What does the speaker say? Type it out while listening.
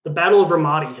Battle of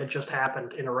Ramadi had just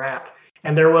happened in Iraq,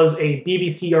 and there was a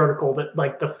BBC article that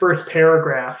like the first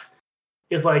paragraph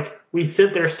is like, we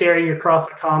sit there staring across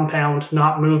the compound,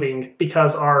 not moving,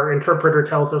 because our interpreter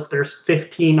tells us there's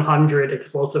 1,500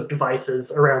 explosive devices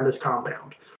around this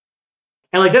compound.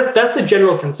 And like that's the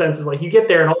general consensus. Like you get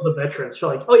there and all the veterans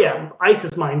are like, oh yeah,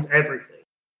 ISIS mines everything.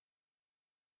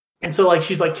 And so like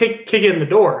she's like kick in the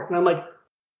door. And I'm like,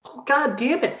 oh god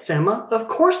damn it, Sema. Of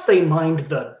course they mined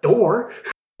the door.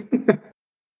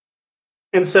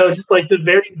 And so just like the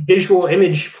very visual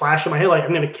image flash in my head, like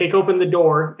I'm gonna kick open the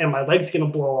door and my leg's gonna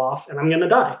blow off and I'm gonna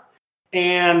die.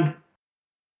 And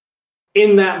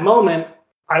in that moment,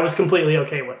 I was completely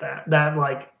okay with that. That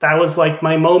was like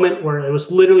my moment where it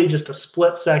was literally just a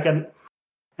split second.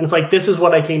 And it's like, this is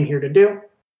what I came here to do.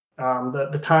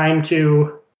 The time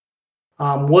to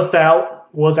whip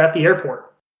out was at the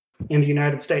airport in the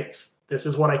United States. This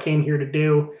is what I came here to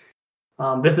do.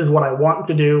 This is what I want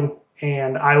to do.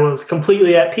 And I was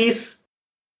completely at peace,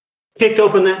 kicked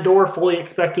open that door, fully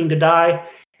expecting to die,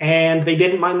 and they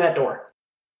didn't mind that door.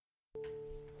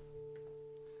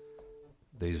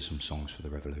 These are some songs for the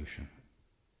revolution.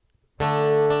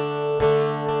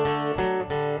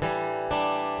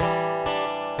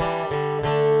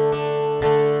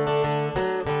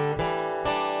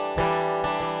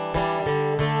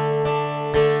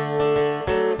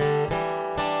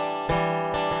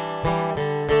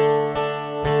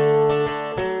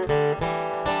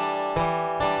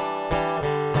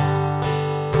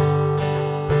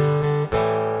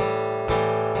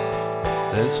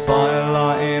 There's fire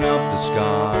lighting up the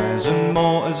skies and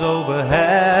mortars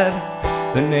overhead.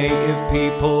 The native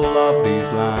people of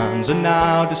these lands are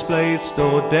now displaced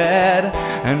or dead.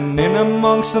 And in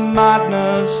amongst the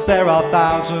madness there are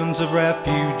thousands of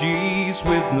refugees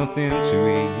with nothing to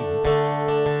eat.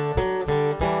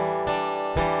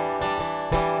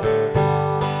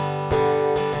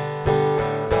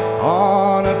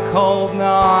 On a cold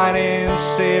night in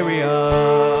Syria,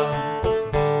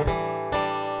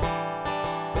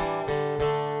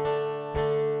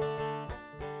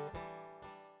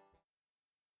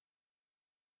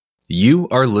 You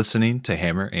are listening to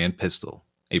Hammer and Pistol,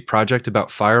 a project about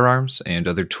firearms and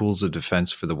other tools of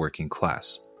defense for the working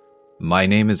class. My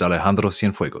name is Alejandro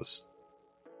Cienfuegos.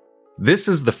 This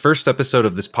is the first episode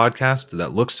of this podcast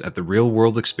that looks at the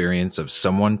real-world experience of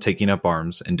someone taking up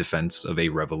arms in defense of a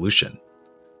revolution.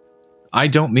 I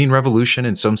don't mean revolution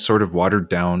in some sort of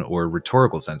watered-down or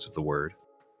rhetorical sense of the word.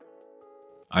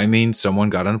 I mean someone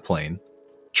got on a plane,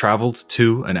 traveled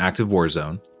to an active war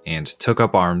zone, and took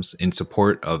up arms in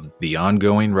support of the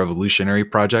ongoing revolutionary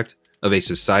project of a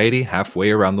society halfway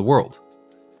around the world.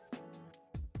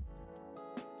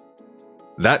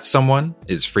 That someone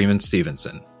is Freeman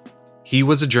Stevenson. He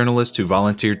was a journalist who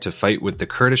volunteered to fight with the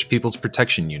Kurdish People's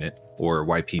Protection Unit, or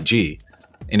YPG,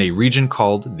 in a region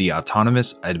called the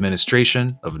Autonomous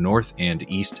Administration of North and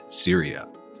East Syria.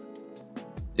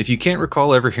 If you can't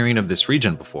recall ever hearing of this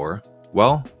region before,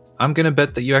 well, I'm gonna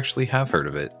bet that you actually have heard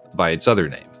of it by its other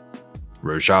name,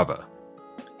 Rojava.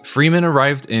 Freeman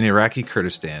arrived in Iraqi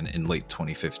Kurdistan in late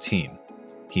 2015.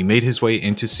 He made his way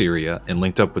into Syria and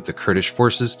linked up with the Kurdish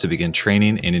forces to begin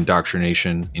training and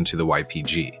indoctrination into the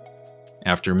YPG.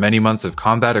 After many months of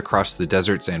combat across the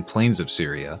deserts and plains of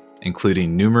Syria,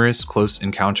 including numerous close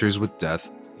encounters with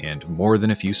death and more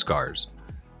than a few scars,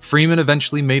 Freeman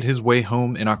eventually made his way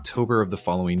home in October of the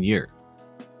following year.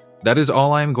 That is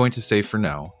all I am going to say for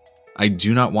now. I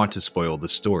do not want to spoil the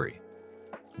story.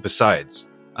 Besides,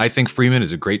 I think Freeman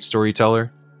is a great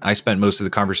storyteller. I spent most of the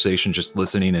conversation just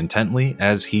listening intently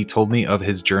as he told me of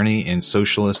his journey in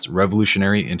socialist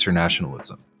revolutionary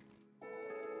internationalism.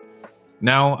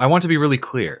 Now, I want to be really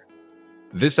clear.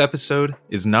 This episode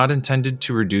is not intended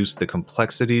to reduce the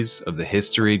complexities of the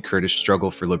historied Kurdish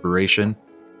struggle for liberation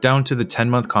down to the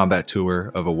 10-month combat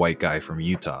tour of a white guy from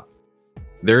Utah.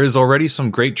 There is already some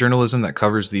great journalism that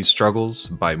covers these struggles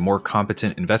by more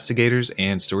competent investigators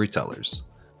and storytellers.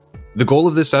 The goal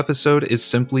of this episode is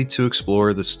simply to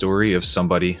explore the story of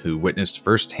somebody who witnessed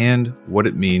firsthand what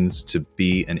it means to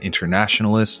be an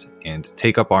internationalist and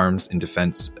take up arms in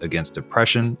defense against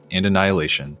oppression and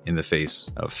annihilation in the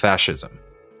face of fascism.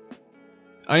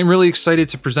 I am really excited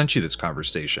to present you this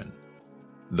conversation.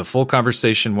 The full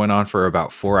conversation went on for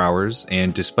about 4 hours,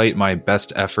 and despite my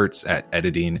best efforts at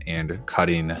editing and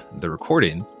cutting the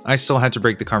recording, I still had to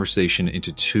break the conversation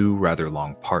into 2 rather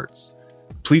long parts.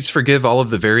 Please forgive all of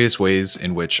the various ways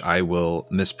in which I will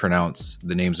mispronounce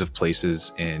the names of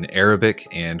places in Arabic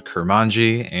and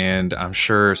Kurmanji, and I'm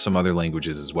sure some other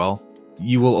languages as well.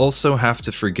 You will also have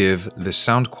to forgive the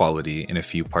sound quality in a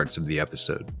few parts of the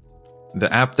episode.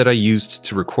 The app that I used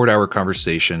to record our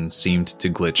conversation seemed to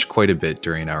glitch quite a bit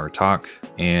during our talk,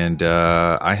 and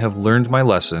I have learned my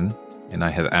lesson, and I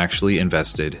have actually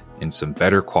invested in some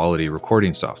better quality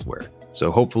recording software. So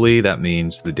hopefully that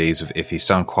means the days of iffy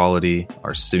sound quality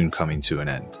are soon coming to an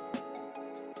end.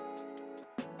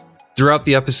 Throughout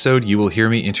the episode, you will hear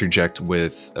me interject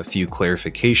with a few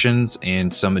clarifications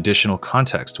and some additional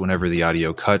context whenever the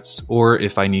audio cuts, or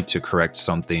if I need to correct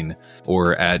something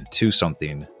or add to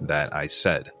something that I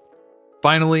said.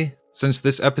 Finally, since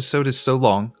this episode is so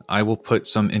long, I will put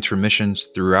some intermissions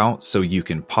throughout so you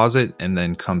can pause it and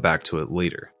then come back to it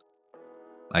later.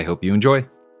 I hope you enjoy.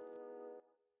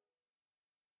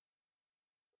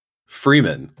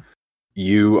 Freeman,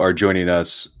 you are joining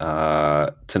us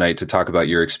tonight to talk about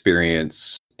your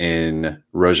experience in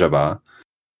Rojava,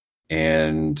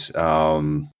 and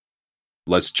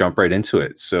let's jump right into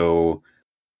it. So,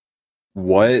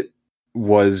 what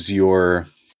was your,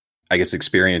 I guess,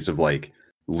 experience of like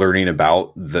learning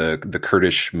about the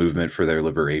Kurdish movement for their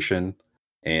liberation,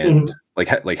 and like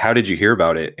how did you hear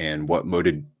about it, and what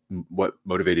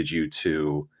motivated you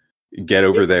to get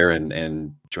over there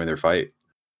and join their fight?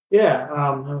 Yeah,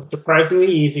 it was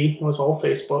surprisingly easy. It was all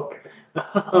Facebook.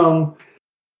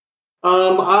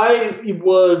 I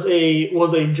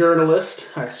was a journalist.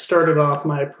 I started off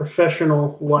my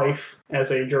professional life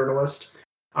as a journalist.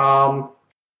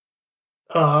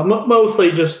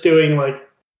 Mostly just doing like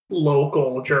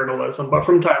local journalism, but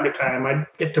from time to time I'd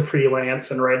get to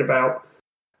freelance and write about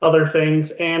other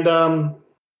things. And so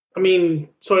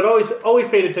I'd always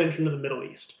paid attention to the Middle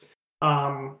East.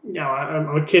 I'm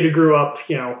a kid who grew up,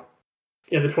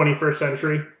 in the 21st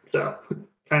century, so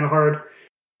kind of hard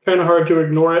to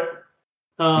ignore it.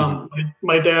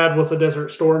 My dad was a Desert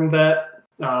Storm vet.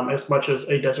 As much as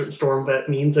a Desert Storm vet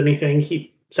means anything,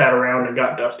 he sat around and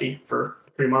got dusty for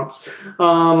 3 months.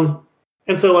 And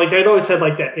so like I'd always had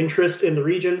like that interest in the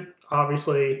region.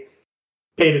 Obviously,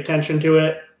 paid attention to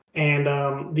it. And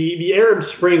the Arab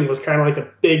Spring was kind of like a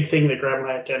big thing that grabbed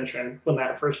my attention when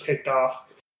that first kicked off.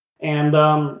 And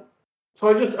so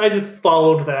I just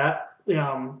followed that,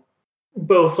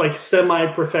 both like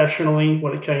semi-professionally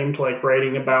when it came to like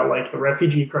writing about like the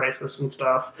refugee crisis and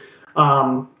stuff,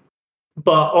 but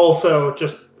also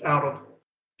just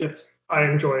I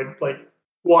enjoyed like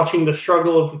watching the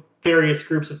struggle of various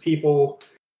groups of people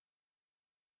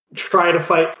try to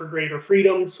fight for greater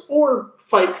freedoms or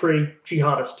fight for a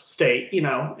jihadist state,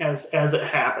 as it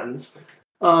happens.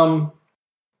 And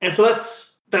so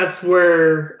that's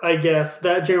where I guess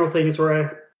that general thing is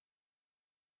where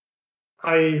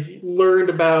I learned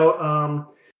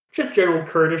about just general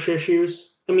Kurdish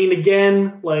issues. I mean,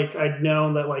 again, like I'd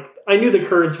known that, like I knew the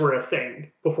Kurds were a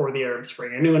thing before the Arab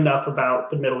Spring. I knew enough about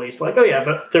the Middle East, like, oh yeah,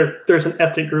 but there's an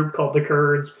ethnic group called the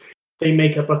Kurds. They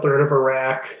make up a third of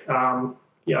Iraq,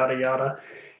 yada yada.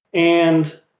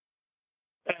 And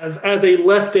as a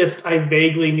leftist, I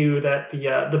vaguely knew that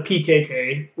the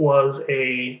PKK was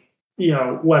a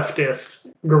leftist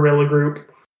guerrilla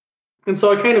group, and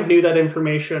so I kind of knew that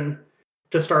information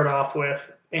to start off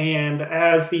with. And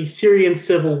as the Syrian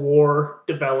civil war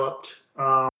developed,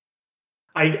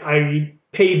 I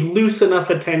paid loose enough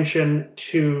attention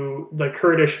to the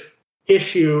Kurdish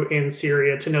issue in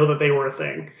Syria to know that they were a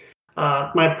thing.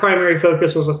 My primary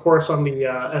focus was, of course, on the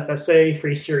FSA,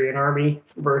 Free Syrian Army,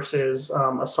 versus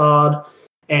Assad,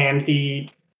 and the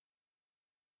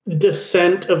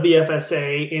descent of the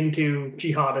FSA into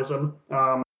jihadism.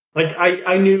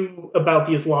 I knew about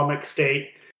the Islamic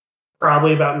State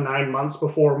probably about 9 months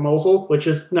before Mosul, which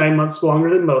is 9 months longer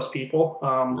than most people.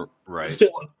 Right.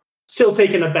 Still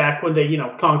taken aback when they,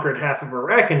 conquered half of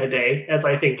Iraq in a day, as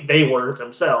I think they were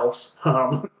themselves.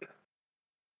 But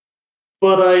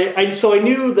I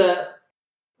knew that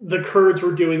the Kurds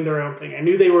were doing their own thing. I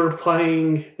knew they were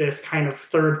playing this kind of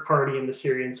third party in the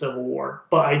Syrian civil war,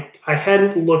 but I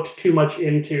hadn't looked too much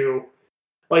into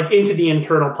the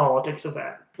internal politics of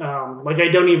that. I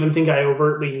don't even think I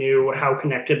overtly knew how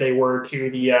connected they were to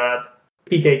the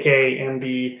PKK and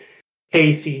the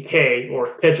KCK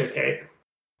or KCK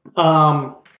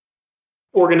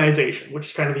organization, which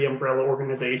is kind of the umbrella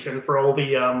organization for all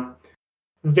the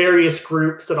various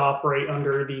groups that operate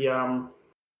under the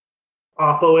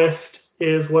Oppoist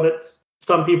is what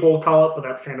some people call it, but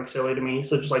that's kind of silly to me.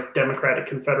 So just like democratic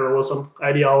confederalism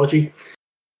ideology.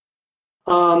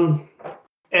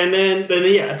 And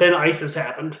then ISIS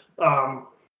happened,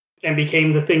 and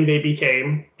became the thing they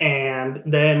became. And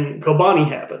then Kobani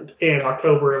happened in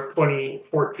October of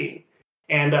 2014.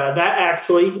 And that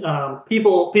actually,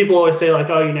 people always say like,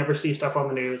 oh, you never see stuff on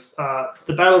the news.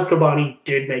 The Battle of Kobani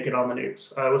did make it on the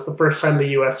news. It was the first time the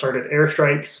U.S. started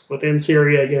airstrikes within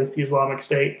Syria against the Islamic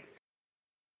State.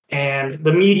 And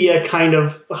the media kind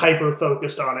of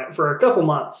hyper-focused on it for a couple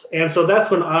months. And so that's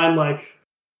when I'm like,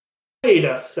 wait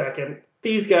a second,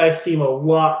 these guys seem a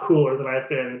lot cooler than I've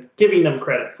been giving them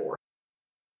credit for.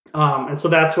 And so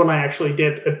that's when I actually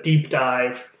did a deep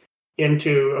dive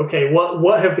into, okay,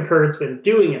 what have the Kurds been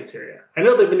doing in Syria? I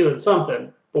know they've been doing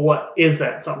something, but what is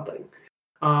that something?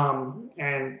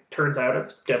 And turns out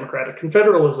it's democratic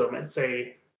confederalism. It's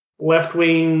a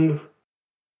left-wing,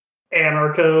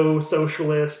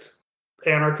 anarcho-socialist,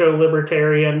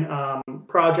 anarcho-libertarian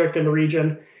project in the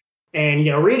region. And,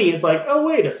 reading it's like, oh,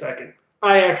 wait a second.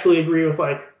 I actually agree with,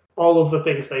 like, all of the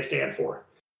things they stand for.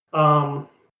 And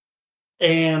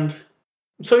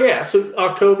so, yeah, so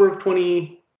October of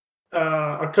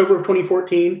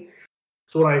 2014,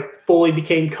 so when I fully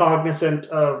became cognizant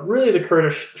of really the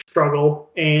Kurdish struggle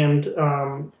and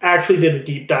actually did a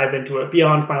deep dive into it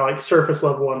beyond my like surface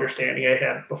level understanding I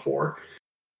had before.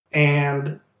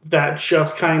 And that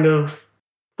just kind of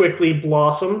quickly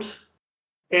blossomed.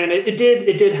 And it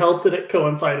did help that it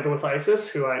coincided with ISIS,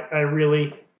 who I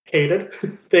really hated.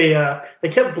 They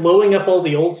kept blowing up all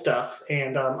the old stuff,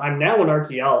 and I'm now an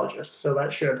archaeologist, so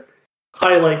that should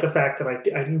highlight the fact that I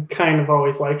kind of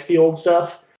always liked the old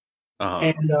stuff.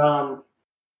 And not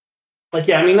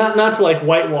to like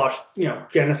whitewash,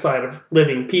 genocide of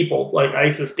living people like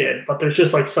ISIS did, but there's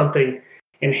just like something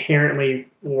inherently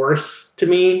worse to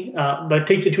me that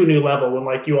takes it to a new level when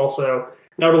like you also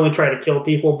not only try to kill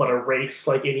people but erase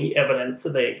like any evidence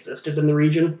that they existed in the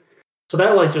region. So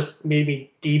that like just made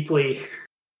me deeply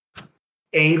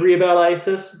angry about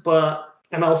ISIS.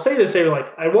 And I'll say this here,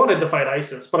 like I wanted to fight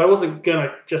ISIS, but I wasn't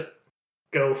gonna just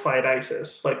go fight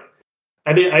ISIS. Like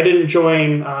I didn't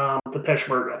join the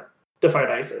Peshmerga to fight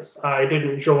ISIS. I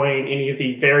didn't join any of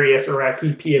the various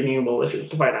Iraqi PMU militias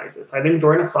to fight ISIS. I didn't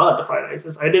join Assad to fight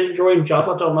ISIS. I didn't join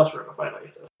Jabhat al-Nusra to fight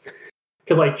ISIS.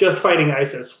 Because like just fighting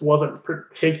ISIS wasn't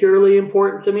particularly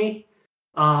important to me.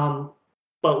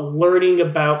 But learning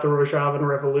about the Rojavan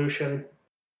Revolution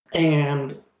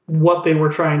and what they were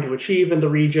trying to achieve in the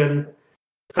region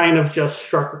kind of just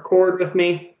struck a chord with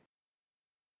me.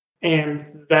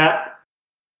 And that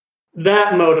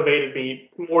motivated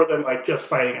me more than like just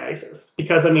fighting ISIS.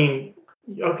 Because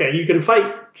okay, you can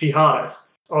fight jihadists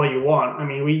all you want.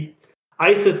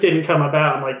 ISIS didn't come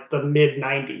about in like the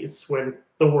mid-90s when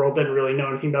the world didn't really know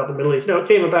anything about the Middle East. No, it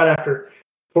came about after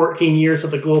 14 years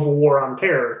of the global war on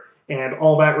terror, and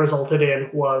all that resulted in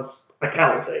was a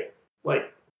caliphate.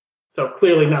 So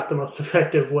clearly not the most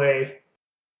effective way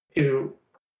to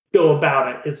go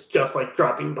about it. It's just like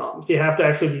dropping bombs. You have to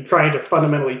actually be trying to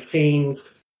fundamentally change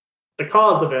the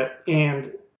cause of it.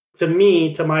 And to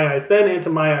me, to my eyes then and to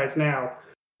my eyes now,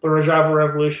 the Rojava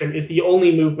Revolution is the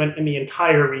only movement in the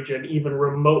entire region even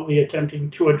remotely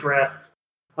attempting to address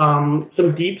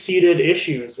some deep-seated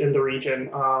issues in the region,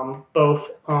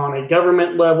 both on a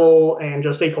government level and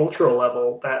just a cultural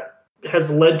level that has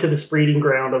led to this breeding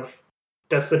ground of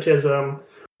despotism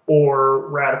or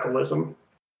radicalism.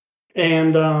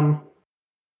 And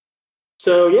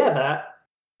so, yeah,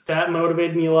 that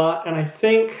motivated me a lot. And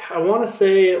I want to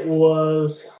say it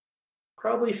was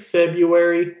probably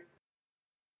February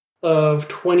of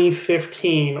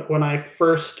 2015 when I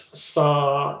first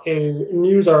saw a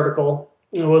news article.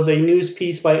 It was a news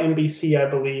piece by NBC, I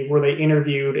believe, where they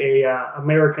interviewed a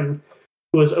American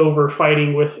who was over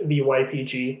fighting with the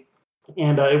YPG.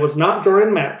 And it was not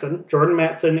Jordan Mattson. Jordan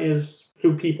Mattson is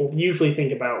who people usually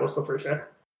think about was the first guy.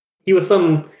 He was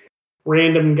some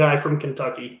random guy from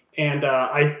Kentucky. And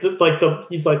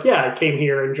he's like, yeah, I came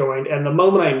here and joined. And the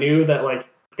moment I knew that like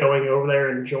going over there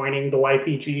and joining the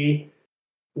YPG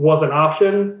was an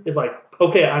option, is like,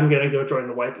 okay, I'm going to go join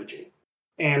the YPG.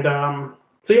 And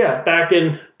so yeah, back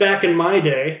in my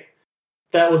day,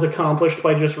 that was accomplished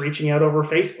by just reaching out over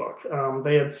Facebook.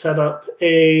 They had set up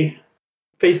a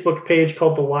Facebook page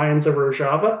called the Lions of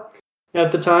Rojava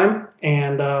at the time,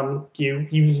 and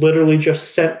you literally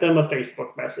just sent them a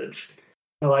Facebook message.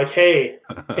 They're like, hey,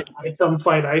 can I come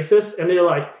fight ISIS? And they're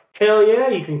like, hell yeah,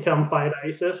 you can come fight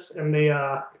ISIS. And they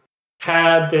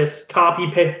had this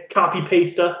copy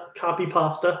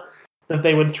pasta that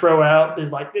they would throw out.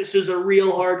 There's like, this is a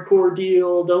real hardcore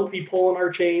deal. Don't be pulling our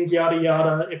chains, yada,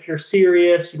 yada. If you're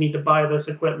serious, you need to buy this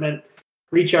equipment.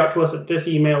 Reach out to us at this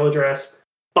email address.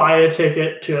 Buy a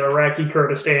ticket to Iraqi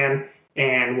Kurdistan,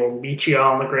 and we'll meet you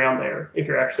on the ground there if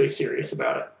you're actually serious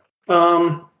about it.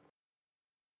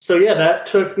 So yeah, that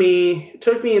took me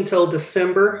until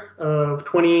December of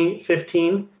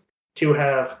 2015 to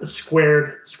have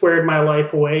squared my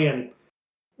life away and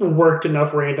worked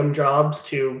enough random jobs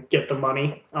to get the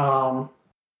money. And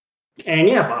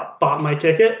yeah, bought my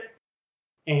ticket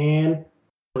and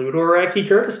flew to Iraqi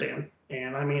Kurdistan.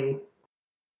 And I mean,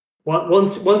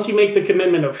 once you make the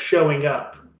commitment of showing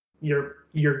up, you're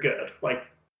good. Like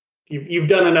you've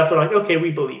done enough. They're like, okay,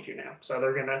 we believe you now.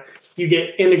 So you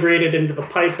get integrated into the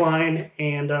pipeline,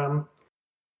 and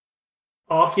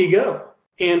off you go.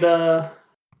 And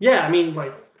yeah, I mean,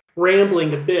 like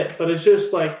rambling a bit, but it's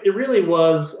just like it really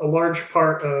was a large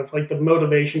part of like the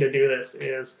motivation to do this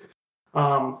is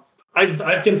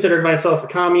I've considered myself a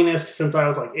communist since I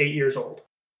was like 8 years old.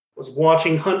 Was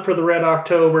watching Hunt for the Red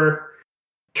October.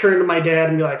 Turn to my dad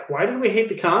and be like, why do we hate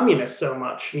the communists so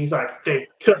much? And he's like, they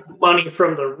took money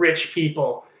from the rich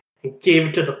people and gave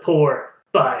it to the poor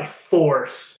by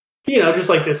force. Just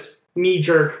like this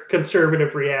knee-jerk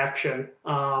conservative reaction.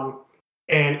 And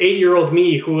 8-year-old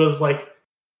me, who was like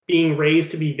being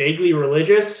raised to be vaguely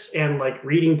religious and like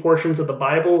reading portions of the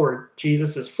Bible where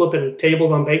Jesus is flipping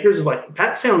tables on bakers, is like,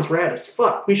 that sounds rad as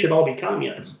fuck. We should all be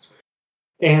communists.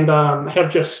 And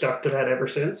have just stuck to that ever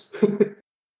since.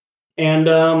 And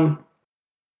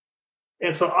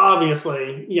so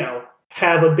obviously,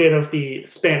 have a bit of the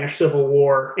Spanish Civil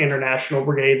War International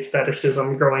Brigades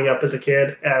fetishism growing up as a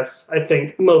kid, as I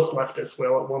think most leftists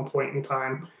will at one point in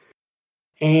time.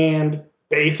 And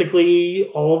basically,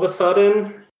 all of a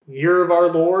sudden, year of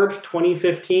our Lord,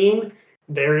 2015,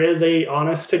 there is a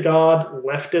honest-to-God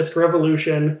leftist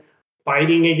revolution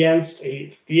fighting against a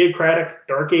theocratic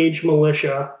Dark Age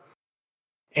militia.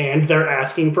 And they're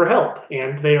asking for help,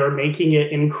 and they are making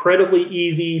it incredibly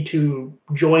easy to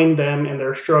join them in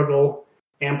their struggle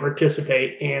and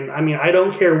participate. And I mean, I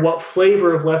don't care what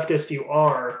flavor of leftist you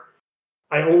are.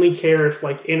 I only care if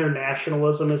like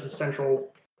internationalism is a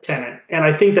central tenet. And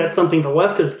I think that's something the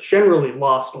left has generally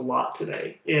lost a lot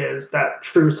today, is that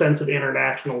true sense of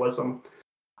internationalism.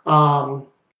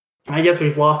 I guess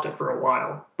we've lost it for a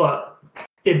while, but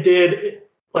it did.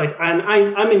 Like,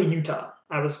 I'm in Utah.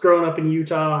 I was growing up in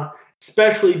Utah,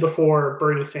 especially before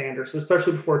Bernie Sanders,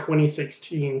 especially before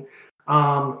 2016.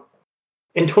 In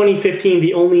 2015,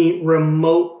 the only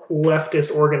remote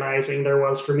leftist organizing there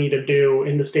was for me to do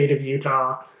in the state of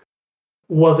Utah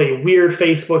was a weird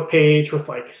Facebook page with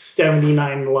like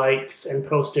 79 likes and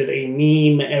posted a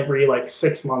meme every like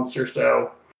 6 months or so.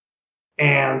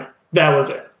 And that was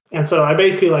it. And so I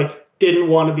basically like didn't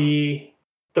want to be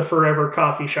the forever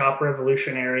coffee shop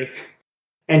revolutionary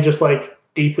and just like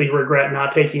deeply regret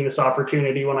not taking this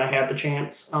opportunity when I had the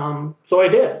chance. So I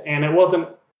did, and it wasn't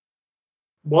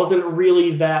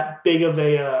really that big of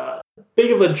a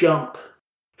jump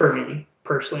for me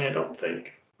personally. I don't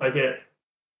think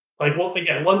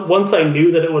once I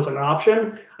knew that it was an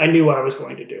option, I knew I was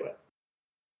going to do it.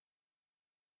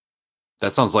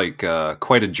 That sounds like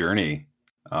quite a journey.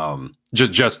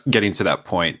 Just getting to that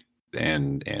point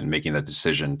and making that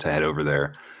decision to head over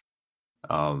there.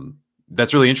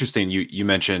 That's really interesting. You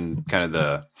mentioned kind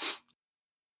of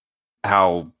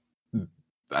how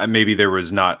maybe there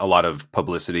was not a lot of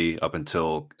publicity up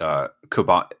until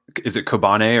is it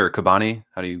Kobane or Kobani?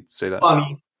 How do you say that?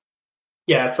 Kobani.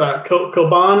 Yeah, it's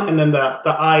Koban, and then the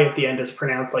I at the end is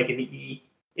pronounced like an E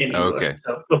in English. Okay.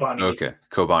 So Kobani. Okay,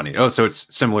 Kobani. Oh, so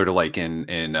it's similar to like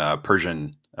in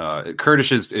Persian.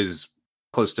 Kurdish is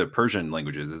close to Persian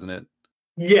languages, isn't it?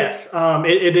 Yes,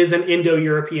 it is an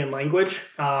Indo-European language,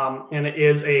 and it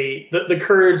is the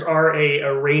Kurds are a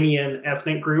Iranian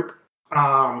ethnic group,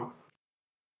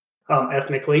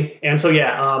 ethnically, and so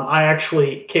I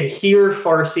actually can hear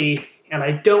Farsi, and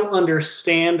I don't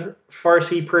understand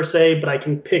Farsi per se, but I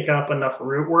can pick up enough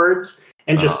root words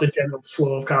and just the general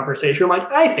flow of conversation. I'm like,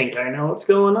 I think I know what's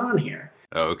going on here.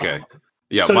 Oh, okay,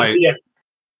 yeah, so my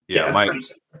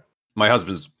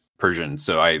husband's Persian,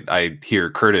 so I hear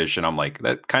Kurdish and I'm like,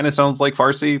 that kind of sounds like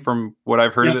Farsi from what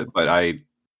I've heard of it, but I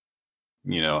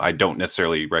don't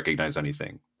necessarily recognize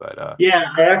anything. But I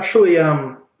actually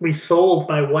we sold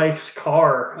my wife's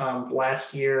car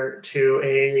last year to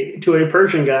a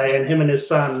Persian guy, and him and his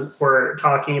son were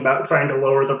talking about trying to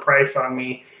lower the price on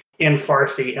me in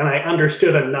Farsi, and I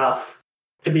understood enough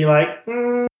to be like,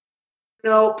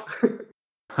 nope.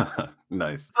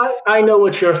 Nice. I know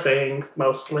what you're saying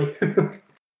mostly.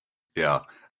 Yeah.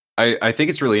 I think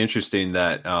it's really interesting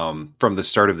that from the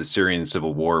start of the Syrian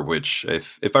civil war, which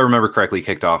if I remember correctly,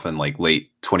 kicked off in like late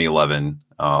 2011,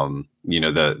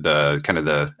 the kind of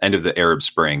the end of the Arab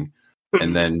Spring.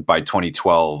 And then by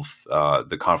 2012,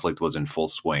 the conflict was in full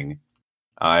swing.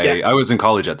 I was in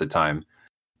college at the time,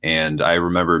 and I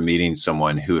remember meeting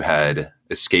someone who had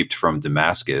escaped from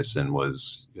Damascus and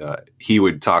he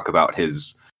would talk about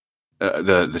his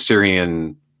the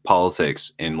Syrian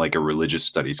politics in like a religious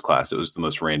studies class. It was the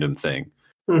most random thing.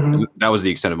 And that was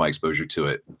the extent of my exposure to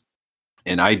it.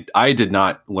 And I did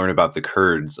not learn about the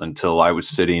Kurds until I was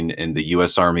sitting in the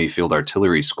U.S. Army Field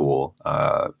Artillery School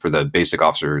for the Basic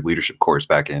Officer Leadership course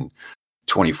back in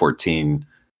 2014.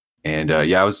 And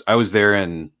I was there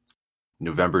in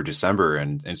November, December,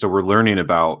 and so we're learning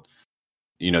about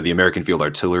the American Field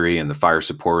Artillery and the fire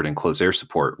support and close air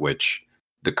support, which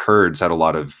the Kurds had a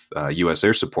lot of U.S.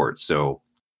 air support. So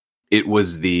it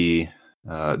was the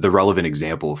relevant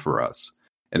example for us,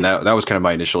 and that was kind of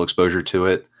my initial exposure to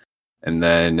it. And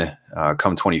then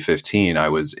come 2015, I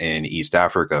was in East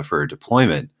Africa for a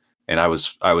deployment, and I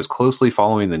was closely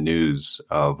following the news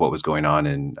of what was going on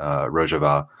in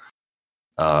Rojava.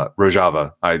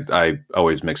 Rojava. I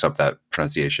always mix up that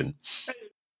pronunciation.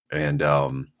 And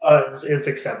it's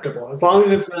acceptable as long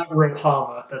as it's not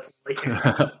Rojava. That's like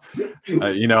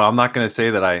I'm not going to say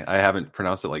that I haven't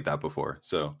pronounced it like that before.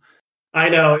 So I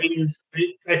know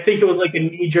I think it was like a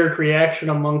knee-jerk reaction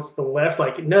amongst the left.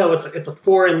 Like, no, it's a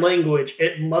foreign language.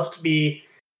 It must be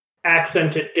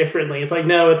accented differently. It's like,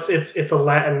 no, it's a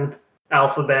Latin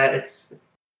alphabet. It's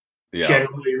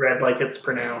generally read like it's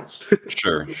pronounced.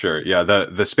 Sure. Yeah,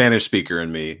 the Spanish speaker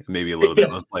in me maybe a little bit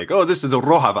was like, oh, this is a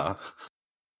Rojava.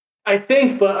 I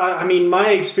think, but I mean,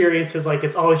 my experience is like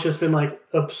it's always just been like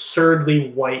absurdly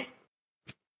white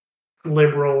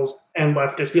liberals and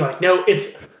leftists be like, no,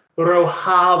 it's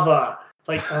Rojava. It's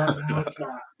like, no, it's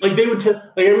not. Like they would.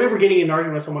 I remember getting in an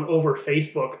argument with someone over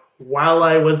Facebook while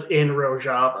I was in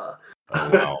Rojava. Oh,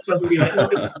 wow. Someone would be like, no,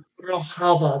 it's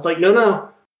Rojava. It's like, no,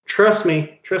 trust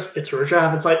me, it's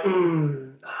Rojava. It's like,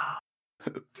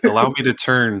 Allow me to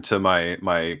turn to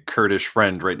my Kurdish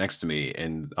friend right next to me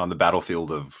and on the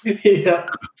battlefield of yeah,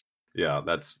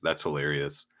 that's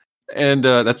hilarious. And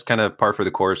that's kind of par for the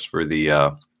course for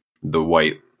the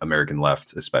white American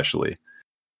left, especially.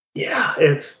 Yeah,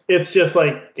 it's just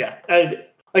like,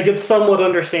 it's somewhat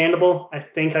understandable. I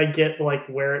think I get like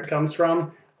where it comes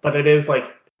from, but it is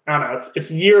like, I don't know, it's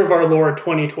the year of our Lord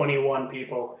 2021,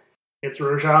 people. It's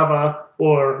Rojava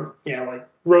or like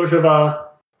Rojava.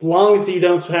 As long as you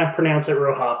don't have to pronounce it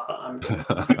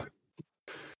Rojava.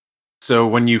 So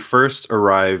when you first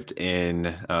arrived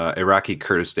in Iraqi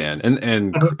Kurdistan,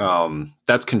 and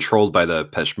that's controlled by the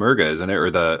Peshmerga, isn't it? Or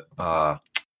the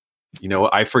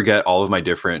I forget all of my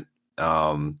different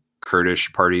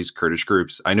Kurdish parties, Kurdish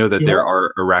groups. I know that there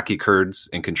are Iraqi Kurds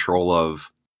in control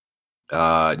of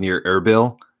near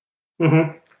Erbil,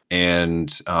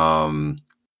 and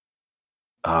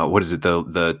what is it?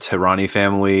 The Tehrani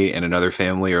family and another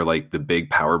family are like the big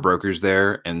power brokers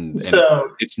there, and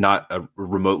it's not a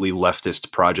remotely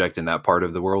leftist project in that part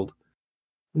of the world.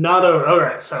 All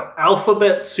right. So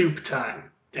alphabet soup time.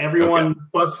 Everyone,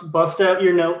 bust out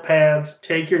your notepads,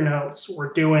 take your notes.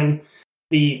 We're doing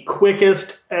the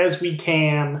quickest as we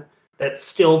can. That's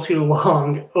still too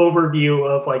long overview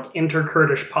of like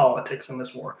inter-Kurdish politics in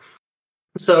this war.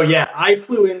 So I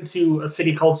flew into a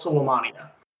city called Sulaymaniyah.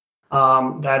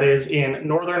 That is in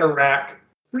northern Iraq,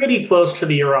 pretty close to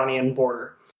the Iranian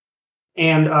border.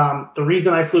 And the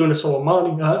reason I flew into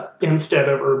Sulaymaniyah instead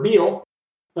of Erbil,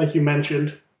 like you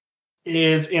mentioned,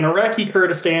 is in Iraqi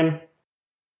Kurdistan.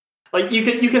 Like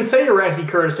you can say Iraqi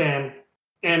Kurdistan,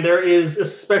 and there is,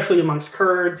 especially amongst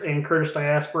Kurds and Kurdish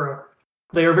diaspora,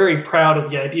 they are very proud of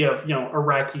the idea of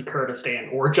Iraqi Kurdistan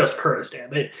or just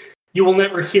Kurdistan. You will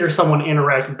never hear someone in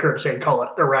Iraqi Kurdistan call it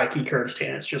Iraqi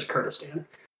Kurdistan. It's just Kurdistan.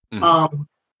 Mm-hmm.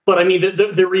 But I mean,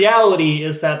 the reality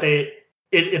is that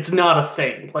it's not a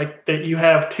thing. Like that, you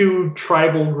have two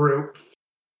tribal groups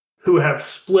who have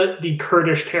split the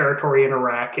Kurdish territory in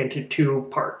Iraq into two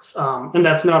parts, and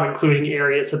that's not including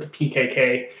areas that the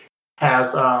PKK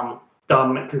has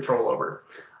dominant control over.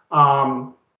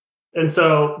 And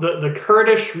so the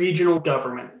Kurdish regional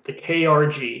government, the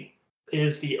KRG,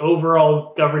 is the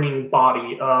overall governing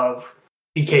body of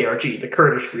the KRG, the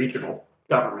Kurdish regional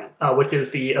government, which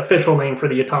is the official name for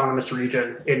the autonomous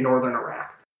region in northern Iraq.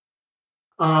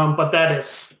 But that is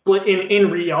split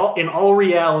in all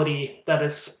reality. That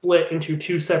is split into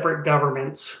two separate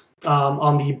governments.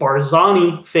 On the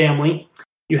Barzani family,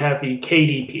 you have the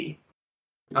KDP.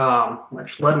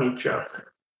 Which let me just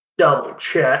double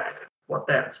check what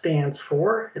that stands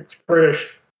for. It's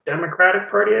Kurdish Democratic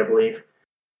Party, I believe.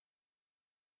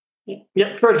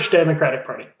 Yep, Kurdish Democratic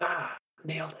Party.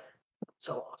 Nailed it.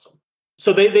 So awesome.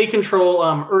 So they control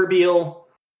Erbil,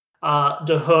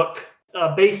 Duhok,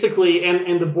 basically,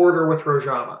 and the border with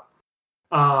Rojava,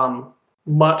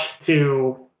 much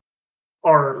to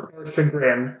our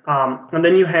chagrin. And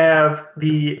then you have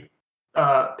the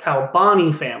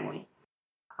Talbani family,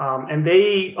 and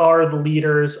they are the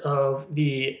leaders of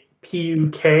the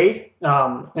PUK,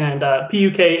 and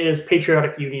PUK is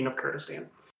Patriotic Union of Kurdistan,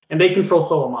 and they control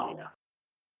Sulaymaniyah.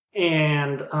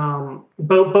 And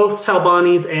both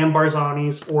Talbanis and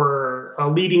Barzanis were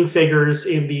leading figures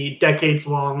in the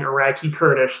decades-long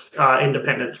Iraqi-Kurdish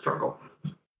independence struggle.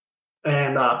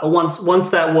 And once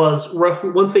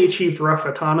they achieved rough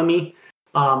autonomy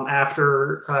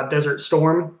after Desert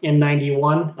Storm in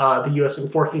 '91, the U.S.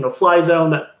 enforced a fly zone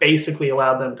that basically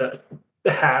allowed them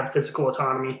to have physical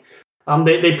autonomy.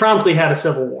 They promptly had a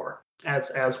civil war,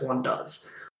 as one does.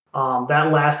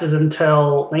 That lasted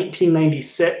until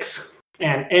 1996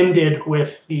 and ended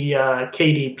with the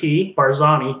KDP,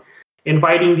 Barzani,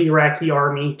 inviting the Iraqi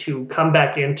army to come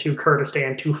back into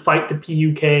Kurdistan to fight the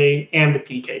PUK and the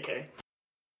PKK,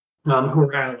 who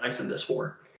were allies in this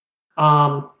war.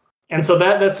 And so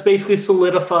that's basically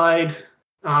solidified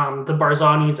the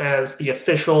Barzanis as the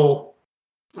official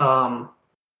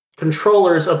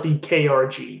controllers of the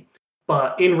KRG.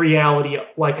 But in reality,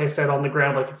 like I said, on the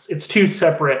ground, like it's two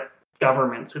separate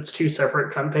governments. It's two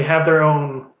separate. They have their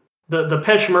own. The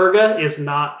Peshmerga is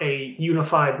not a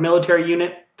unified military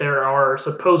unit. There are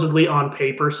supposedly on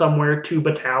paper somewhere 2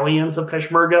 battalions of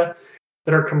Peshmerga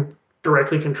that are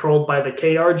directly controlled by the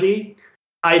KRG.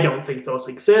 I don't think those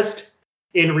exist.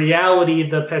 In reality,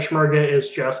 the Peshmerga is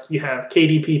just you have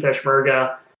KDP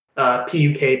Peshmerga,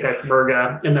 PUK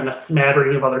Peshmerga, and then a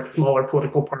smattering of other smaller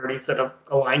political parties that have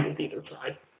aligned with either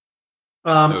side.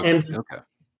 And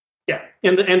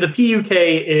the PUK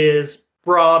is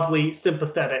broadly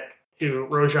sympathetic to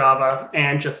Rojava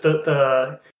and just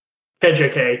the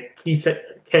KJK,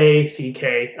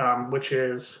 KCK, which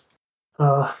is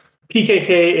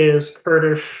PKK is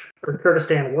Kurdish or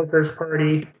Kurdistan Workers'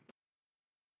 Party.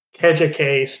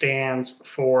 KJK stands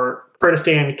for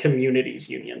Kurdistan Communities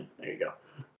Union. There you go.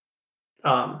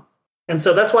 And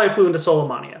so that's why I flew into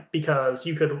Soleimania, because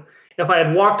if I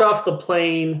had walked off the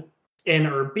plane in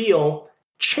Erbil,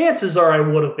 chances are I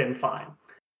would have been fine.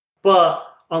 But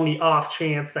on the off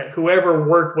chance that whoever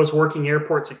was working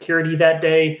airport security that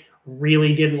day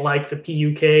really didn't like the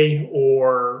PUK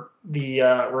or the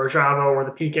Rojava or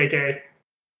the PKK,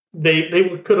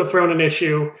 they could have thrown an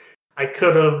issue. I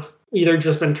could have either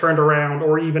just been turned around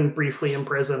or even briefly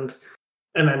imprisoned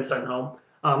and then sent home.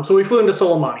 So we flew into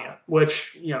Soleimania,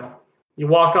 which, you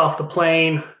walk off the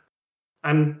plane.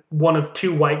 I'm one of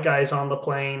 2 white guys on the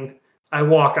plane. I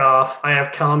walk off. I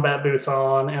have combat boots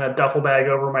on and a duffel bag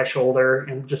over my shoulder.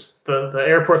 And just the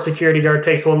airport security guard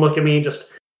takes one look at me, just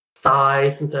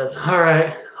sighs and says, "All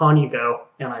right, on you go."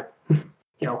 And I,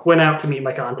 went out to meet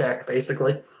my contact,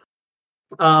 basically.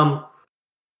 But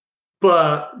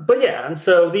yeah, and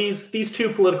so these 2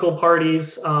 political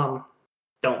parties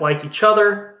don't like each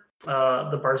other.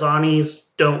 The Barzanis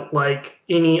don't like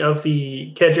any of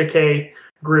the KJK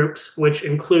groups, which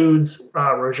includes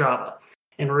Rojava.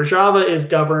 And Rojava is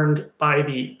governed by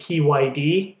the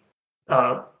PYD,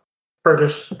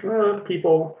 Kurdish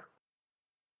people.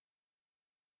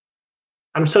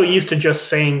 I'm so used to just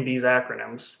saying these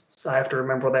acronyms, so I have to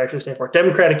remember what they actually stand for.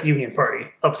 Democratic Union Party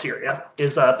of Syria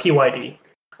is PYD.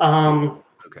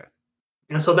 Okay.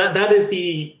 And so that is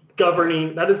the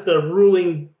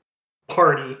ruling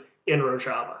party in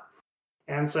Rojava.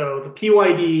 And so the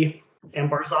PYD and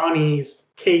Barzani's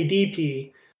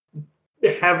KDP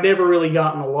have never really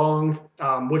gotten along,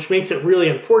 which makes it really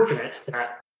unfortunate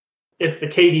that it's the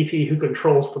KDP who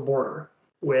controls the border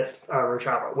with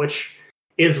Rojava, which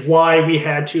is why we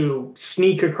had to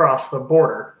sneak across the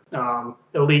border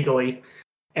illegally,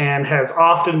 and has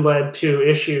often led to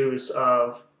issues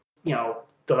of,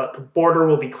 the border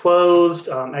will be closed,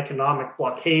 economic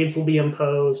blockades will be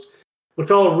imposed,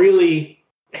 which all really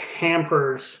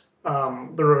hampers the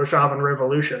Rojavan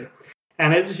revolution.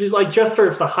 And it's just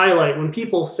serves to highlight when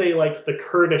people say like the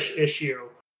Kurdish issue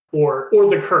or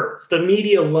the Kurds. The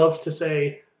media loves to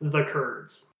say the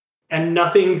Kurds. And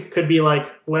nothing could be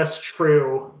less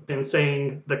true than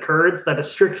saying the Kurds. That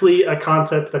is strictly a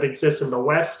concept that exists in the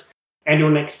West, and to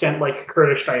an extent like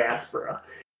Kurdish diaspora,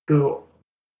 who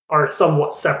are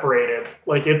somewhat separated.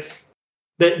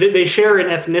 They share an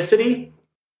ethnicity,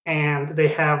 and they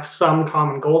have some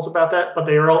common goals about that, but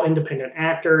they are all independent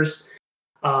actors,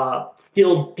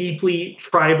 still deeply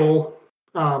tribal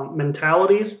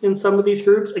mentalities in some of these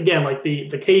groups. Again, like the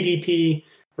KDP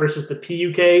versus the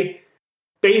PUK,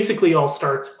 basically all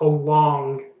starts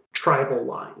along tribal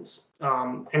lines.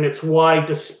 And it's why,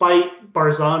 despite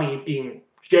Barzani being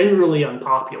generally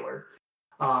unpopular,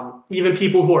 even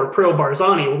people who are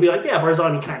pro-Barzani will be like, yeah,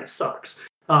 Barzani kind of sucks.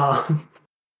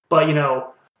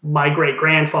 But, my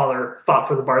great-grandfather fought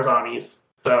for the Barzanis,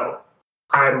 so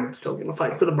I'm still going to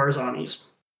fight for the Barzanis.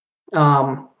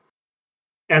 And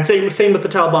same with the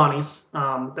Talbanis.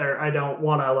 I don't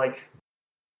want to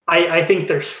I think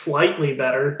they're slightly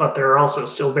better, but there are also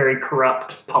still very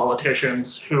corrupt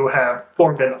politicians who have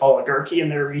formed an oligarchy in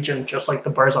their region, just like the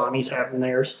Barzanis have in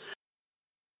theirs.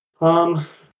 So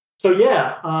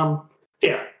yeah,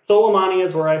 Soleimania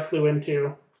is where I flew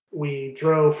into. We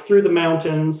drove through the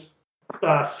mountains,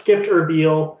 skipped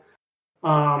Erbil.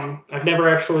 I've never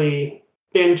actually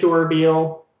been to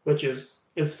Erbil, which is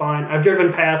fine. I've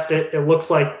driven past it. It looks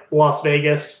like Las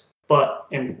Vegas, but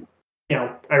in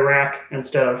Iraq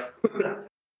instead of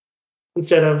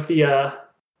the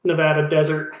Nevada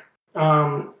desert.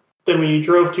 Then we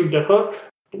drove to Dahuk,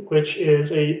 which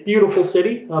is a beautiful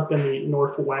city up in the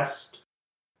northwest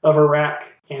of Iraq.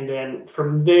 And then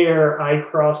from there, I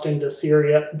crossed into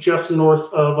Syria just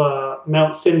north of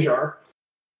Mount Sinjar,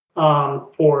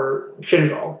 or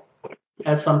Shingal,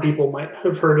 as some people might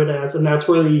have heard it as. And that's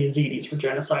where the Yazidis were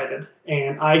genocided.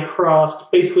 And I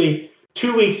crossed basically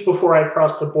 2 weeks before I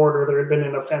crossed the border. There had been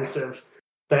an offensive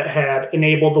that had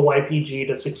enabled the YPG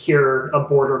to secure a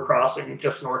border crossing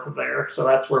just north of there. So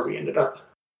that's where we ended up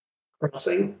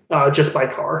crossing, just by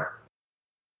car.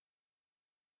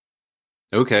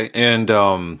 Okay. And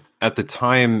at the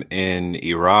time in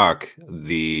Iraq,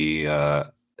 the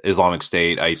Islamic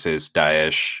State, ISIS,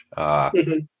 Daesh,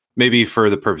 maybe for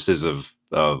the purposes of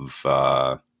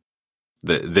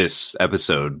this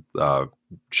episode,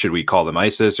 should we call them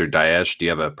ISIS or Daesh? Do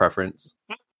you have a preference?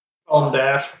 Call them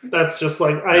Daesh. That's just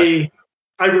like I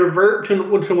revert to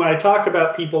when I talk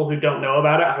about people who don't know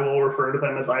about it. I will refer to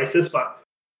them as ISIS, but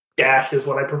Daesh is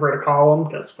what I prefer to call them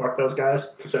because fuck those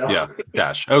guys. So yeah,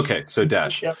 Daesh. Okay, so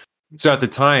Daesh. Yep. So at the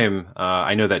time,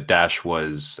 I know that Daesh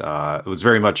was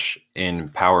very much in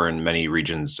power in many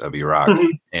regions of Iraq,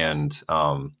 and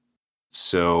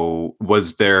so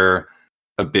was there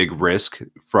a big risk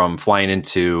from flying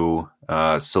into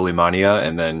Suleimania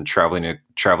and then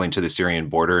traveling to the Syrian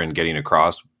border and getting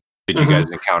across? Did you guys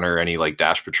encounter any like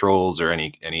Daesh patrols or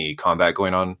any combat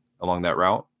going on along that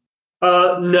route?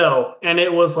 No, and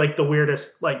it was like the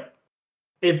weirdest. Like,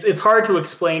 it's hard to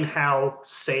explain how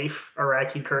safe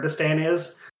Iraqi Kurdistan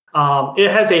is.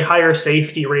 It has a higher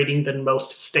safety rating than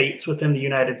most states within the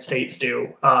United States do,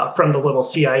 from the little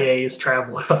CIA's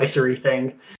travel advisory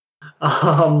thing.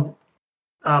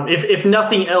 If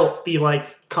nothing else, the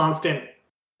like constant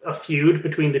feud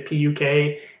between the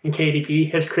PUK and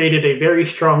KDP has created a very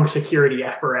strong security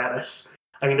apparatus.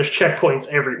 I mean, there's checkpoints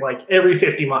every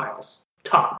 50 miles.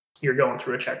 Top, you're going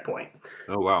through a checkpoint.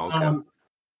 Oh wow! Okay.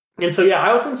 And so yeah,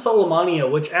 I was in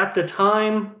Soleimania, which at the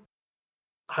time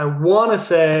I want to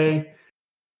say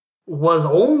was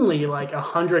only like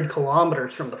 100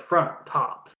 kilometers from the front.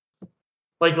 Tops.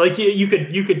 Like you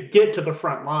could get to the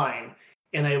front line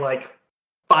in a like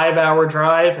 5-hour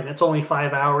drive, and it's only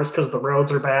 5 hours because the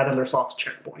roads are bad and there's lots of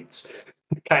checkpoints,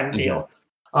 kind of deal.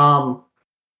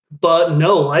 But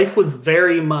no, life was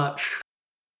very much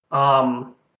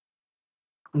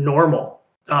normal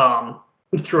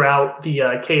throughout the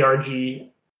KRG,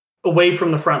 away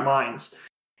from the front lines,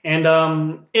 and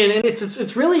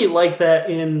it's really like that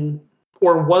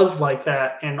was like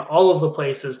that in all of the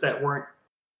places that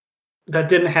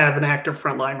didn't have an active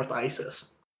front line with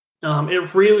ISIS.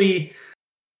 It really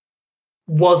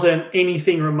wasn't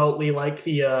anything remotely like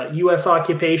the U.S.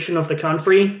 occupation of the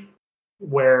country,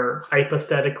 where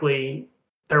hypothetically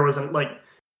there wasn't like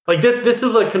this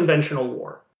is a conventional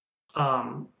war.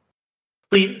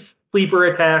 Sleeper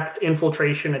attacks,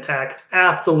 infiltration attacks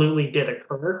absolutely did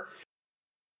occur,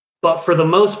 but for the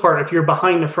most part, if you're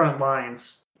behind the front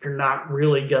lines, you're not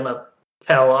really gonna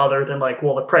tell other than like,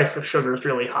 well, the price of sugar is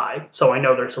really high, so I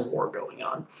know there's a war going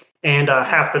on. And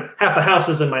half the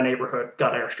houses in my neighborhood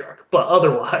got airstruck, but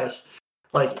otherwise,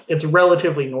 like, it's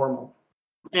relatively normal.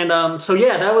 And so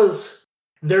yeah,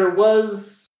 there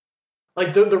was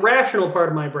like the rational part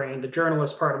of my brain, the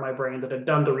journalist part of my brain that had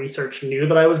done the research knew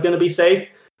that I was going to be safe.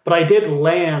 But I did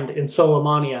land in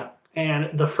Soleimania,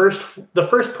 and the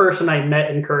first person I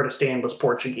met in Kurdistan was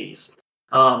Portuguese,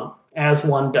 as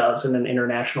one does in an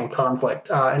international conflict,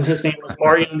 and his name was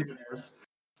Mario Nunes.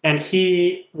 And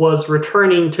he was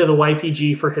returning to the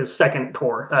YPG for his second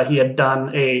tour. He had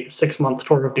done a 6-month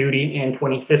tour of duty in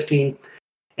 2015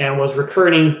 and was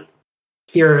returning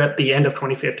here at the end of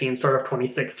 2015, start of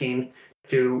 2016,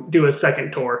 to do a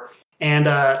second tour. And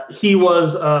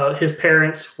his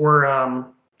parents were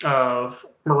of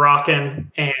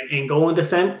Moroccan and Angolan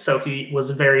descent, so he was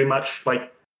very much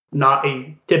like not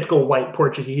a typical white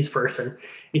Portuguese person.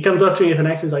 He comes up to me with an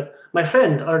accent, he's like, "My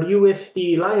friend, are you with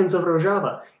the Lions of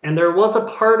Rojava?" And there was a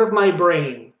part of my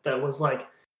brain that was like,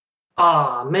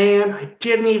 "Ah, man, I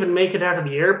didn't even make it out of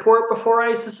the airport before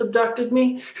ISIS abducted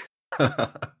me."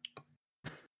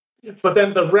 But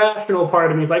then the rational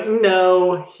part of me is like,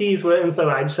 no, he's with, and so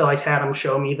I just like had him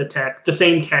show me the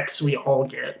same text we all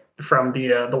get from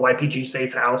the YPG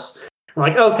safe house. I'm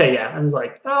like, okay, yeah. And he's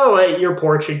like, oh, wait, you're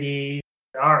Portuguese.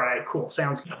 All right, cool,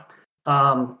 sounds good.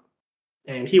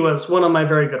 And he was one of my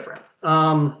very good friends.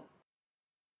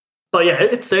 But yeah,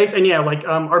 it's safe, and yeah, like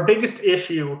our biggest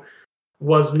issue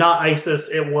was not ISIS;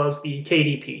 it was the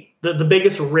KDP. The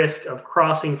biggest risk of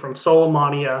crossing from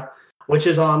Soleimania, which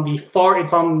is on the far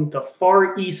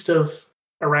east of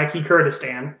Iraqi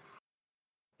Kurdistan,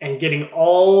 and getting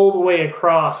all the way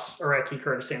across Iraqi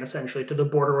Kurdistan, essentially to the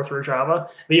border with Rojava.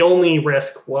 The only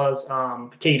risk was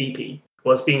the KDP,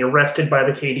 was being arrested by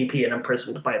the KDP and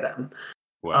imprisoned by them.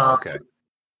 Wow. Okay.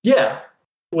 Yeah,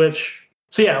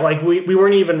 so yeah, like we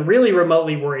weren't even really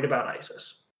remotely worried about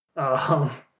ISIS.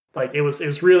 Like it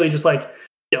was really just like,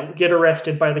 don't get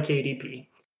arrested by the KDP.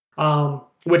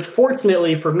 Which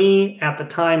fortunately for me at the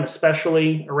time,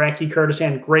 especially Iraqi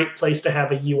Kurdistan, great place to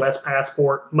have a U.S.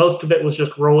 passport. Most of it was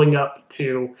just rolling up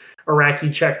to Iraqi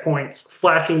checkpoints,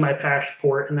 flashing my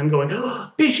passport, and then going,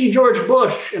 oh, bitchy George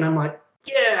Bush, and I'm like,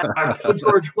 yeah, I'm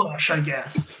George Bush, I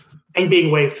guess, and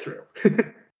being waved through.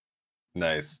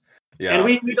 Nice. Yeah. And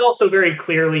we'd also very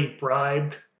clearly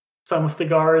bribed some of the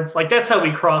guards. Like that's how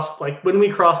we crossed. Like when we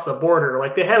crossed the border,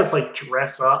 like they had us like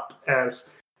dress up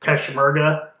as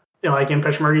Peshmerga, like in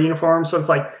Peshmerga uniforms. So it's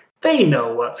like they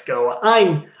know what's going.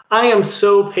 I am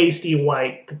so pasty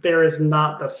white that there is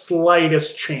not the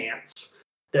slightest chance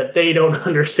that they don't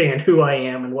understand who I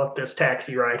am and what this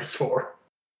taxi ride is for.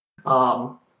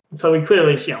 So we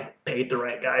clearly, paid the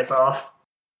right guys off.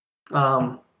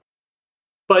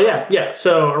 But yeah.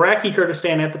 So Iraqi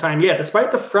Kurdistan at the time,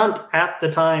 despite the front at the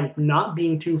time not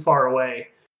being too far away,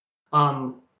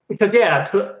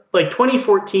 because like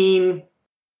 2014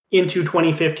 into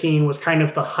 2015 was kind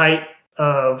of the height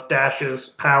of Daesh's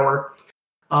power,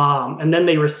 and then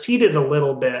they receded a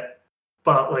little bit.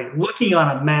 But like looking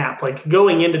on a map, like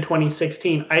going into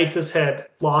 2016, ISIS had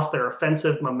lost their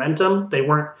offensive momentum. They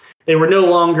were no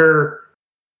longer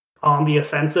on the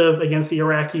offensive against the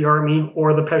Iraqi army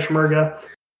or the Peshmerga.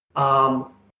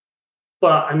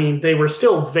 But I mean, they were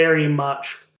still very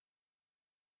much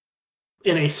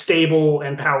in a stable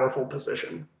and powerful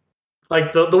position.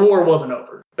 Like the war wasn't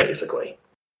over, basically.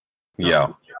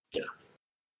 Yeah.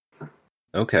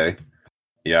 Okay.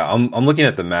 Yeah, I'm looking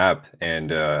at the map,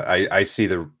 and I see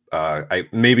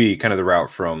maybe kind of the route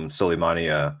from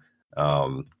Soleimania.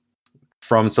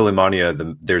 From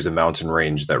Soleimania, there's a mountain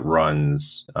range that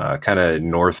runs kind of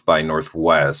north by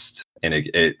northwest, and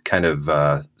it kind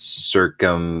of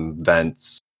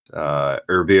circumvents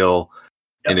Erbil,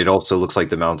 and it also looks like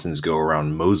the mountains go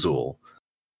around Mosul,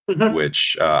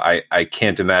 which I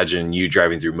can't imagine you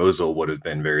driving through Mosul would have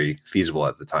been very feasible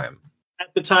at the time.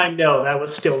 At the time, no, that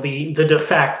was still the de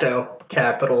facto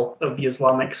capital of the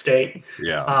Islamic State.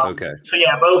 Yeah. Okay. So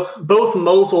yeah, both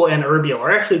Mosul and Erbil are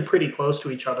actually pretty close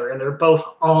to each other, and they're both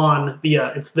on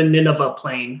it's the Nineveh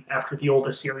plain after the old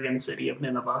Assyrian city of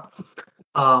Nineveh.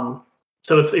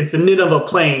 So it's the Nineveh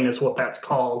plain is what that's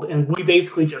called, and we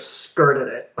basically just skirted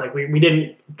it. Like we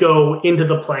didn't go into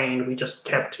the plain, we just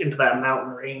kept into that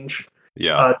mountain range.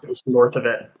 Yeah. To the north of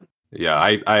it.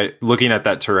 Yeah, I looking at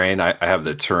that terrain, I have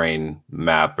the terrain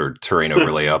map or terrain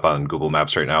overlay up on Google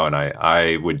Maps right now, and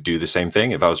I would do the same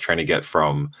thing if I was trying to get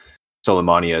from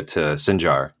Soleimania to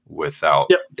Sinjar without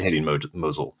hitting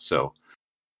Mosul. So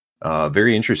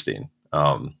very interesting.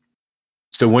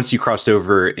 So once you crossed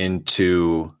over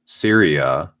into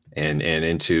Syria and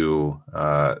into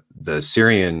the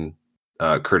Syrian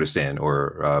Kurdistan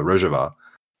or Rojava,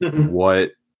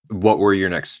 what were your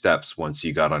next steps once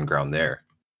you got on ground there?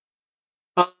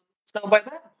 So by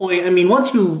that point, I mean,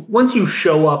 once you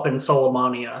show up in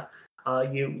Soleimania,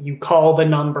 you call the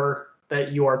number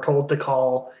that you are told to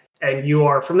call, and you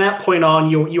are from that point on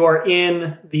you are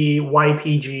in the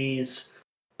YPG's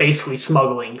basically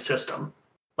smuggling system.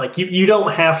 Like you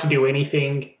don't have to do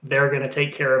anything; they're going to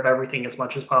take care of everything as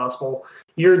much as possible.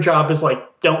 Your job is like,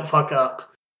 don't fuck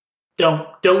up,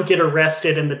 don't get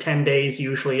arrested in the 10 days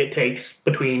usually it takes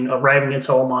between arriving in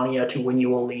Soleimania to when you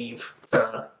will leave.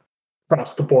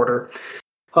 Across the border.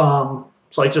 So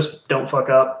like just don't fuck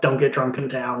up, don't get drunk in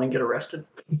town and get arrested.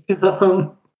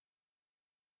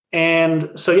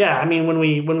 And so yeah, I mean when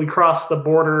we crossed the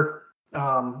border,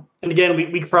 and again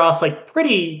we crossed like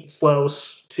pretty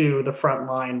close to the front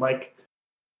line, like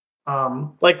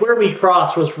where we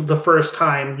crossed was the first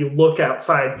time you look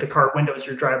outside the car windows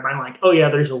you're driving by and like, oh yeah,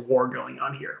 there's a war going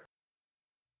on here.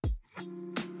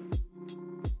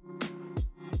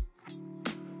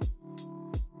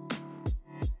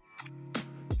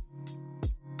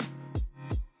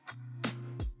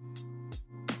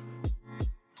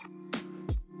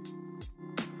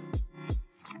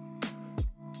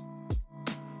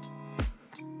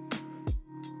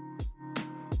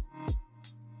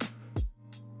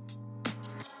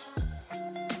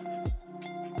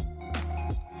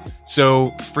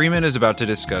 So Freeman is about to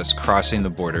discuss crossing the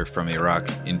border from Iraq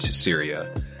into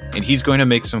Syria, and he's going to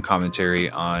make some commentary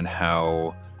on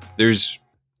how there's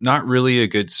not really a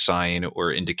good sign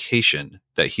or indication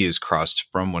that he has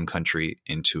crossed from one country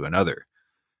into another.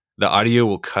 The audio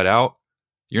will cut out.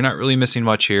 You're not really missing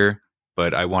much here,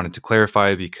 but I wanted to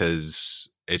clarify because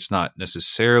it's not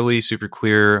necessarily super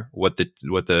clear what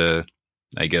the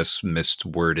I guess missed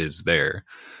word is there.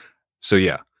 So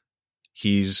yeah,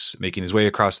 he's making his way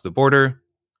across the border.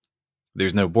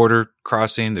 There's no border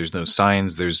crossing. There's no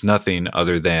signs. There's nothing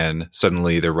other than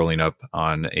suddenly they're rolling up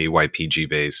on a YPG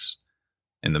base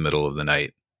in the middle of the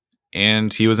night.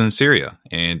 And he was in Syria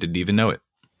and didn't even know it.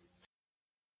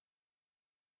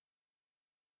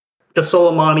 The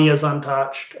Soleimani is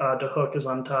untouched. Dahuk is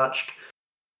untouched.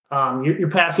 You're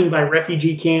passing by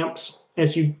refugee camps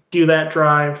as you do that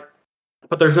drive,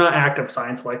 but there's not active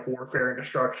signs like warfare and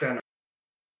destruction.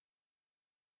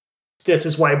 This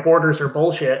is why borders are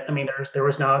bullshit. I mean, there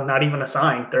was not even a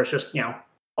sign. There's just,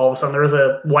 all of a sudden there was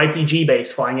a YPG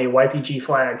base flying a YPG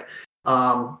flag.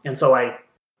 And so I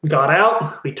got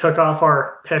out. We took off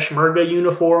our Peshmerga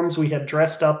uniforms we had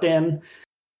dressed up in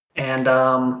and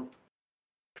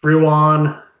threw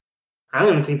on, I don't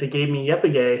even think they gave me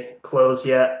Yepigay clothes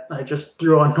yet. I just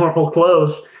threw on normal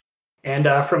clothes. And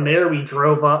from there, we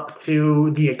drove up to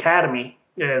the academy,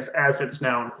 as it's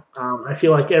known. I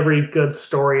feel like every good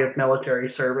story of military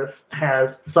service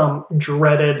has some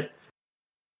dreaded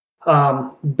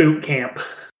boot camp.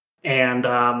 And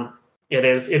it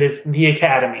is the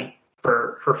academy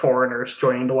for foreigners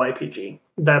joining the YPG.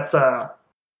 That's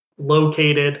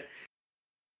located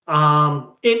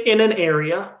in an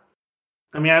area.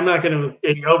 I mean, I'm not going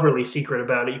to be overly secret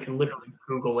about it. You can literally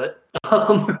Google it.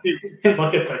 You can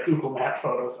look at the Google Map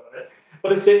photos of it.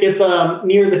 But it's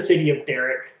near the city of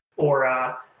Derek, or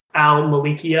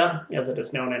Al-Malikiya, as it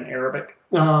is known in Arabic.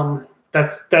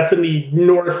 That's in the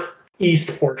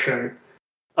northeast portion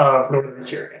of northern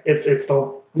Syria. It's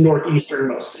the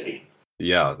northeasternmost city.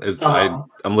 Yeah,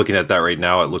 I'm looking at that right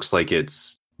now. It looks like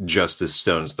it's just a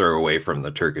stone's throw away from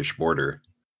the Turkish border.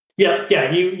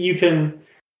 Yeah. You can.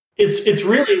 It's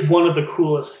really one of the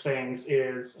coolest things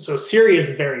is, so Syria is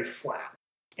very flat,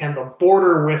 and the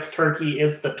border with Turkey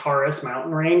is the Taurus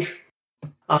mountain range,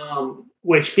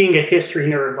 which, being a history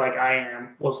nerd like I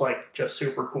am, was like just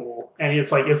super cool. And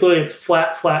it's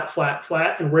flat,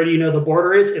 and where do you know the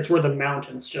border is? It's where the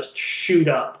mountains just shoot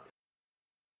up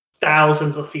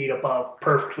thousands of feet above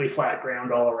perfectly flat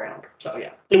ground all around. So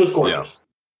yeah, it was gorgeous. Yeah.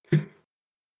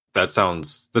 That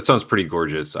sounds pretty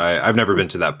gorgeous. I've never been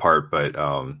to that part, but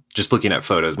just looking at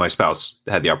photos, my spouse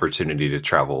had the opportunity to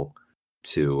travel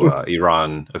to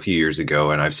Iran a few years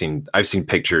ago, and I've seen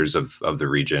pictures of the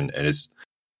region, and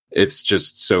it's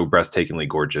just so breathtakingly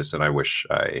gorgeous. And I wish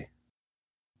I,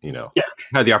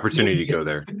 had the opportunity to go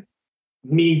there.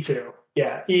 Me too.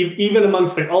 Yeah, even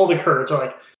amongst all the Kurds are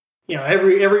like,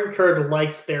 every Kurd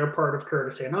likes their part of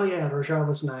Kurdistan. Oh yeah,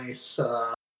 Rojava's nice.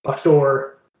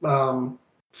 Bashur.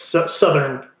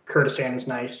 Southern Kurdistan is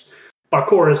nice.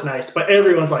 Bakur is nice, but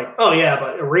everyone's like, oh yeah,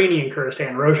 but Iranian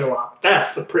Kurdistan, Rojava,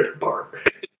 that's the pretty part.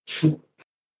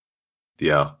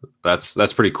 Yeah, that's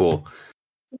pretty cool.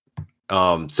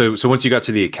 So once you got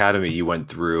to the academy, you went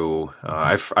through.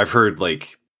 I've heard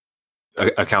like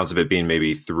accounts of it being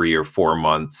maybe 3 or 4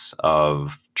 months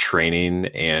of training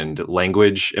and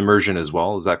language immersion as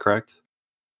well. Is that correct?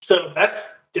 So that's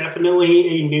definitely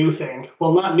a new thing.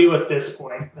 Well, not new at this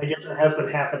point. I guess it has been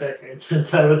half a decade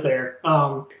since I was there.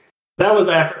 That was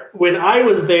after, when I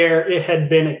was there, it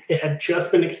had just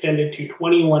been extended to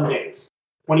 21 days.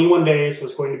 21 days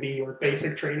was going to be your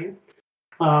basic training.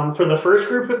 For the first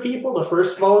group of people, the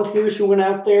first volunteers who went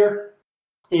out there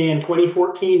in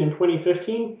 2014 and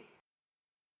 2015,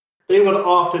 they would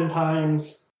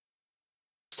oftentimes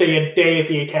stay a day at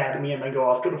the academy and then go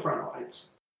off to the front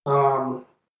lines.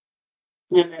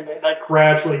 And then that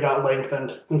gradually got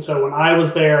lengthened. And so when I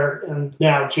was there, and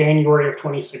now January of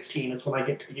 2016 is when I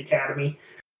get to the academy,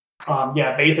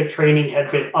 basic training had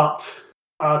been upped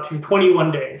to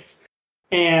 21 days.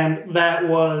 And that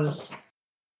was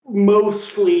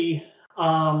mostly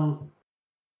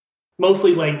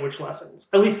language lessons.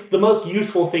 At least the most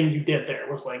useful thing you did there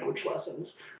was language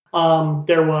lessons.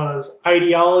 There was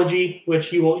ideology,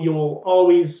 which you will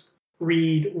always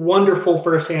read wonderful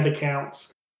firsthand accounts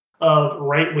of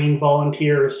right-wing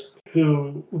volunteers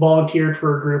who volunteered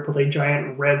for a group with a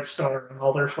giant red star on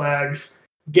all their flags,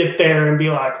 get there and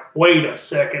be like, wait a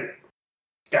second,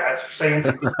 guys are saying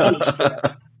some funny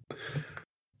stuff.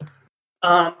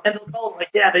 And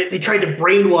they tried to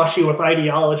brainwash you with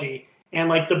ideology. And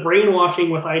like the brainwashing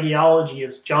with ideology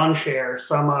is John Scher,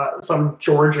 some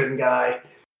Georgian guy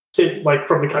like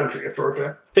from the country of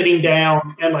Georgia, sitting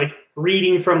down and like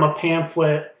reading from a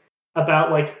pamphlet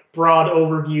about like broad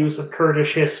overviews of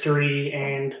Kurdish history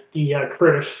and the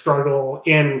Kurdish struggle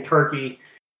in Turkey,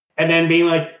 and then being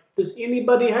like, does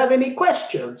anybody have any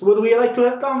questions? Would we like to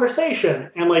have conversation?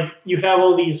 And like you have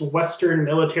all these Western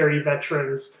military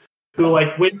veterans who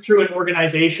like went through an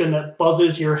organization that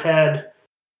buzzes your head,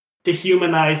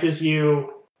 dehumanizes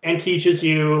you, and teaches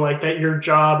you like that your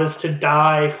job is to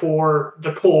die for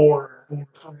the Corps or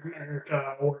for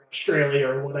America or Australia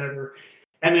or whatever.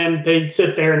 And then they'd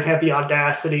sit there and have the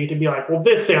audacity to be like, well,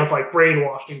 this sounds like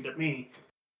brainwashing to me.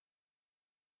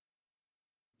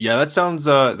 Yeah, that sounds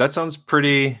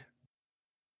pretty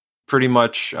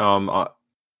much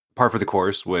par for the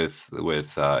course with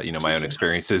my own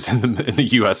experiences in the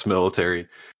U.S. military.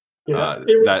 Yeah,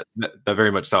 that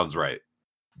very much sounds right.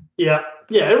 Yeah.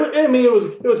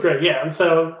 It was great. Yeah, and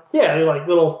so yeah, like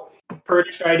little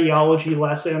Kurdish ideology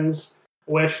lessons,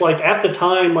 which like at the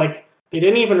time like they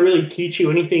didn't even really teach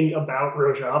you anything about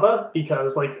Rojava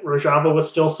because like Rojava was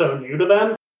still so new to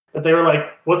them that they were like,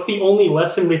 what's the only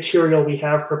lesson material we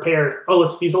have prepared? Oh,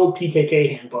 it's these old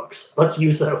PKK handbooks. Let's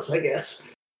use those, I guess.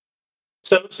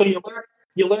 So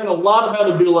you learn a lot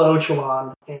about Abdullah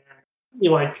Öcalan and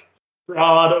you like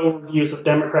broad overviews of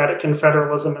democratic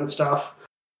confederalism and stuff.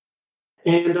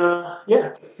 And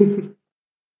yeah.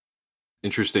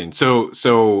 Interesting. So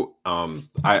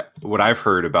what I've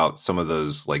heard about some of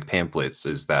those like pamphlets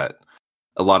is that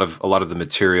a lot of the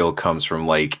material comes from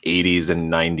like 80s and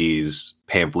 90s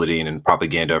pamphleting and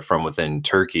propaganda from within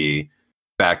Turkey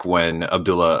back when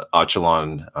Abdullah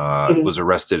Öcalan was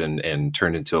arrested and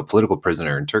turned into a political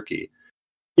prisoner in Turkey.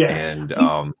 Yeah. And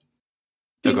go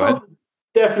ahead.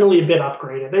 Definitely a bit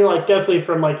upgraded. They're like definitely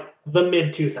from like the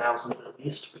mid 2000s at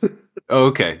least. Oh,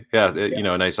 okay. Yeah,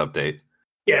 a nice update.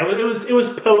 Yeah, it was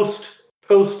post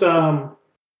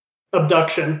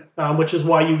abduction, which is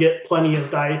why you get plenty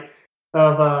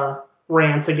of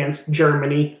rants against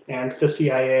Germany and the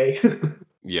CIA.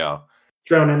 Yeah,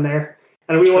 thrown in there,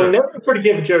 and we will never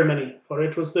forgive Germany, for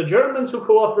it was the Germans who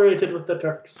cooperated with the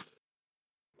Turks.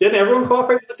 Didn't everyone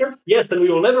cooperate with the Turks? Yes, and we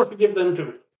will never forgive them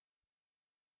too.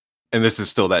 And this is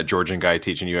still that Georgian guy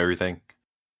teaching you everything?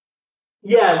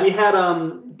 Yeah, we had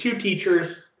two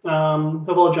teachers,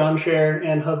 Haval Janshare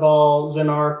and Haval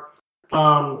Zinar.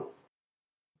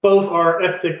 Both are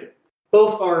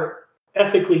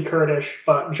ethically Kurdish,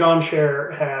 but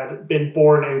Janshare had been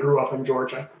born and grew up in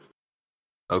Georgia.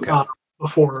 Okay.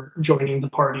 Before joining the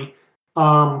party,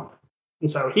 and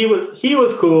so he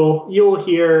was cool. You'll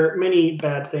hear many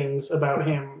bad things about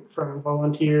him from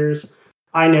volunteers.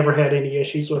 I never had any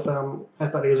issues with him. I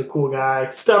thought he was a cool guy.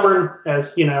 Stubborn,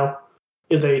 as you know,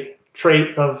 is a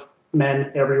trait of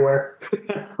men everywhere.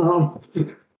 But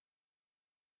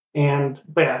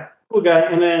yeah, cool guy.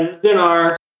 And then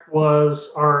Dinar was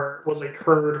a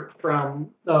Kurd from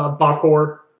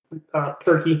Bakur,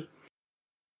 Turkey.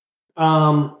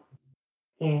 And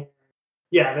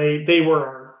yeah,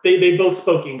 they both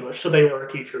spoke English, so they were our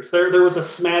teachers. There was a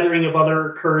smattering of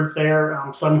other Kurds there,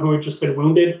 some who had just been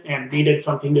wounded and needed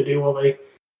something to do while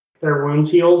their wounds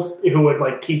healed, who would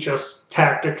like teach us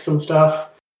tactics and stuff.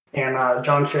 And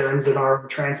Janshare and Zinar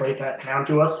would translate that down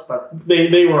to us, but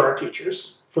they were our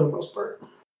teachers for the most part.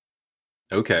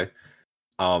 Okay.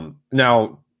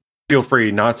 Now, feel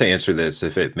free not to answer this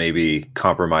if it maybe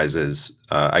compromises,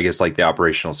 I guess, like the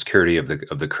operational security of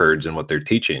the Kurds and what they're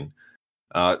teaching.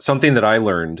 Something that I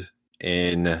learned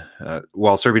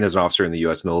while serving as an officer in the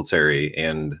U.S. military,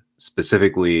 and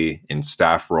specifically in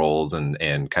staff roles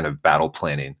and kind of battle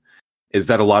planning, is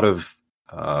that a lot of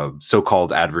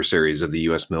so-called adversaries of the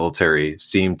U.S. military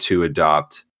seem to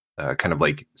adopt kind of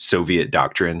like Soviet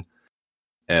doctrine,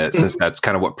 since that's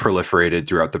kind of what proliferated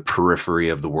throughout the periphery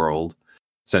of the world,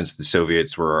 since the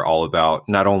Soviets were all about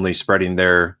not only spreading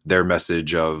their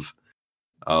message of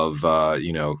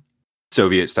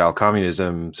Soviet-style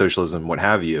communism, socialism, what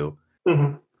have you,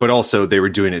 but also they were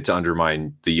doing it to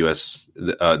undermine the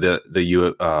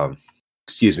the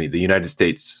United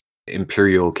States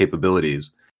imperial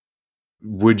capabilities.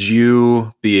 Would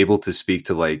you be able to speak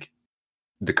to like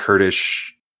the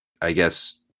Kurdish, I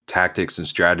guess, tactics and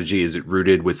strategy? Is it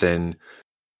rooted within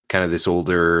kind of this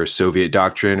older Soviet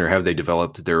doctrine, or have they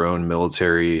developed their own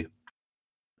military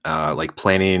like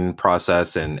planning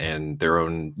process and their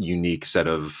own unique set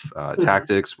of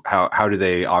tactics? How do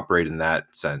they operate in that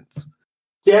sense?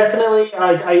 Definitely,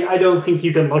 I don't think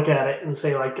you can look at it and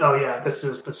say like, oh yeah, this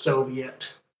is the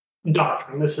Soviet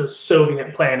doctrine. This is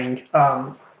Soviet planning.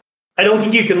 I don't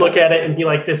think you can look at it and be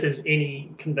like, this is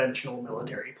any conventional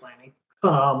military planning.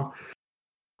 Like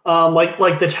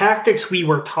the tactics we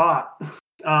were taught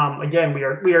Again, we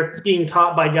are being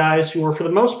taught by guys who, were for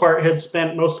the most part, had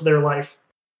spent most of their life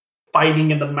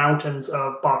fighting in the mountains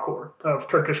of Bakur, of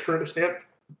Turkish Kurdistan,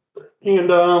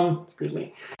 and excuse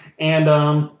me, and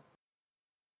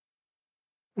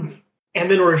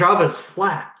then Rojava is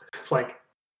flat, like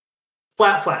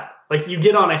flat. Like you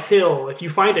get on a hill. If you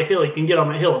find a hill, you can get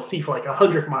on a hill and see for like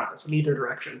 100 miles in either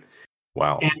direction.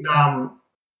 Wow. And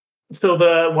so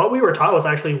what we were taught was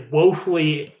actually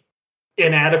woefully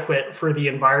inadequate for the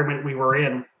environment we were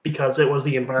in, because it was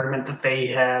the environment that they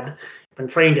had been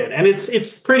trained in. And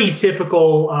it's pretty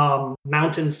typical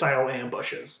mountain style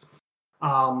ambushes,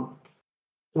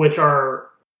 which are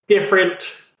different,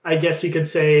 I guess you could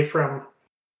say, from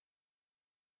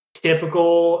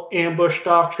typical ambush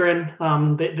doctrine.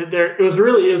 It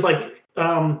was like,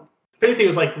 if anything, it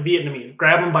was like Vietnamese,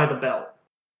 grab them by the belt.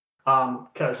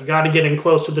 Because you got to get in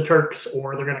close to the Turks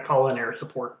or they're going to call in air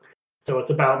support. So it's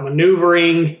about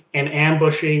maneuvering and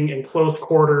ambushing in close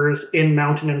quarters in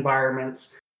mountain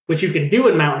environments, which you can do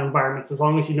in mountain environments as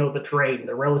long as you know the terrain.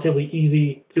 They're relatively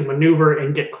easy to maneuver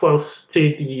and get close to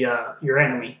your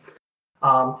enemy.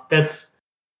 That's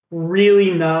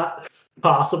really not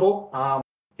possible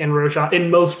in Rojava,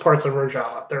 in most parts of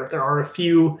Rojava. There are a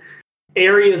few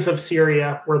areas of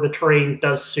Syria where the terrain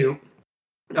does suit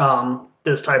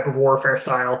this type of warfare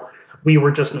style. We were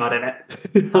just not in it.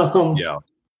 Yeah.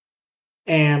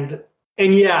 And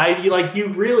yeah, you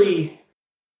really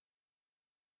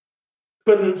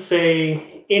couldn't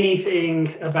say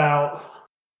anything about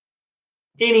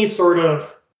any sort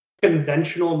of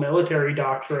conventional military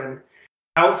doctrine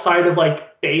outside of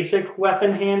like basic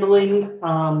weapon handling.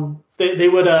 They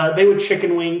would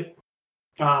chicken wing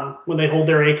when they hold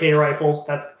their AK rifles.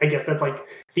 I guess that's like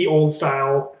the old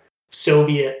style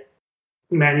Soviet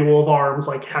manual of arms,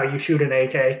 like how you shoot an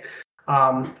AK.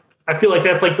 I feel like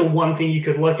that's like the one thing you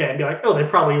could look at and be like, oh, they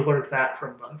probably learned that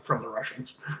from the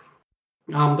Russians.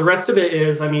 The rest of it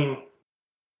is, I mean,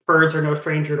 birds are no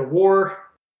stranger to war.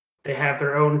 They have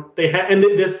their own.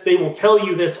 They will tell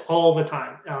you this all the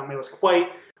time. It was quite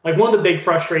like one of the big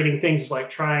frustrating things was like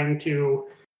trying to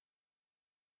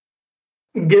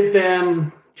get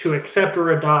them to accept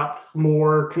or adopt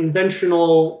more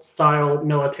conventional style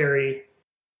military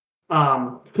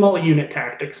small unit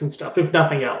tactics and stuff, if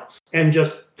nothing else. And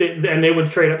they would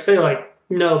straight up say like,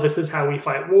 no, this is how we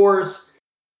fight wars.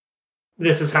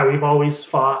 This is how we've always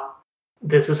fought.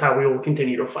 This is how we will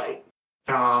continue to fight.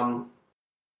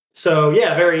 So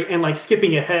yeah, and like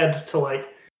skipping ahead to like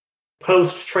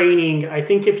post training, I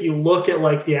think if you look at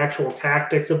like the actual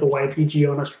tactics of the YPG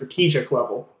on a strategic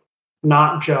level,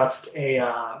 not just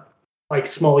a like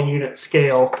small unit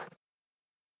scale,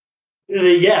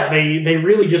 they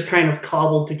really just kind of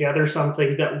cobbled together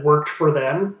something that worked for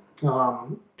them.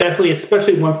 Definitely,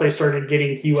 especially once they started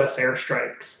getting U.S.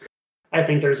 airstrikes. I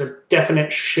think there's a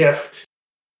definite shift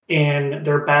in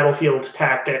their battlefield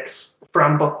tactics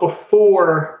from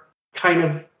before kind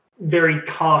of very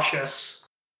cautious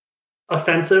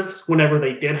offensives whenever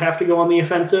they did have to go on the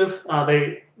offensive.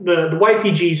 The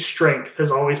YPG's strength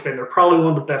has always been they're probably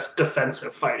one of the best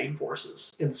defensive fighting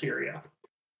forces in Syria.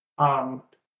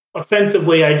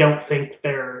 Offensively, I don't think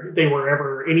they were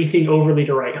ever anything overly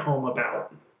to write home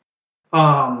about.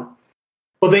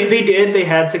 Well, they did. They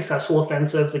had successful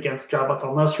offensives against Jabhat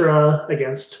al-Nusra,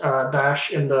 against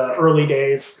Daesh in the early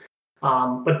days.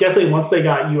 But definitely once they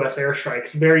got U.S.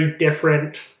 airstrikes, very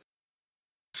different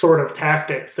sort of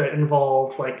tactics that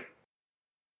involve like,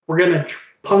 we're going to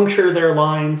puncture their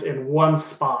lines in one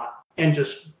spot and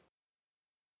just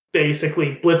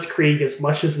basically blitzkrieg as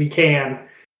much as we can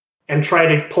and try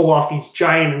to pull off these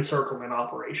giant encirclement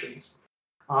operations.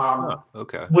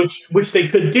 Okay. Which they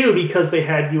could do because they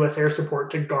had U.S. air support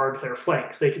to guard their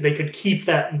flanks. They could keep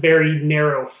that very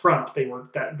narrow front. They were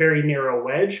that very narrow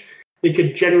wedge. They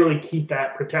could generally keep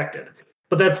that protected.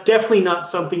 But that's definitely not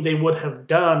something they would have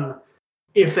done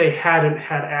if they hadn't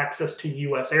had access to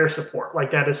U.S. air support.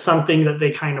 Like that is something that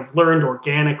they kind of learned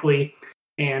organically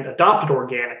and adopted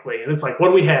organically. And it's like, what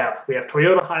do we have? We have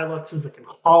Toyota Hiluxes that can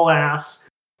haul ass,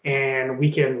 and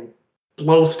we can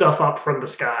blow stuff up from the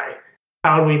sky.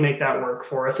 How do we make that work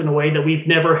for us in a way that we've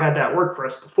never had that work for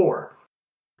us before?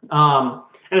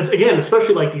 And it's, again,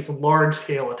 especially like these large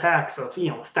scale attacks of,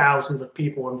 thousands of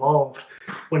people involved,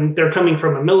 when they're coming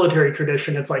from a military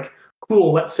tradition, it's like,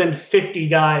 cool, let's send 50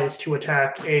 guys to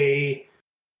attack a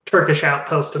Turkish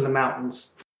outpost in the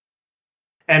mountains.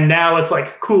 And now it's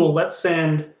like, cool, let's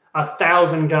send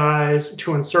 1,000 guys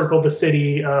to encircle the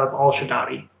city of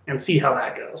Al-Shaddadi and see how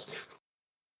that goes.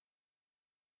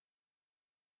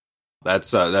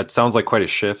 That sounds like quite a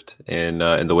shift in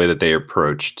the way that they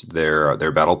approached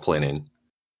their battle planning.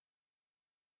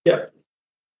 Yep.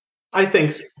 I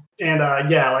think so. And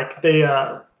like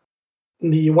the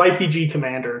YPG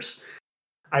commanders,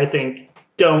 I think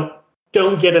don't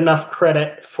get enough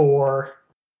credit for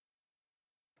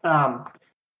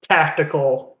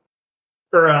tactical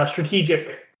or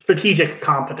strategic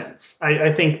competence.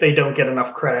 I think they don't get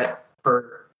enough credit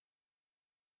for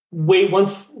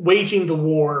waging the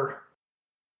war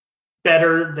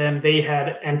better than they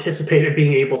had anticipated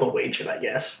being able to wage it, I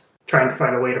guess. Trying to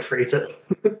find a way to phrase it.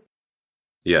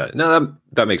 Yeah, no,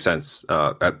 that makes sense.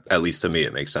 At least to me,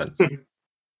 it makes sense.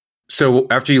 So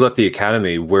after you left the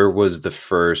academy, where was the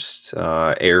first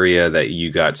area that you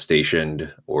got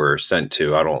stationed or sent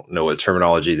to? I don't know what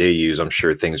terminology they use. I'm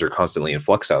sure things are constantly in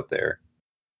flux out there.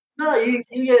 No, you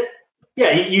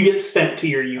get sent to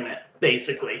your unit,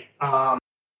 basically. And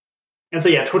so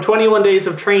 21 days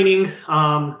of training.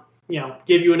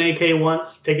 Give you an AK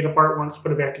once, take it apart once,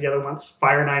 put it back together once,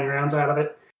 fire 9 rounds out of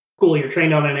it. Cool, you're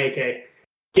trained on an AK.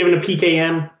 Given a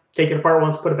PKM, take it apart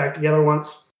once, put it back together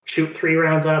once, shoot 3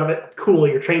 rounds out of it. Cool,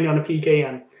 you're trained on a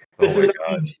PKM. Here's an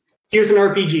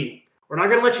RPG. We're not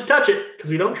going to let you touch it because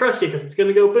we don't trust you because it's going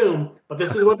to go boom. But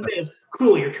this is what it is.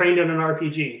 Cool, you're trained on an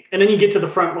RPG. And then you get to the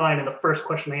front line, and the first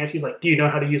question they ask you is like, do you know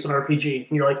how to use an RPG?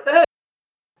 And you're like,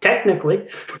 technically.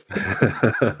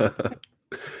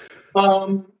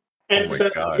 And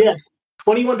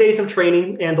 21 days of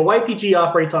training, and the YPG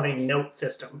operates on a note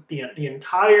system. The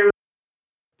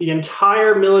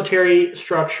entire military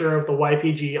structure of the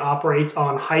YPG operates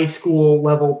on high school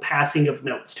level passing of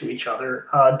notes to each other.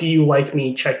 Do you like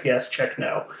me? Check yes, check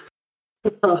no.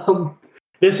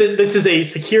 This is a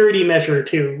security measure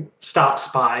to stop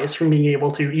spies from being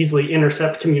able to easily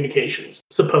intercept communications,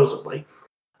 supposedly.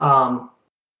 But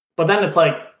then it's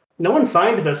like, no one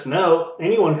signed this note.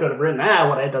 Anyone could have written that.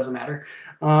 Well, it doesn't matter.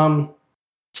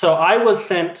 So I was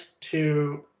sent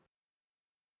to.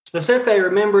 Specifically, I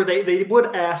remember they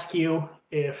would ask you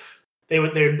if they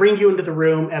would bring you into the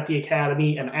room at the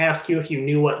academy and ask you if you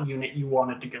knew what unit you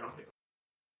wanted to go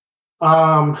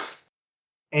to.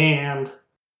 And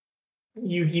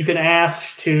you can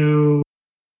ask to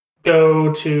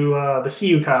go to the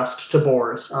Siukast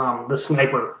Tabors, the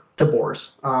sniper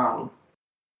Tabors.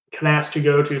 Can ask to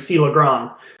go to C.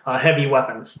 Legrand, heavy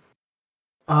weapons.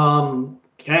 You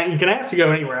can ask to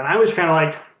go anywhere, and I was kind of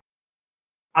like.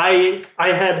 I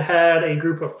had a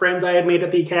group of friends I had made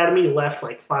at the academy left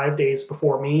like 5 days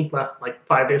before me, left like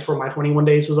 5 days before my 21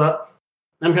 days was up.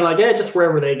 I'm kind of like, just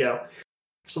wherever they go.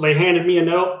 So they handed me a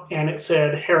note, and it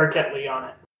said Hareketli on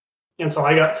it. And so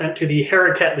I got sent to the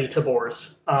Hareketli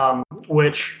Tabors,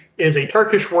 which is a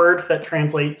Turkish word that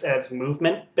translates as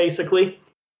movement, basically.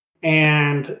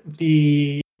 And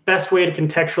the best way to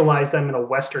contextualize them in a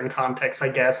Western context, I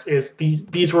guess, is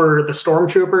these were the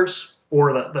stormtroopers,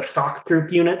 or the shock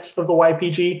troop units of the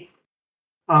YPG.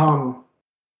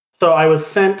 So I was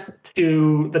sent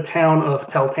to the town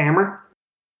of Tel Tamer.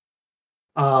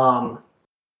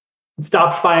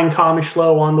 Stopped by in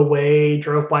Kamishlo on the way,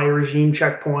 drove by a regime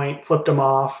checkpoint, flipped them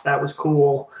off. That was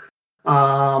cool.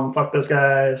 Fuck those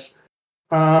guys.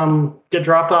 Get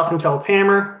dropped off in Tel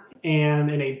Tamer, and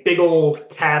in a big old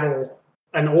cattle,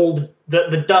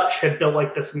 the Dutch had built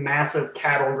like this massive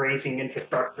cattle grazing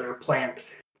infrastructure plant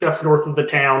just north of the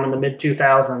town in the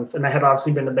mid-2000s, and that had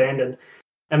obviously been abandoned.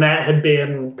 And that had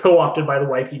been co-opted by the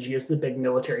YPG as the big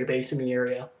military base in the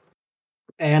area.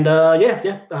 And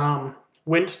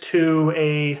went to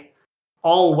a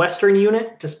all-Western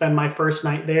unit to spend my first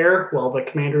night there. Well, the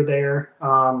commander there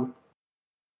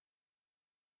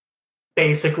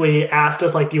basically asked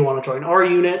us, like, do you want to join our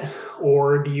unit,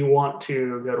 or do you want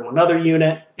to go to another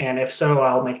unit? And if so,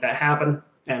 I'll make that happen.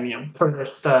 And,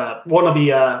 one of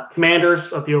the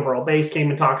commanders of the overall base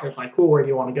came and talked to us, like, cool, where do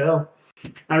you want to go?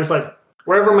 And I was like,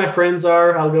 wherever my friends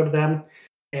are, I'll go to them.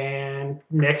 And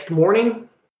next morning,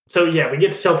 so we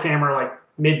get to Tel Tamer like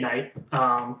midnight.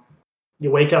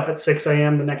 You wake up at 6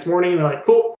 a.m. the next morning, and they're like,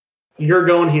 cool, you're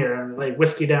going here. And they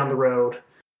whisk you down the road,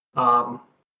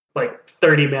 like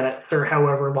 30 minutes or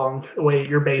however long away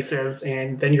your base is.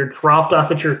 And then you're dropped off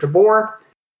at your Tabor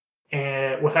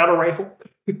and without a rifle.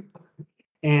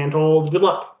 And told, good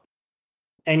luck.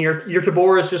 And your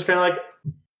Tabor is just kind of like,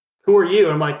 who are you?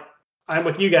 I'm like, I'm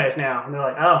with you guys now. And they're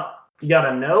like, oh, you got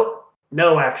a note?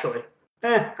 No, actually.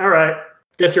 All right.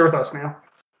 Guess you're with us now.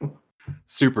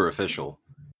 Super official.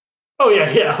 Oh,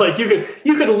 yeah. Like, you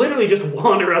could literally just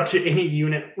wander up to any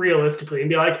unit, realistically, and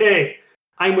be like, hey,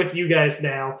 I'm with you guys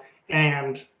now.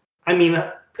 And, I mean,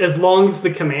 as long as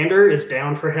the commander is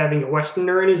down for having a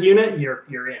Westerner in his unit,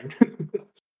 you're in.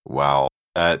 Wow.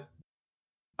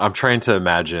 I'm trying to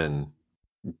imagine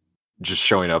just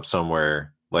showing up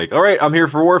somewhere like, all right, I'm here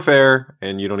for warfare,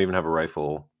 and you don't even have a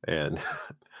rifle. And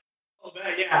Oh,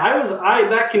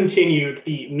 that continued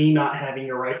the me not having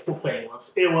a rifle thing.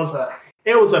 It was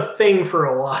a thing for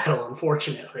a while,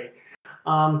 unfortunately.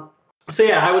 So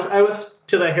yeah, I was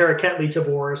to the Haraketli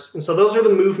Tabors, and so those are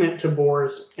the movement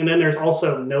Tabors, and then there's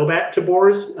also Nobat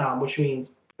Tabors, which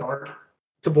means guard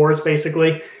Tabors,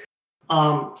 basically.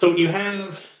 So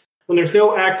when there's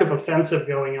no active offensive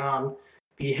going on,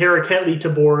 the Haraketli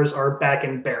Tabors are back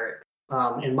in Barrett.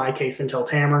 In my case, in Tel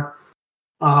Tamer,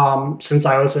 since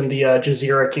I was in the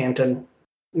Jazeera Canton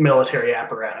military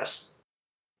apparatus.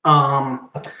 And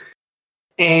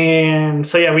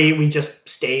so yeah, we just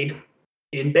stayed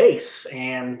in base,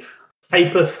 and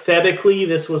hypothetically,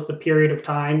 this was the period of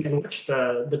time in which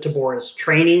the Tabor is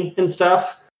training and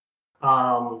stuff.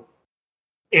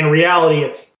 In reality,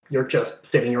 you're just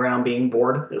sitting around being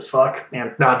bored as fuck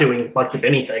and not doing much of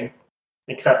anything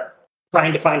except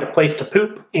trying to find a place to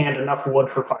poop and enough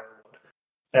wood for firewood.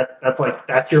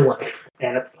 That's your life,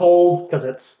 and it's cold because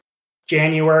it's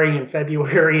January and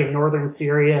February in northern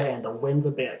Syria, and the wind's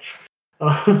a bitch.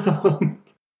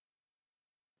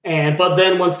 But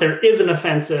then once there is an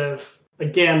offensive,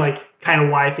 again, kind of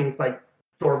why I think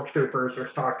stormtroopers or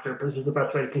stock troopers is the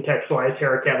best way to contextualize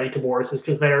Haraketli Tabors, is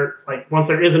because they're once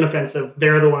there is an offensive,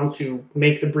 they're the ones who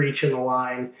make the breach in the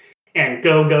line and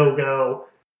go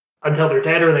until they're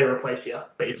dead, or they replace you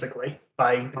basically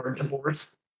by guard Tabors.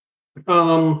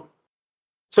 So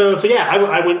yeah,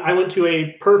 I went to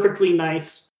a perfectly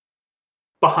nice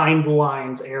behind the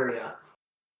lines area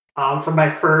for my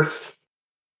first.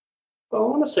 I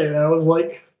want to say that was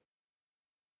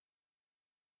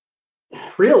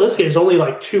realistically, it's only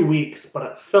 2 weeks, but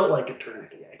it felt like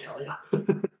eternity, I tell you.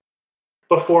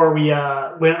 Before we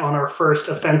went on our first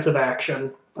offensive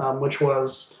action, which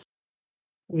was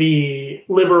the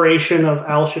liberation of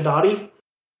Al-Shaddadi.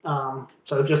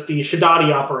 So just the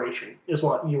Shaddadi operation is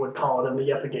what you would call it in the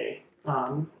Yepagay.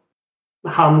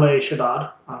 Hamle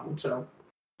Shaddad. So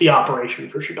the operation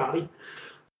for Shaddadi.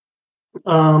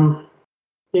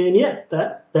 And yeah,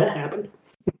 that happened.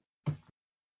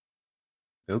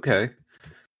 Okay.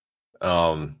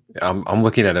 I'm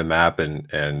looking at a map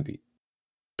and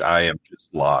I am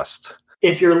just lost.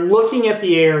 If you're looking at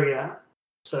the area,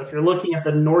 so if you're looking at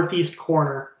the northeast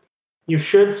corner, you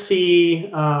should see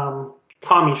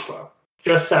Kamishlo,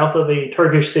 just south of a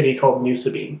Turkish city called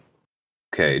Nusaybin.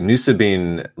 Okay,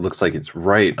 Nusaybin looks like it's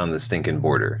right on the stinking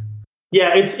border.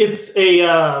 Yeah, it's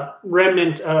a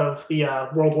remnant of the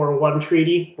World War I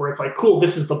treaty, where it's cool,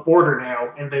 this is the border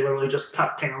now, and they literally just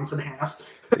cut towns in half.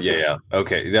 Yeah.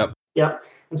 Okay. Yep. Yep.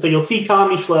 And so you'll see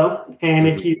Kamishlo, and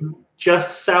if you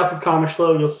just south of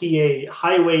Kamishlo, you'll see a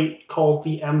highway called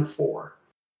the M4.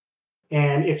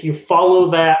 And if you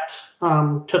follow that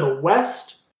to the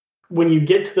west, when you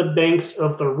get to the banks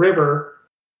of the river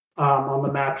on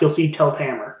the map, you'll see Tel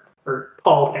Tamer, or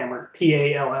Paul Tamer,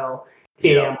 Pall.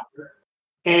 Yeah.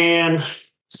 And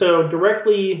so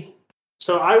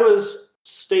I was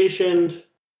stationed,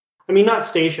 not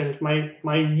stationed,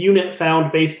 my unit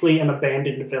found basically an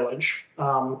abandoned village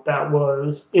that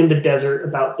was in the desert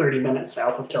about 30 minutes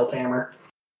south of Tel Tamer.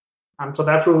 So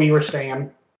that's where we were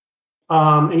staying.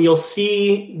 And you'll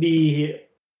see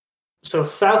so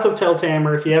south of Tel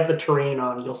Tamer, if you have the terrain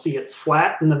on, you'll see it's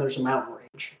flat and then there's a mountain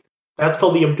range. That's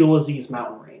called the Abdulaziz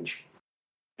mountain range.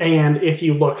 And if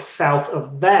you look south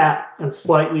of that and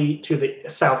slightly to the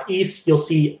southeast, you'll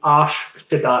see Ash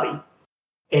Shaddadi,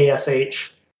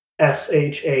 ASH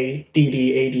SHADDADI.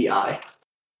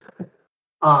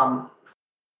 And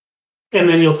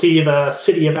then you'll see the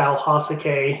city of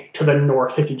Al-Hasakeh to the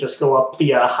north if you just go up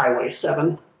the Highway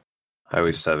 7.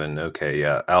 Highway 7, okay,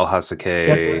 yeah.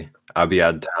 Al-Hasakeh,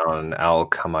 Abiyad Town,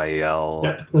 Al-Kamayel.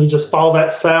 Yep. And you just follow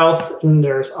that south, and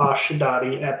there's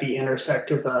Ash-Shaddadi at the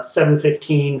intersect of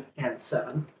 715 and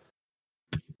 7.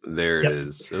 There it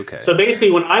is, okay. So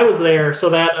basically, when I was there, so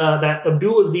that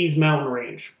Abdulaziz mountain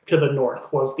range to the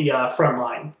north was the front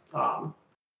line.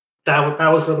 That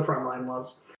was where the front line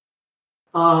was.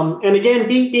 And again,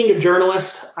 being a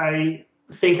journalist, I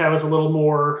think I was a little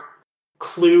more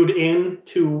clued in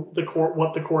to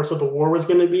what the course of the war was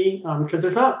going to be, because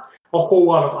there's not a whole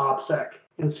lot of OPSEC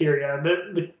in Syria.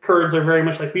 The Kurds are very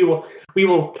much we will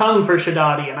come for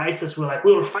Shaddadi, and ISIS were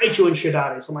we will fight you in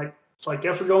Shaddadi. So I'm so I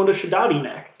guess we're going to Shaddadi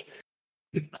next.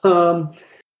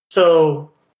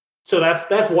 So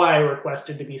that's why I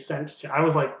requested to be sent to. I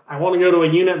was I want to go to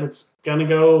a unit that's gonna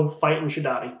go fight in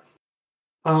Shaddadi.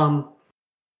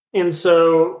 And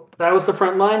so that was the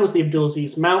front line, was the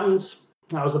Abdulaziz Mountains.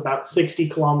 I was about 60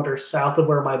 kilometers south of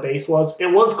where my base was. It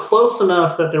was close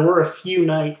enough that there were a few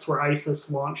nights where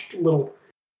ISIS launched little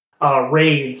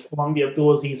raids along the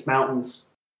Abdulaziz Mountains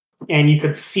and you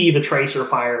could see the tracer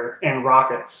fire and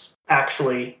rockets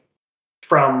actually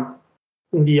from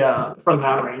the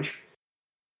mountain range.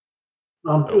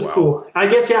 It was cool. I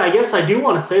guess I do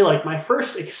want to say, like, my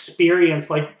first experience,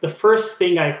 like the first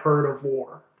thing I heard of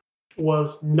war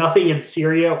was nothing in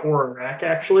Syria or Iraq,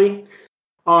 actually.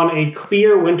 On a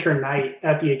clear winter night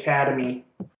at the academy,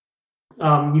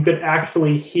 you could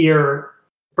actually hear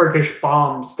Turkish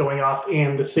bombs going off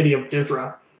in the city of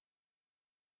Dizra,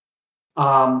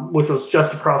 which was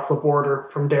just across the border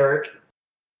from Derek.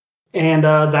 And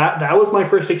that was my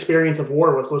first experience of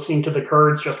war, was listening to the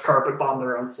Kurds just carpet bomb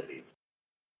their own city.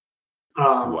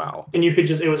 Wow. And you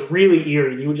could it was really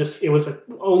eerie. It was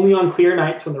only on clear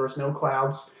nights when there was no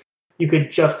clouds. You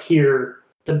could just hear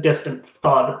the distant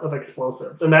thud of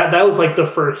explosives. And that was like the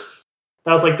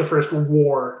first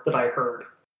war that I heard.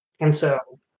 And so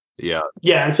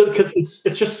and so because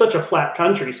it's just such a flat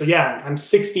country. So yeah, I'm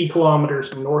 60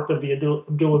 kilometers north of the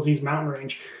Abdulaziz mountain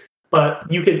range, but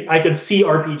I could see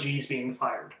RPGs being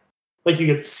fired. Like you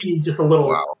could see just a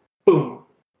little boom,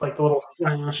 like the little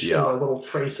flash and the little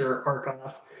tracer arc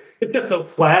off. It's just so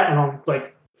flat, and on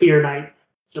like clear night,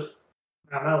 just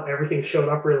I don't know, everything showed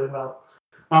up really well.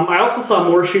 I also saw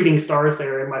more shooting stars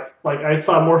there I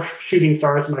saw more shooting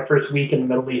stars in my first week in the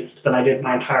Middle East than I did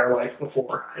my entire life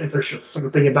before. And there's just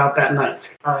something about that night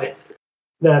sky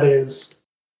that is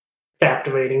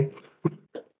captivating.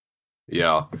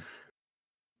 Yeah.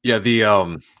 Yeah,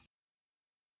 the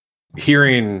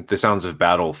hearing the sounds of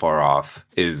battle far off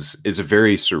is a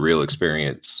very surreal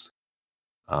experience.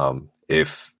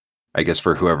 If I guess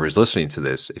for whoever is listening to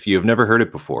this, if you have never heard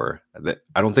it before,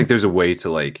 I don't think there's a way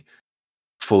to like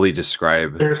fully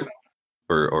describe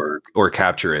or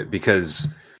capture it, because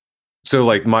so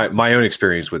like my own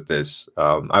experience with this,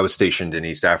 I was stationed in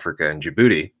East Africa in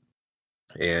Djibouti,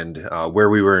 and where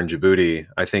we were in Djibouti,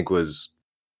 I think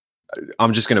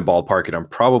I'm just going to ballpark it, I'm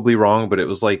probably wrong, but it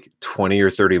was like 20 or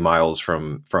 30 miles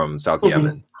from South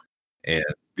Yemen, and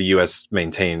the US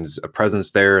maintains a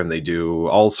presence there, and they do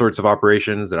all sorts of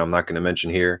operations that I'm not going to mention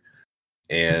here.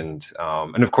 And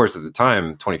of course, at the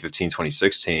time, 2015,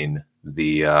 2016,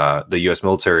 the U.S.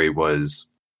 military was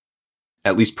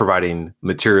at least providing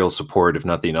material support, if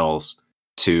nothing else,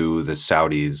 to the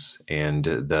Saudis and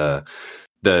the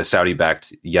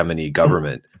Saudi-backed Yemeni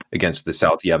government against the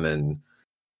South Yemen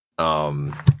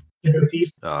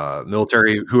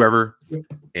military, whoever.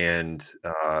 And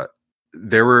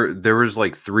there was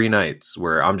like 3 nights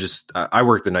where I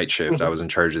worked the night shift. I was in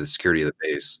charge of the security of the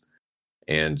base.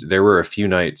 And there were a few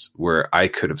nights where I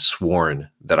could have sworn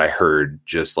that I heard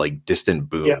just like distant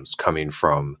booms coming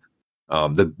from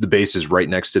the base is right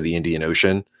next to the Indian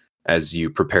Ocean as you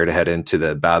prepare to head into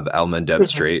the Bab al-Mandeb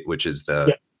Strait, which is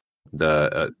the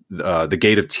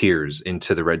Gate of Tears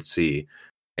into the Red Sea.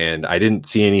 And I didn't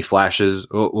see any flashes.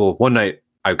 Well, one night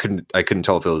I couldn't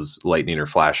tell if it was lightning or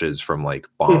flashes from like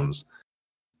bombs,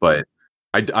 but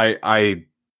I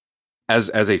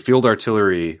as a field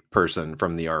artillery person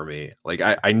from the army, like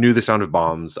I knew the sound of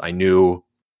bombs. I knew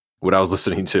what I was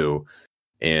listening to,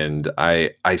 and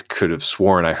I could have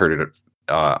sworn I heard it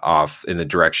off in the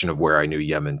direction of where I knew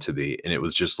Yemen to be. And it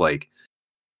was just like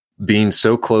being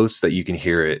so close that you can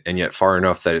hear it, and yet far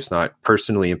enough that it's not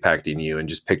personally impacting you, and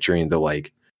just picturing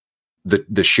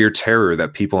the sheer terror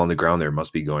that people on the ground there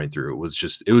must be going through. It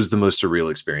was the most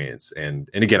surreal experience. And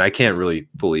again, I can't really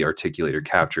fully articulate or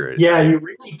capture it. Yeah, you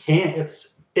really can't.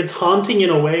 It's haunting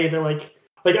in a way that like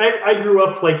I grew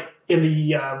up like in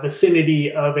the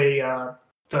vicinity of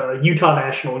the Utah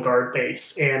National Guard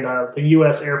base, and the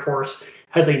U.S. Air Force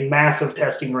has a massive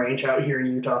testing range out here in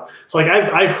Utah. So like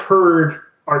I've heard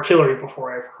artillery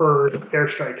before, I've heard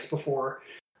airstrikes before.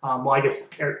 Well, I guess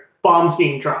bombs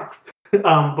being dropped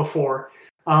before.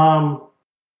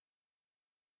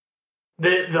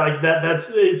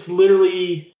 It's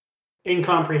literally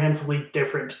incomprehensibly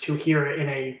different to hear it in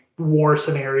a war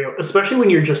scenario, especially when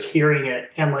you're just hearing it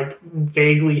and like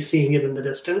vaguely seeing it in the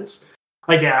distance.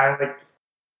 Like, yeah,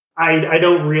 I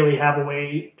don't really have a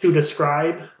way to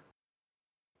describe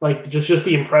like just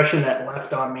the impression that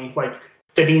left on me. Like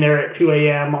sitting there at 2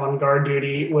 a.m. on guard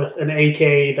duty with an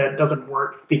AK that doesn't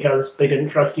work because they didn't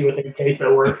trust you with AKs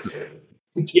that work.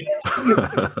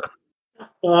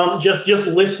 Just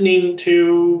listening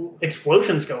to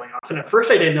explosions going off, and at first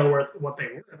I didn't know what they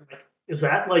were. Like, is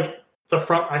that like the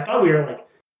front? I thought we were like,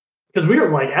 because we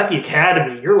were like at the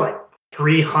academy. You're like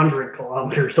 300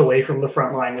 kilometers away from the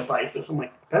front line with ISIS. I'm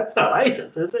like, that's not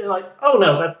ISIS, is it? Like, oh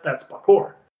no, that's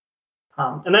Bakur.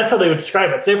 And that's how they would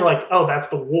describe it. So they were like, oh, that's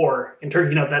the war in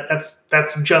Turkey. No, that's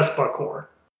just Bakur.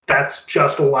 That's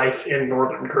just life in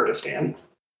northern Kurdistan.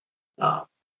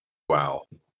 Wow.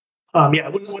 Yeah,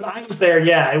 when I was there,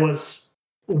 yeah, it was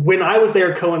when I was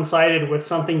there coincided with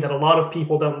something that a lot of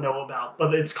people don't know about,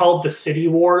 but it's called the City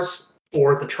Wars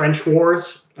or the Trench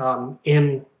Wars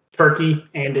in Turkey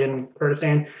and in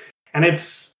Kurdistan, and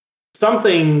it's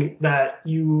something that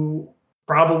you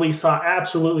probably saw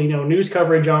absolutely no news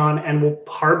coverage on, and will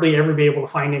hardly ever be able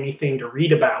to find anything to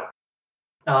read about.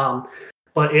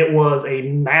 But it was a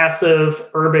massive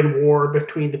urban war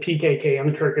between the PKK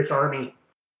and the Turkish army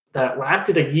that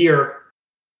lasted a year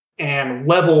and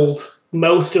leveled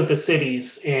most of the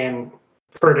cities in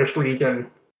Kurdish region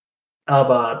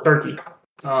of Turkey.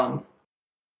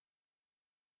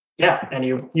 Yeah, and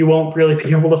you won't really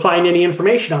be able to find any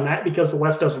information on that because the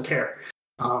West doesn't care,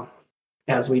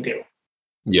 as we do.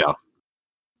 Yeah,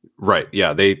 right.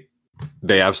 Yeah, they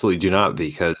absolutely do not,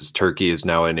 because Turkey is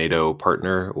now a NATO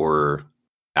partner or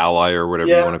ally or whatever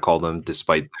you want to call them,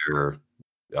 despite their.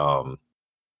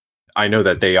 I know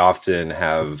that they often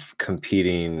have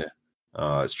competing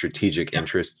strategic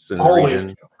interests in the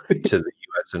region to the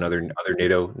U.S. and other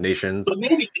NATO nations. But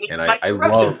maybe and I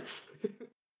love.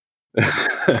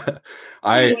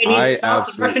 I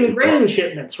absolutely Russian grain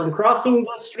shipments from crossing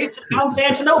the Straits of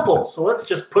Constantinople. So let's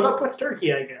just put up with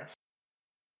Turkey, I guess.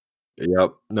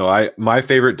 Yep. No, my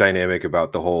favorite dynamic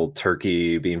about the whole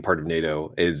Turkey being part of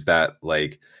NATO is that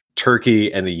like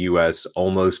Turkey and the US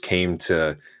almost came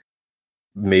to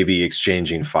maybe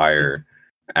exchanging fire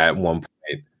at one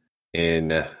point in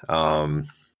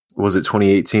was it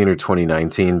 2018 or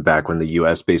 2019, back when the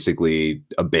US basically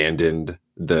abandoned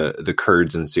the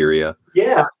Kurds in Syria.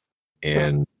 Yeah.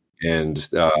 And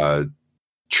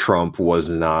Trump was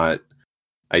not,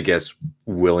 I guess,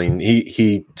 willing.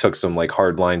 He took some like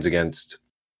hard lines against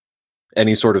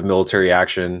any sort of military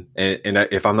action, and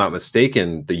if I'm not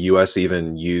mistaken, the U.S.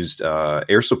 even used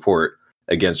air support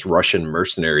against Russian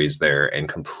mercenaries there and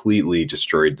completely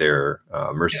destroyed their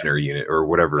mercenary unit or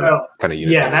whatever kind of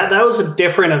unit. Yeah, that was a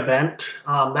different event.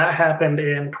 That happened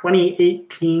in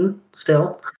 2018.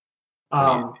 Still,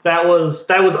 that was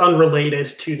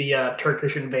unrelated to the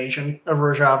Turkish invasion of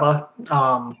Rojava.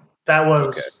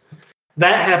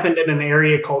 That happened in an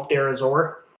area called Deir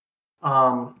ez-Zor.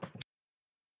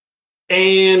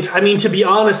 And I mean, to be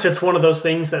honest, it's one of those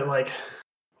things that like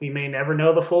we may never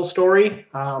know the full story.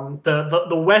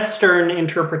 The Western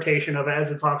interpretation of it, as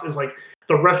it's often, is like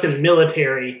the Russian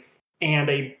military and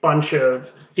a bunch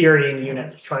of Syrian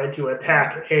units tried to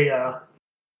attack a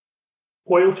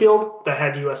oil field that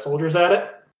had U.S. soldiers at it.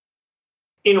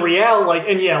 In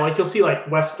reality, you'll see like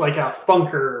a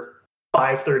Funker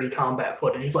 530 combat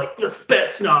footage. He's like, the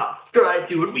Spetsnaz tried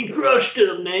to, and we crushed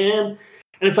him, man.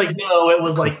 And it's like, no, it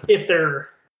was like if there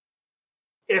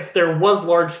was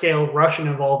large scale Russian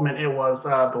involvement, it was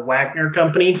the Wagner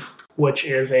Company, which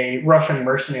is a Russian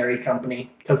mercenary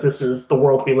company, because this is the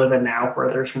world we live in now, where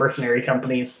there's mercenary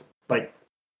companies like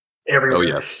everywhere. Oh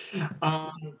yes.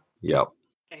 Yep.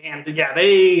 And yeah,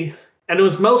 and it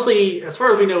was mostly, as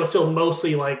far as we know, it was still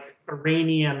mostly like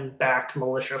Iranian-backed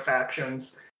militia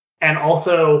factions. And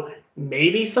also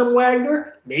maybe some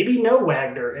Wagner, maybe no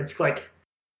Wagner. It's like,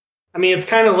 I mean, it's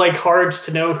kind of like hard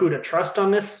to know who to trust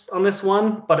on this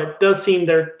one, but it does seem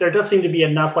there does seem to be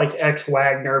enough like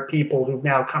ex-Wagner people who've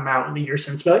now come out in the years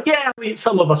since, be like, yeah,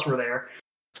 some of us were there.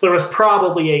 So there was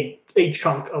probably a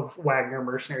chunk of Wagner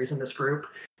mercenaries in this group.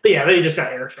 But yeah, they just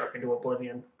got airstruck into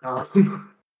oblivion.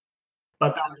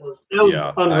 But that was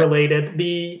unrelated.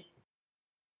 The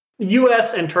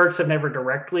U.S. and Turks have never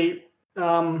directly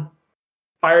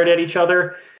fired at each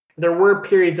other. There were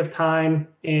periods of time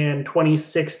in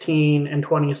 2016 and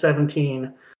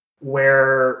 2017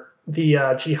 where the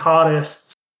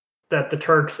jihadists that the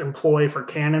Turks employ for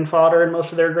cannon fodder in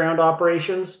most of their ground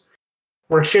operations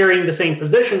were sharing the same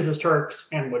positions as Turks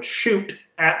and would shoot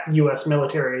at U.S.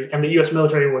 military, and the U.S.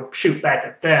 military would shoot back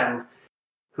at them,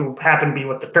 who happened to be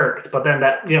with the Turks. But then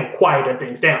that quieted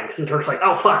things down, because the Turks were like,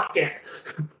 oh fuck yeah.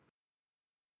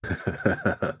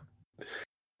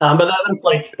 But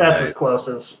that's as close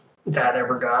as that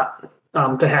ever got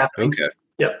to happen. Okay.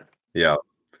 Yep. Yeah.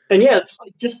 And yeah, it's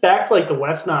like just back to like the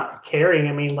West not caring.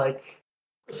 I mean, like,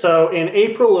 so in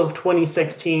April of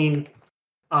 2016,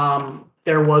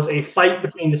 there was a fight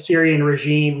between the Syrian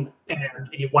regime and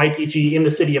the YPG in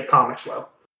the city of Qamishlo.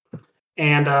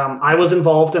 And I was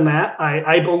involved in that.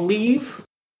 I believe,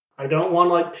 I don't want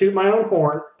to like toot my own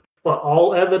horn, but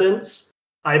all evidence,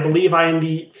 I believe I am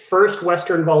the first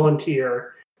Western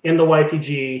volunteer in the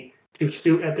YPG to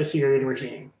shoot at the Syrian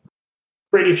regime.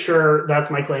 Pretty sure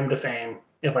that's my claim to fame,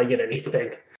 if I get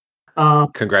anything.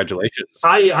 Congratulations.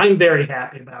 I'm very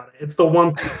happy about it. It's the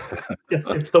one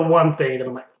it's the one thing that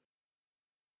I'm like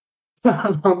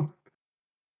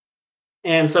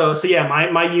And so yeah,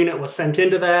 my unit was sent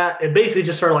into that. It basically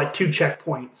just sort of like 2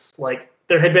 checkpoints. Like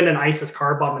there had been an ISIS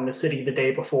car bomb in the city the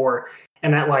day before,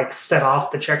 and that like set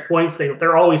off the checkpoints.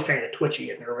 They're always kind of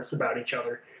twitchy and nervous about each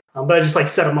other. But I just like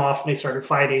set them off and they started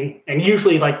fighting. And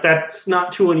usually like that's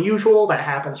not too unusual. That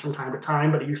happens from time to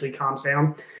time, but it usually calms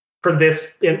down. For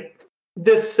this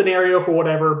scenario, for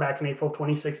whatever, back in April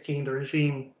 2016, the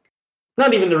regime,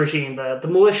 not even the regime, the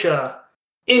militia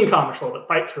in Commercial that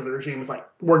fights for the regime is like,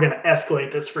 we're going to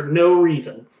escalate this for no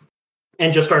reason,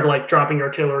 and just started like dropping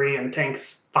artillery and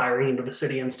tanks firing into the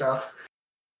city and stuff.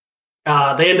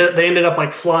 They ended up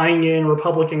like flying in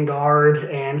Republican Guard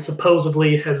and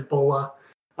supposedly Hezbollah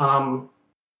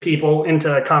people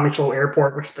into Commercial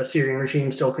Airport, which the Syrian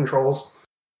regime still controls.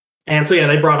 And so yeah,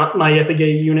 they brought up my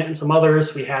Epigay unit and some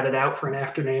others. We had it out for an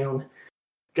afternoon.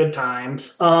 Good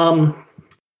times.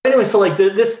 Anyway, so like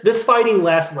this fighting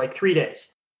lasted like 3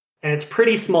 days, and it's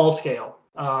pretty small scale.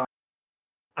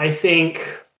 I think,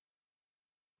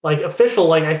 like official,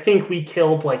 like I think we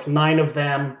killed like 9 of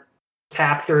them,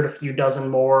 captured a few dozen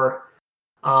more.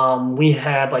 We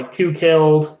had like 2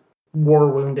 killed,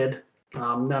 war wounded,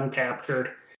 none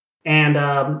captured, and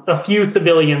a few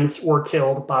civilians were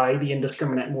killed by the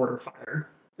indiscriminate mortar fire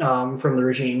from the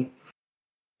regime.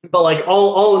 But like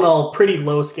all in all, pretty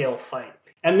low scale fight.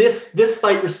 And this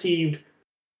fight received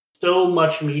so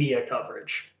much media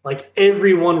coverage. Like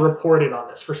everyone reported on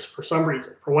this for some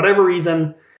reason. For whatever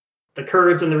reason, the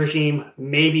Kurds and the regime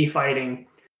may be fighting.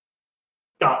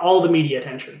 Got all the media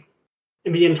attention.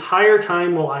 And the entire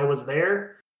time while I was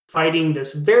there, fighting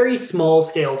this very small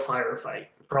scale firefight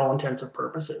for all intents and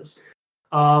purposes.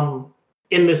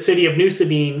 In the city of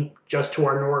Nusaybin, just to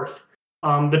our north,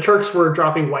 the Turks were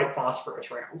dropping white phosphorus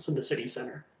rounds in the city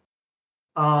center.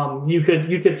 You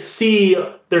could see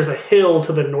there's a hill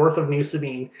to the north of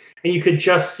Nusaybin, and you could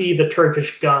just see the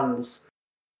Turkish guns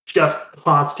just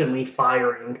constantly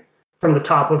firing from the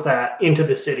top of that into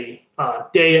the city,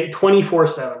 day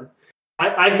 24/7.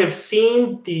 I have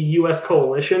seen the U.S.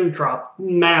 coalition drop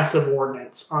massive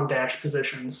ordnance on Daesh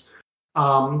positions.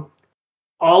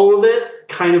 All of it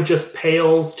kind of just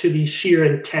pales to the sheer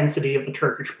intensity of the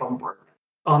Turkish bombardment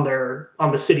on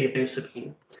the city of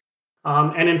Nusaybin.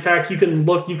 And in fact, you can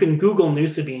Google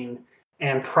Nusaybin,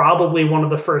 and probably one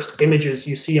of the first images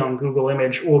you see on Google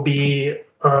Image will be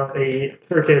a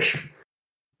Turkish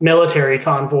military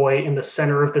convoy in the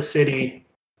center of the city,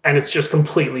 and it's just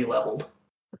completely leveled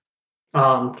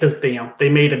because they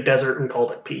made a desert and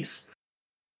called it peace.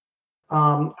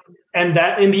 And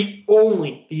the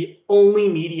only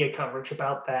media coverage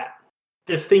about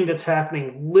this thing that's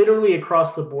happening literally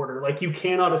across the border, like you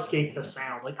cannot escape the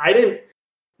sound. Like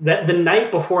the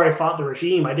night before I fought the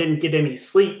regime, I didn't get any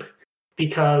sleep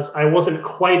because I wasn't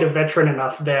quite a veteran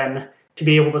enough then to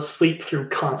be able to sleep through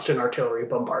constant artillery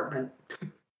bombardment.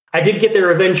 I did get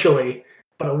there eventually,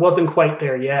 but I wasn't quite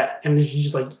there yet. And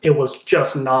it was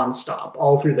just nonstop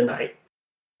all through the night.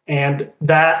 And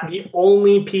the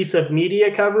only piece of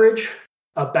media coverage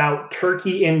about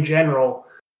Turkey in general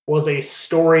was a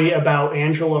story about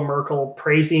Angela Merkel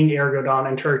praising Erdogan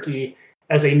and Turkey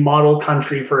as a model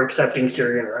country for accepting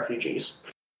Syrian refugees.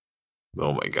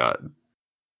 Oh my God.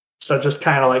 So just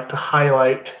kind of like to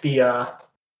highlight the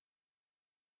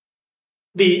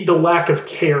lack of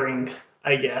caring,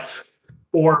 I guess.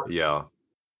 Or yeah,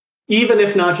 even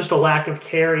if not just a lack of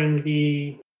caring,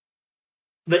 the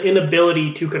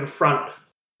inability to confront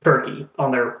Turkey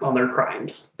on their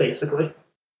crimes, basically.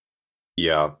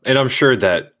 Yeah, and I'm sure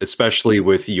that, especially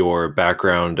with your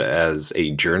background as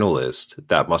a journalist,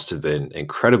 that must have been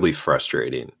incredibly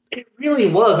frustrating. It really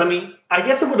was. I mean, I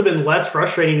guess it would have been less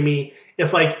frustrating to me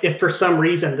if for some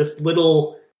reason this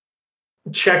little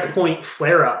checkpoint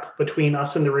flare-up between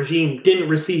us and the regime didn't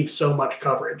receive so much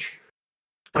coverage.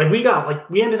 Like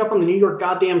we ended up on the New York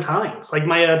goddamn Times. Like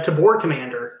my Tabor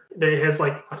commander, that has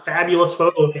like a fabulous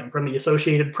photo of him from the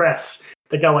Associated Press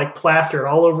that got like plastered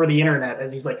all over the internet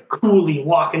as he's like coolly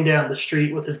walking down the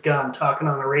street with his gun, talking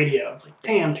on the radio. It's like,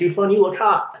 damn, too fun, you look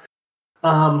hot.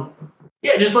 Yeah,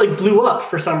 it just like blew up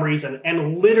for some reason,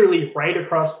 and literally right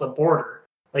across the border,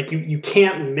 like you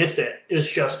can't miss it. It's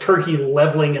just Turkey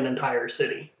leveling an entire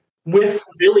city with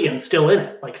civilians still in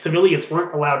it. Like civilians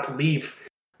weren't allowed to leave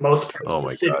most parts of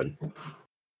the city. God.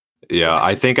 Yeah,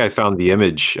 I think I found the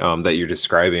image that you're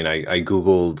describing. I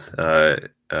Googled,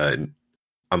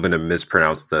 I'm going to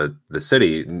mispronounce the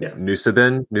city,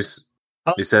 Nusaybin?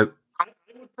 Nusab? I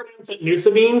would pronounce it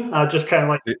Nusaybin, just kind of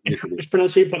like the Turkish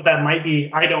pronunciation, but that might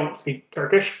be, I don't speak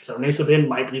Turkish, so Nusaybin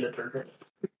might be the Turkish.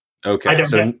 Okay,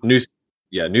 so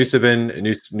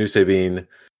Nusaybin,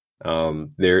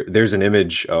 There's an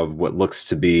image of what looks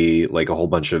to be like a whole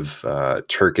bunch of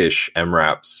Turkish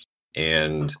MRAPs,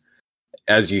 and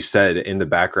as you said, in the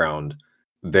background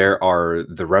there are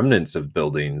the remnants of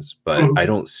buildings, but I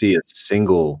don't see a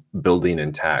single building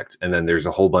intact. And then there's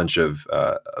a whole bunch of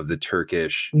the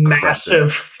Turkish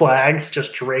massive flags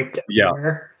just draped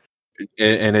everywhere.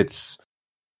 And it's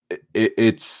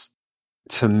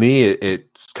to me,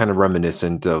 it's kind of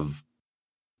reminiscent of,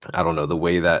 I don't know, the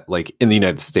way that, like, in the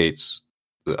United States,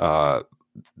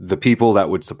 the people that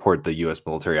would support the U.S.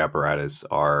 military apparatus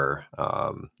are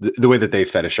the way that they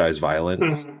fetishize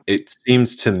violence. It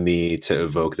seems to me to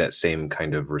evoke that same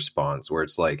kind of response, where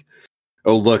it's like,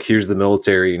 oh, look, here's the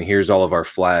military and here's all of our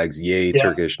flags. Yay,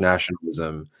 Turkish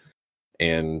nationalism.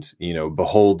 And, you know,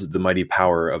 behold the mighty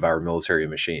power of our military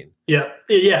machine. Yeah,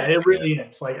 it really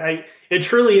is. Like, it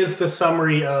truly is the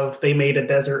summary of they made a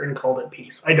desert and called it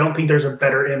peace. I don't think there's a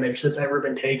better image that's ever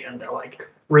been taken that like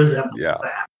resembles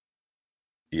that.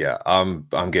 Yeah, I'm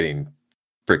getting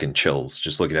freaking chills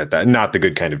just looking at that. Not the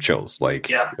good kind of chills.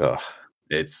 Like,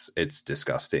 it's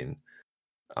disgusting.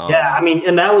 I mean,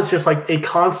 and that was just like a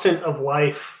constant of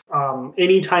life.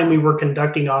 Anytime we were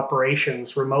conducting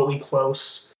operations remotely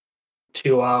close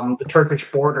to the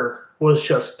Turkish border, was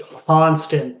just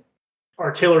constant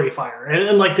artillery fire.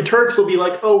 And like the Turks will be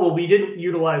like, oh, well, we didn't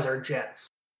utilize our jets.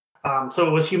 So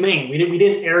it was humane. We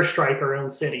didn't airstrike our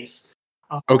own cities.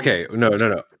 Okay,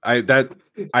 no.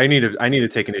 I need to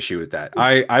take an issue with that.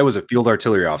 I was a field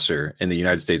artillery officer in the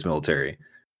United States military,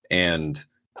 and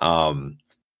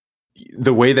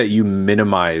the way that you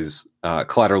minimize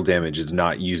collateral damage is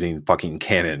not using fucking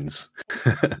cannons.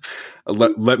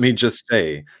 Let me just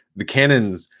say, the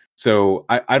cannons. So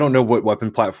I don't know what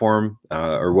weapon platform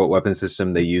or what weapon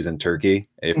system they use in Turkey.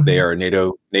 If they are a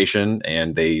NATO nation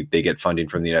and they get funding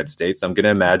from the United States, I'm going to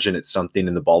imagine it's something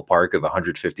in the ballpark of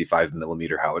 155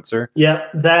 millimeter howitzer. Yeah,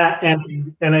 that and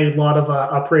a lot of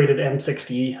uprated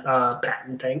M60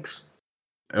 Patton tanks.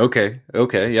 Okay,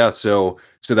 yeah. So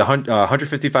the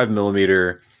 155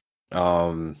 millimeter.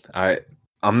 I'm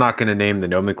not going to name the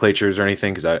nomenclatures or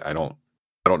anything because I don't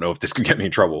know if this could get me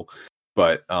in trouble,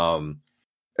 but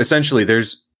essentially,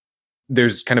 there's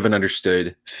kind of an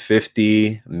understood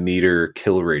 50 meter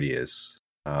kill radius,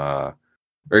 or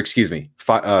excuse me,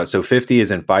 so 50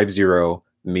 is in 50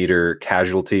 meter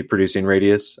casualty producing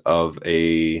radius of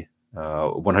a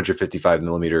 155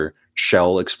 millimeter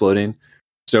shell exploding.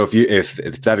 So if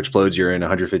that explodes, you're in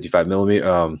 155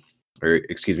 millimeter, or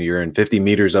excuse me, you're in 50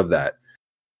 meters of that.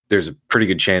 There's a pretty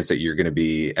good chance that you're going to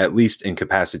be at least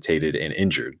incapacitated and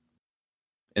injured.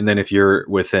 And then if you're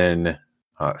within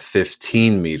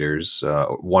 15 meters,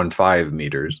 15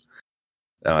 meters,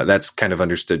 that's kind of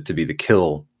understood to be the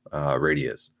kill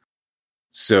radius.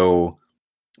 So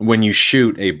when you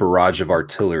shoot a barrage of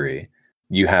artillery,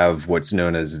 you have what's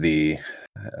known as the,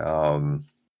 I'm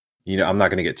not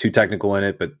going to get too technical in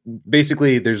it, but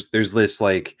basically there's this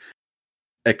like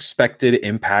expected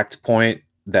impact point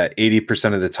that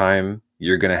 80% of the time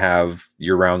you're going to have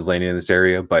your rounds landing in this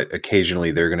area, but occasionally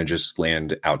they're going to just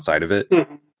land outside of it.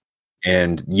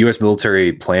 And U.S.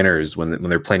 military planners, when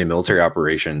they're planning military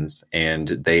operations, and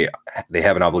they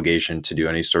have an obligation to do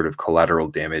any sort of collateral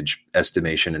damage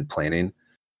estimation and planning,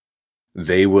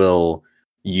 they will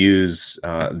use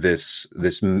this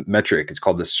metric. It's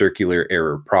called the circular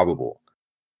error probable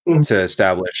to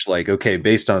establish, like, okay,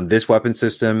 based on this weapon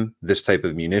system, this type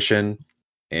of munition,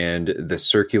 and the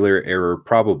circular error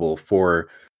probable for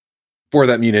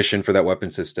that munition, for that weapon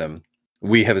system,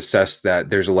 we have assessed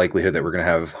that there's a likelihood that we're going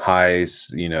to have high,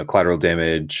 collateral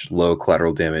damage, low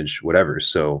collateral damage, whatever.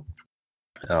 So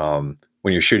when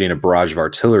you're shooting a barrage of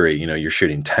artillery, you're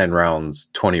shooting 10 rounds,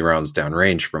 20 rounds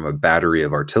downrange from a battery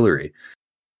of artillery.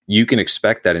 You can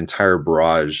expect that entire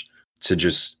barrage to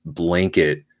just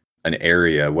blanket an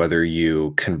area, whether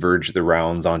you converge the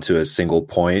rounds onto a single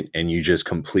point and you just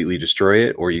completely destroy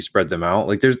it, or you spread them out.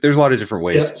 Like there's a lot of different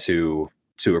ways to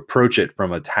approach it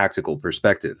from a tactical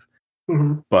perspective.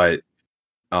 But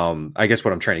I guess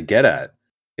what I'm trying to get at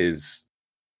is,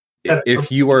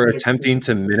 if you are attempting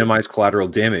to minimize collateral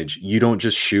damage, you don't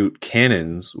just shoot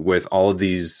cannons with all of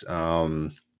these.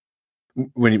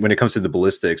 When it comes to the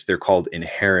ballistics, they're called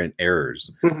inherent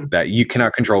errors that you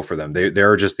cannot control for them.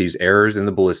 There are just these errors in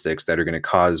the ballistics that are going to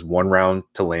cause one round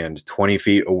to land 20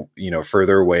 feet,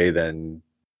 further away than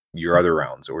your other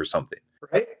rounds or something.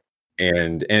 Right.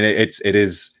 And it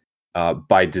is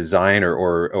by design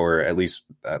or at least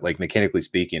like mechanically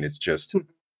speaking, it's just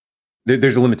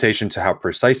there's a limitation to how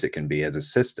precise it can be as a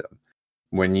system.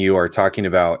 When you are talking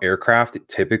about aircraft,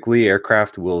 typically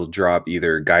aircraft will drop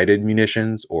either guided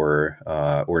munitions or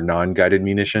non-guided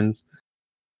munitions.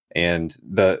 And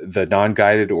the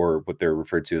non-guided, or what they're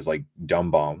referred to as like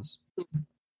dumb bombs,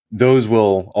 those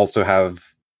will also have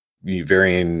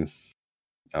varying,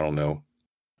 I don't know,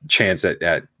 chance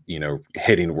at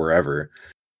hitting wherever.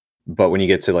 But when you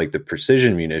get to like the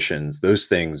precision munitions, those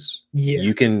things,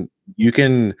 you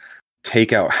can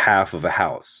take out half of a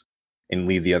house and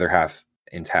leave the other half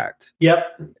intact.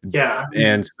 Yep. Yeah.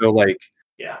 And so like,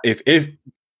 yeah, if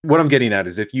what I'm getting at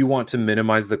is, if you want to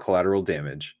minimize the collateral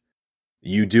damage,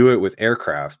 you do it with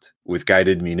aircraft, with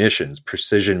guided munitions,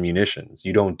 precision munitions.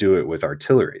 You don't do it with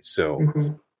artillery.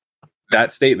 So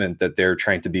that statement that they're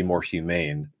trying to be more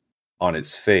humane on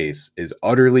its face is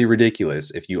utterly ridiculous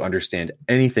if you understand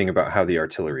anything about how the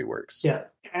artillery works. Yeah.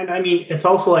 And I mean, it's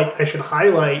also like, I should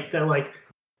highlight that like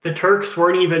the Turks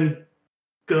weren't even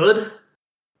good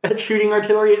at shooting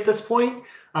artillery at this point.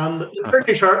 The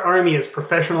Turkish army has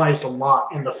professionalized a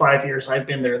lot in the 5 years I've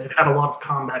been there. They've had a lot of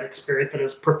combat experience that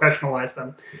has professionalized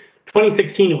them.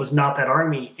 2016, it was not that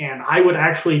army, and I would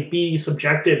actually be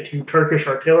subjected to Turkish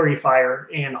artillery fire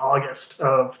in August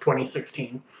of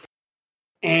 2016.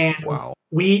 And wow,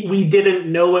 we didn't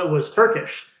know it was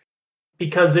Turkish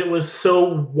because it was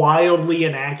so wildly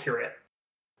inaccurate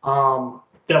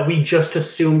that we just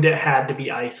assumed it had to be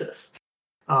ISIS.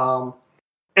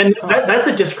 And that's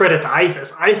a discredit to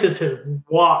ISIS. ISIS has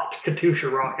walked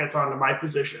Katyusha rockets onto my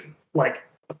position, like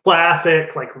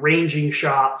classic, like ranging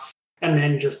shots, and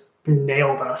then just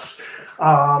nailed us.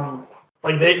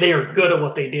 Like they are good at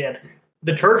what they did.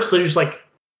 The Turks are just like,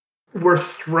 were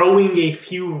throwing a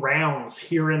few rounds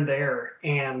here and there,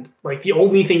 and like the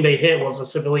only thing they hit was a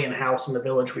civilian house in the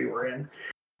village we were in.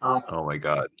 Oh my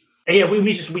god! And yeah,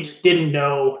 we just didn't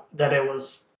know that it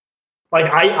was. Like,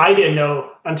 I didn't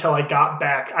know until I got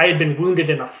back. I had been wounded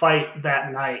in a fight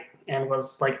that night and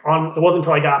was like it wasn't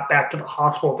until I got back to the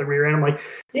hospital at the rear end. I'm like,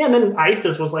 yeah, and then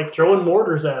ISIS was like throwing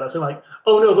mortars at us. And like,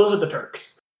 oh no, those are the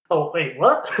Turks. Oh, wait,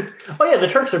 what? Oh yeah, the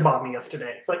Turks are bombing us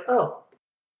today. It's like, oh,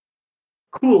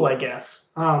 cool, I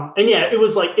guess. And yeah, it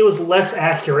was less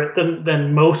accurate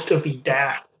than most of the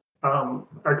Dash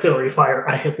artillery fire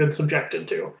I have been subjected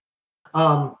to.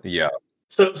 Yeah.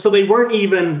 So they weren't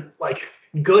even like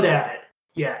good at it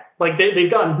yet. Like they've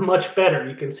gotten much better.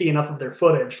 You can see enough of their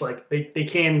footage. Like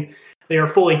they are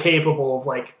fully capable of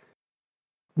like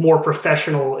more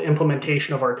professional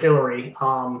implementation of artillery.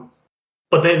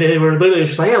 But they were literally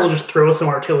just like, yeah, we'll just throw some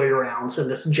artillery rounds in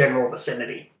this general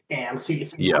vicinity and see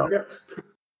how it goes.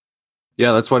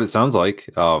 Yeah, that's what it sounds like.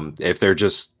 If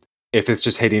it's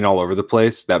just hitting all over the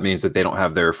place, that means that they don't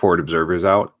have their forward observers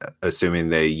out, assuming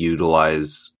they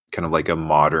utilize kind of like a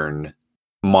modern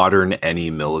any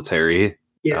military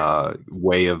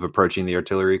way of approaching the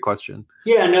artillery question.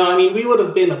 Yeah, no, I mean, we would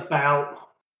have been about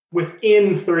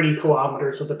within 30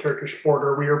 kilometers of the Turkish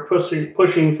border. We were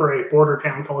pushing for a border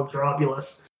town called Jarabulus.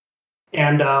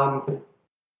 And so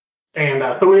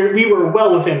we were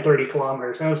well within 30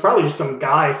 kilometers. And it was probably just some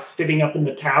guy sitting up in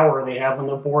the tower they have on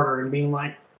the border and being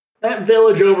like, that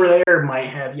village over there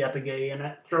might have Yepigay in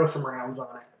it. Throw some rounds on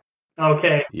it.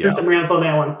 Okay, throw some rounds on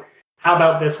that one. How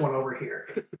about this one over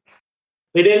here?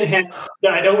 They didn't have.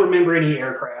 I don't remember any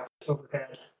aircraft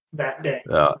overhead that day.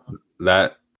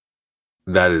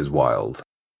 That is wild.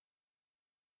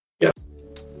 Yep.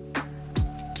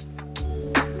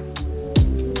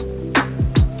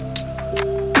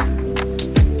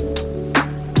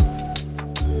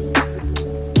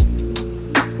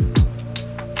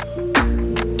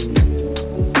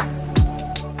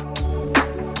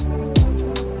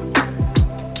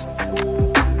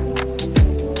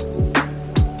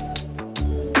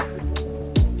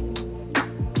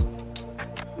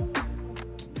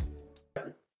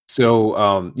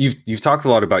 So you've talked a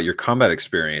lot about your combat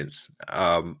experience.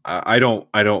 I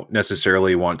don't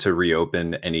necessarily want to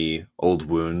reopen any old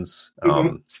wounds.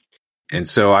 And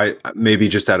so I maybe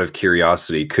just out of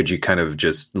curiosity, could you kind of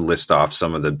just list off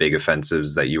some of the big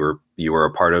offensives that you were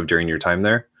a part of during your time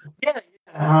there? Yeah.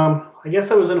 I guess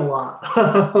I was in a lot.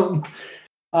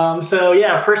 So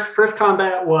yeah, first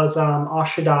combat was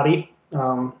Al-Shaddadi.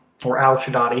 Or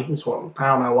Al-Shaddadi is what, I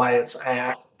don't know why it's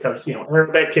asked, because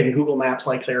Arabic and Google Maps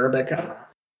likes Arabic.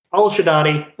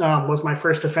 Al-Shaddadi was my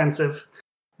first offensive.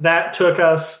 That took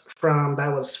us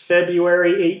that was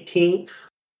February 18th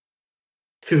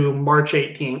to March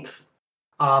 18th.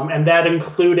 And that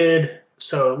included,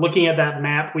 so looking at that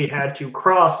map, we had to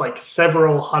cross like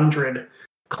several hundred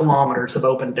kilometers of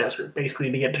open desert,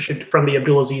 basically to get from the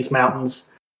Abdulaziz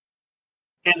Mountains.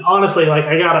 And honestly, like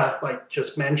I gotta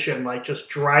just mention, just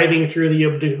driving through the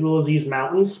Abdulaziz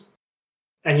Mountains,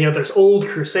 and there's old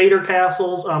Crusader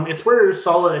castles. It's where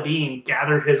Salah ad-Din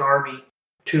gathered his army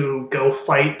to go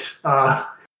fight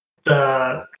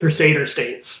the Crusader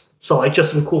states. So like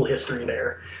just some cool history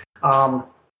there.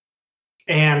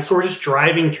 And so we're just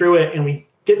driving through it, and we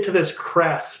get to this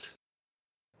crest,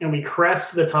 and we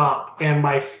crest the top. And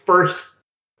my first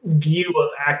view of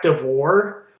active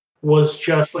war was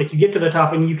just like, you get to the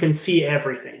top and you can see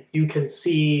everything. You can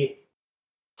see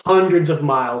hundreds of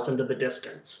miles into the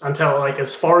distance, until like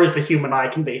as far as the human eye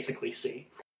can basically see.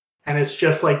 And it's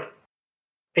just like,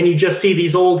 and you just see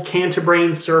these old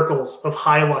Cantabrain circles of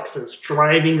Hiluxes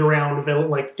driving around,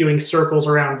 like doing circles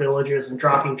around villages and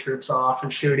dropping troops off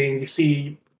and shooting. You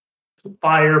see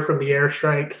fire from the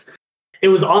airstrikes. It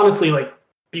was honestly like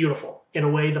beautiful in a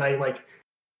way that I like,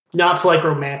 not to like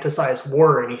romanticize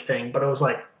war or anything, but it was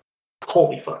like,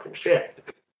 holy fucking shit.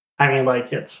 I mean,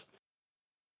 like it's,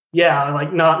 yeah,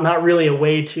 like not really a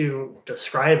way to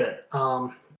describe it.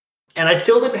 And I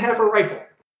still didn't have a rifle.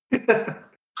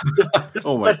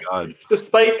 Oh my god!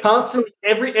 Despite constantly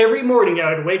every morning,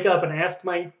 I would wake up and ask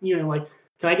my like,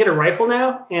 can I get a rifle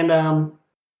now? And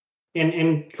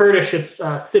in Kurdish, it's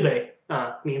Sibe,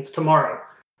 means tomorrow.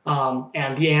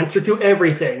 And the answer to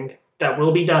everything that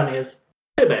will be done is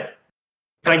Sibe.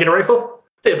 Can I get a rifle?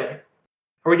 Sibe.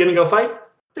 Are we gonna go fight?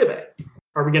 Sibe.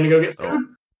 Are we gonna go get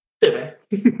food? Sibe.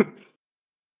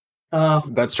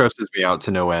 That stresses me out to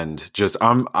no end.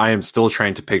 I am still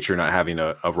trying to picture not having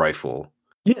a rifle.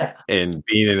 Yeah, and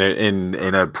being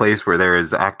in a place where there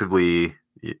is actively,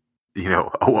 a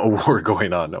war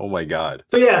going on. Oh my god!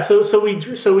 So yeah,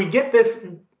 so we get this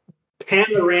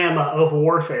panorama of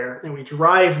warfare, and we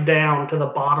drive down to the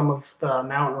bottom of the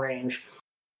mountain range,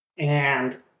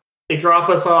 and they drop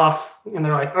us off, and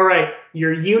they're like, "All right,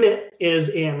 your unit is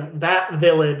in that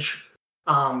village,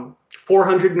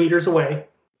 400 meters away.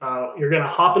 You're gonna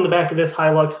hop in the back of this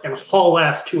Hilux and haul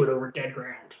ass to it over dead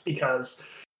ground because."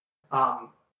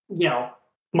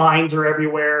 Mines are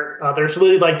everywhere. There's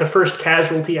literally like the first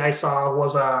casualty I saw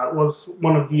was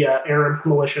one of the Arab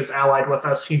militias allied with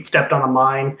us. He'd stepped on a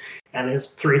mine, and his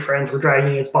 3 friends were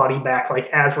dragging his body back like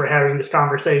as we're having this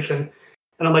conversation.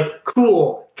 And I'm like,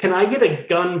 cool. Can I get a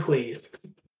gun, please?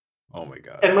 Oh my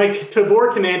god! And my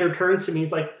Tabor commander turns to me.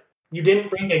 He's like, "You didn't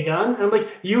bring a gun?" And I'm like,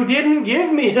 "You didn't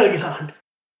give me a gun."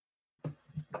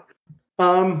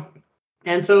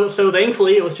 And so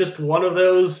thankfully it was just one of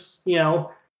those,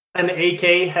 an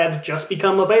AK had just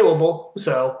become available,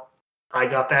 so I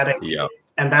got that AK. Yeah.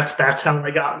 And that's how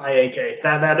I got my AK.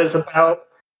 That is about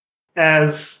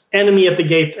as enemy at the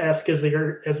gates-esque as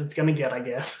it's gonna get, I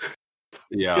guess.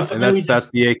 Yeah, and that's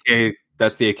the AK.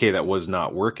 That's the AK that was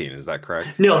not working. Is that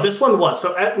correct? No, this one was.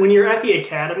 So when you're at the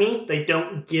academy, they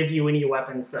don't give you any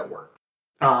weapons that work.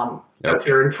 As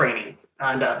you're in training.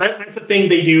 And that's a thing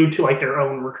they do to like their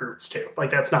own recruits too.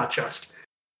 Like that's not just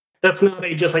like,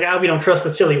 we don't trust the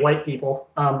silly white people.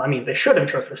 I mean, they shouldn't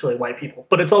trust the silly white people,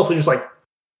 but it's also just like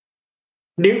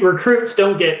new recruits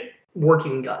don't get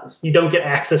working guns. You don't get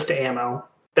access to ammo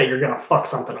that you're gonna fuck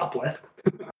something up with.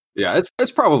 Yeah,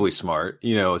 it's probably smart,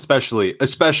 especially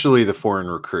the foreign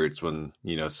recruits when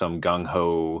some gung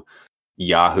ho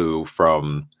Yahoo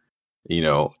from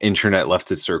internet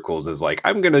leftist circles is like,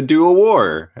 I'm gonna do a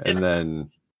war, and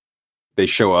then they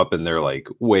show up and they're like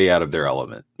way out of their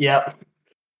element. Yep.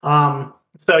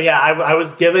 So yeah, I was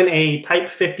given a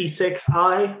Type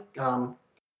 56i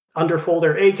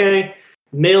underfolder AK,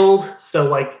 milled. So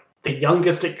like the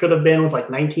youngest it could have been was like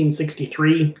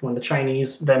 1963 when the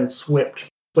Chinese then switched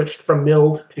from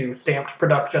milled to stamped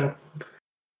production.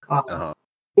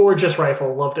 Gorgeous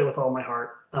rifle, loved it with all my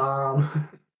heart.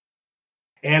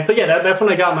 And so yeah, that's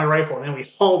when I got my rifle. And then we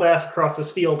hauled ass across this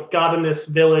field, got in this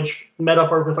village, met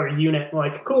up with our unit. We're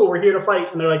like, cool, we're here to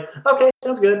fight. And they're like, okay,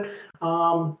 sounds good.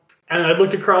 And I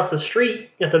looked across the street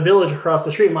at the village across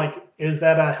the street. I'm like, is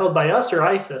that held by us or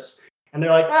ISIS? And they're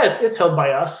like, it's held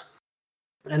by us.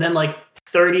 And then like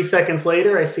 30 seconds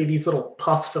later, I see these little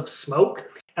puffs of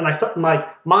smoke. And I thought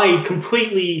my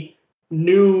completely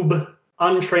noob,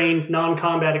 untrained,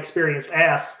 non-combat experienced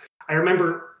ass, I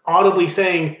remember audibly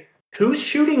saying, who's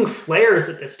shooting flares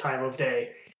at this time of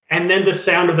day? And then the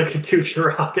sound of the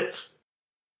Katyusha rockets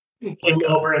came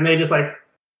over, and they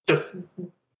just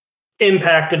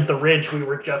impacted the ridge we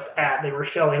were just at. They were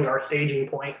shelling our staging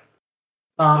point.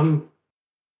 So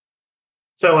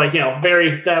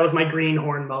that was my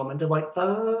greenhorn moment of like,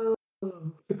 oh.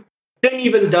 Didn't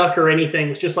even duck or anything. It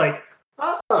was just like,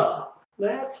 oh,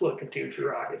 that's what Katyusha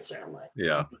rockets sound like.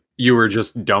 Yeah. You were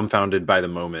just dumbfounded by the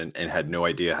moment and had no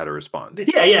idea how to respond.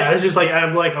 Yeah. It's just like,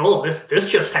 I'm like, oh, this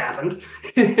just happened.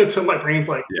 And so my brain's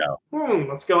like,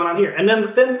 what's going on here? And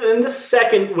then the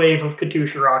second wave of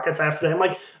Katyusha rockets after that, I'm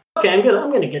like, okay, I'm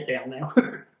gonna get down now.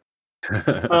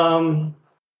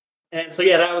 And so,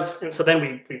 yeah, and so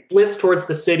then we blitzed towards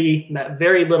the city, met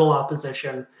very little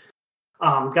opposition,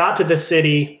 got to the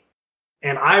city,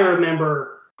 and I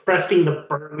remember cresting the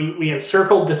berm. We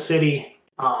encircled the city,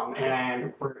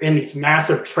 and we're in these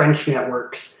massive trench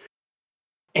networks.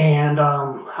 And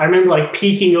I remember like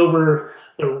peeking over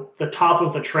the top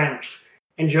of the trench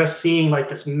and just seeing like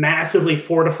this massively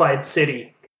fortified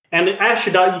city. And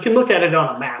Ashdod, you can look at it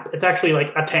on a map. It's actually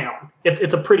like a town.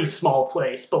 It's a pretty small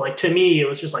place, but like to me, it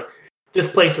was just like, this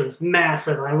place is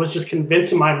massive. And I was just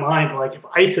convinced in my mind, like, if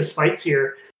ISIS fights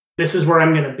here, this is where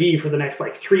I'm going to be for the next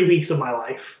like 3 weeks of my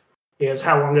life, is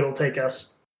how long it'll take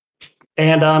us.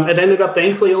 And it ended up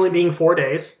thankfully only being 4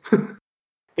 days.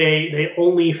 They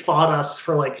only fought us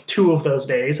for like 2 of those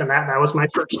days, and that was my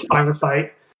first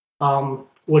firefight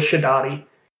with Shaddadi.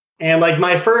 And like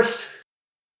my first,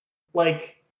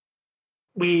 like,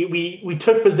 we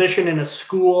took position in a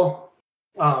school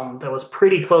that was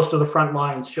pretty close to the front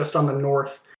lines, just on the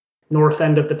north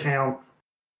end of the town.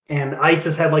 And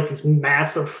ISIS had like these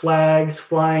massive flags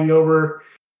flying over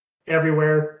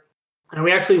everywhere. And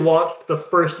we actually watched the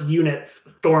first units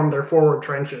storm their forward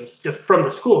trenches just from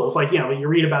the school. It's like, you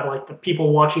read about like the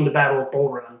people watching the Battle of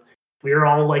Bull Run. We were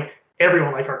all like,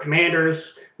 everyone, like our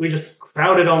commanders, we just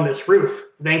crowded on this roof.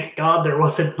 Thank God there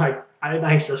wasn't like an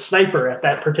ISIS sniper at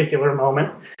that particular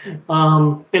moment.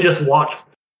 And just watched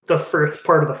the first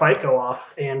part of the fight go off.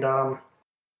 And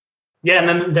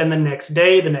and then the next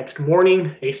day, the next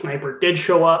morning, a sniper did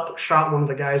show up, shot one of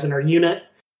the guys in our unit.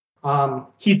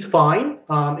 He's fine.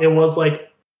 It was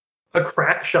like a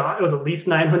crack shot. It was at least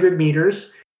 900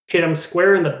 meters. Hit him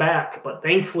square in the back, but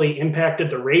thankfully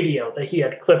impacted the radio that he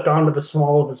had clipped onto the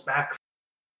small of his back.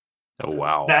 Oh,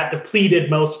 wow. That depleted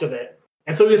most of it.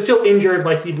 And so he was still injured,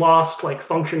 like he'd lost like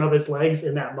function of his legs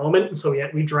in that moment. And so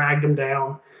we dragged him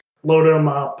down, loaded him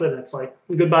up, and it's like,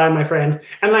 goodbye, my friend.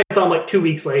 And then I saw him like 2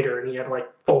 weeks later, and he had like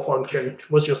full function,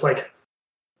 was just like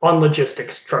on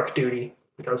logistics truck duty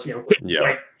because,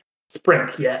 like,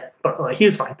 sprint yet, but like he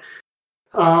was fine.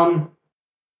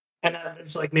 And that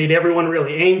just like made everyone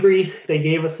really angry. They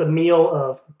gave us a meal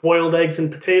of boiled eggs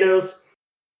and potatoes,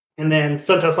 and then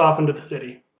sent us off into the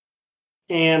city.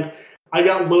 And I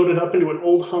got loaded up into an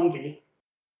old Humvee,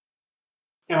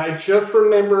 and I just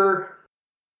remember.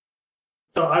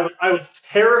 So I was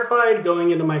terrified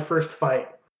going into my first fight,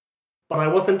 but I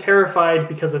wasn't terrified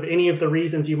because of any of the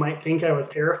reasons you might think I was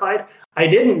terrified. I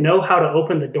didn't know how to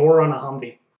open the door on a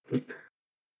Humvee.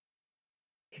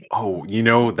 Oh,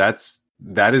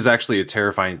 that is actually a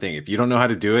terrifying thing. If you don't know how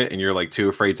to do it and you're like too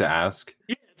afraid to ask.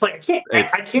 Yeah, it's like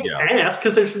I can't ask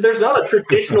because there's not a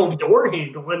traditional door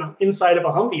handle inside of a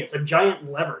Humvee. It's a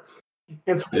giant lever.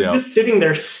 And so I'm just sitting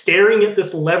there staring at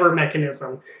this lever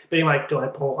mechanism, being like, do I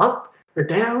pull up or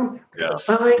down or the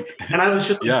side? And I was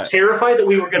just terrified that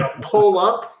we were going to pull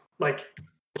up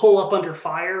under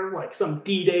fire, like some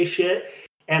D-Day shit.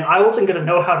 And I wasn't going to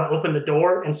know how to open the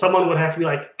door. And someone would have to be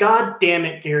like, God damn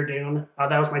it, Gaerdoon.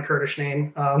 That was my Kurdish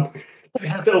name. I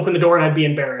have to open the door and I'd be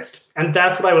embarrassed. And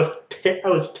that's what I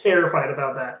was terrified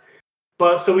about that.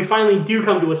 But so we finally do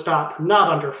come to a stop,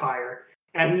 not under fire.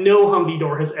 And no Humvee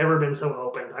door has ever been so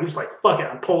open. I'm just like, fuck it,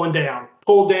 I'm pulling down.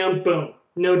 Pull down, boom.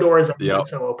 No door has ever been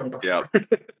so open before. Yeah.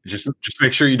 Just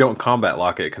make sure you don't combat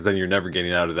lock it, because then you're never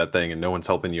getting out of that thing and no one's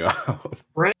helping you out.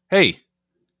 Right. Hey,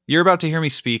 you're about to hear me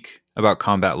speak about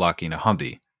combat locking a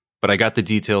Humvee, but I got the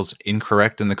details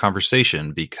incorrect in the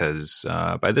conversation because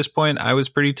by this point I was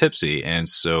pretty tipsy, and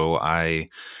so I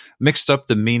mixed up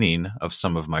the meaning of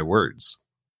some of my words.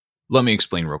 Let me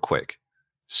explain real quick.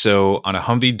 So on a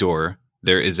Humvee door,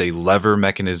 there is a lever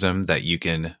mechanism that you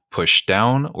can push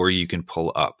down or you can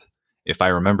pull up. If I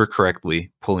remember correctly,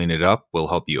 pulling it up will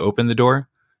help you open the door.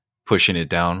 Pushing it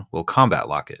down will combat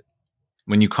lock it.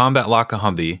 When you combat lock a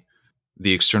Humvee,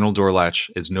 the external door latch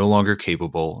is no longer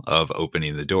capable of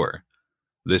opening the door.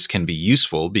 This can be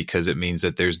useful because it means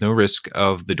that there's no risk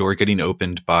of the door getting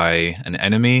opened by an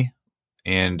enemy,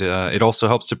 and it also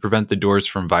helps to prevent the doors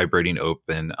from vibrating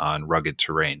open on rugged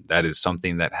terrain. That is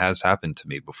something that has happened to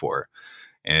me before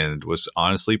and was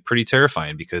honestly pretty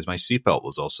terrifying because my seatbelt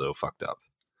was also fucked up.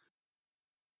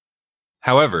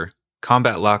 However,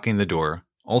 combat locking the door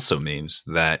also means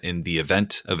that in the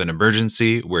event of an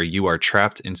emergency where you are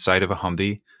trapped inside of a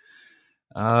Humvee,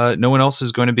 no one else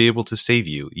is going to be able to save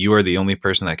you. You are the only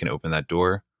person that can open that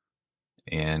door.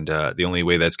 And the only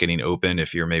way that's getting open,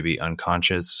 if you're maybe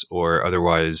unconscious or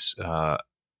otherwise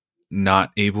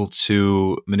not able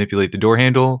to manipulate the door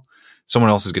handle, someone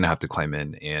else is going to have to climb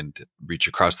in and reach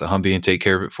across the Humvee and take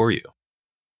care of it for you.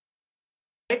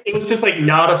 It was just like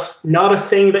not a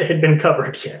thing that had been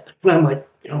covered yet. And I'm like,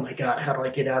 oh my God, how do I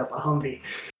get out of a Humvee?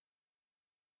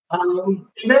 And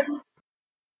then,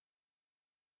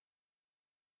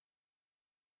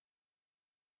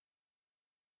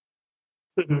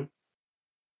 mhm.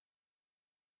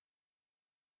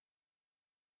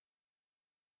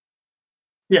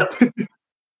 Yeah.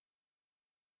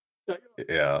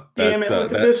 Yeah, Damn that's it! Look at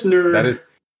that this that nerd is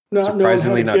not knowing how to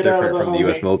surprisingly not get out of different the from the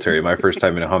U.S. Humvee. military. My first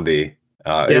time in a Humvee, it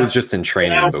Yeah. was just in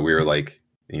training, Yes. but we were like,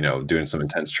 doing some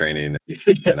intense training,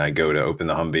 and I go to open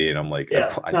the Humvee, and I'm like,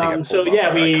 Yeah. I think I So pulled up yeah,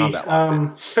 or I we combat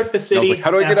locked it, took the and I was like, city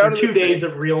how do I get after out of 2 days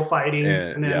this of real fighting, thing?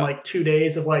 and And then yeah, like 2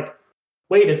 days of like,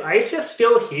 wait, is ISIS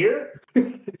still here?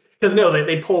 Because no,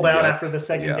 they pulled out yep, after the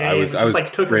second yeah. day. It was I just was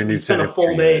like took us. brand We new to spent a an infantry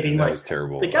full day unit, being and that like, was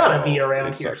terrible. they gotta be Oh, around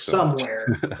it here sucked so much.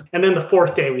 somewhere. And then the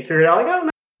fourth day, we figured out like, oh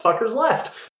no, fuckers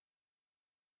left.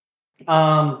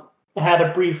 I had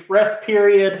a brief rest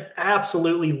period.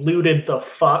 Absolutely looted the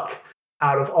fuck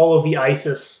out of all of the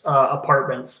ISIS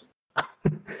apartments.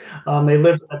 They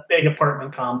lived in a big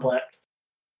apartment complex.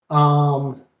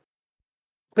 Um,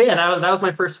 but yeah, that was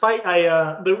my first fight.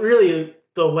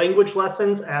 The language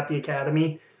lessons at the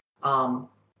academy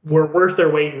were worth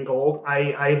their weight in gold.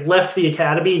 I left the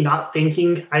academy not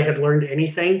thinking I had learned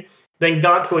anything, then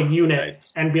got to a unit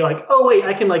Nice. and be like, oh wait,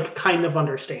 I can like kind of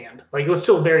understand. Like it was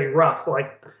still very rough.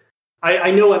 Like I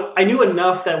knew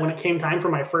enough that when it came time for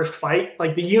my first fight,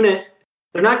 like the unit,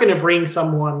 they're not going to bring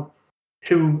someone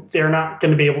who they're not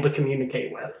going to be able to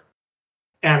communicate with.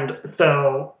 And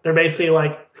so they're basically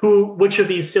like, which of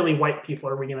these silly white people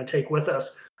are we going to take with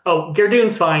us? Oh,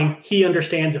 Gardoon's fine. He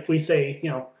understands if we say,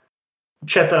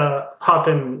 Cheta,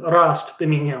 Hatem, Rast, I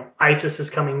mean, ISIS is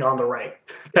coming on the right,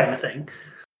 kind of thing.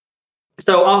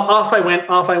 So off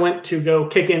I went to go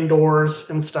kick in doors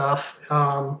and stuff.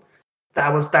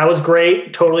 That was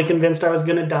great. Totally convinced I was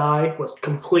going to die. Was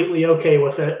completely okay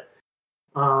with it.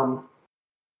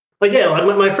 Like yeah,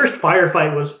 like my first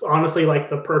firefight was honestly like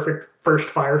the perfect first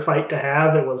firefight to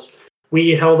have.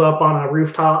 We held up on a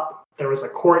rooftop. There was a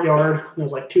courtyard. It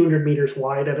was like 200 meters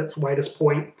wide at its widest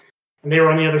point, and they were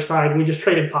on the other side. And we just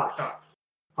traded pot shots.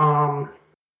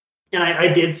 And I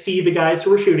did see the guys who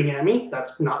were shooting at me.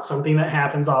 That's not something that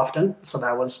happens often, so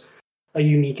that was a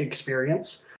unique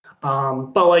experience.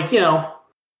 But like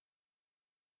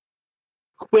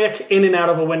quick in and out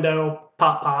of a window,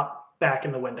 pop, pop, back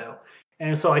in the window.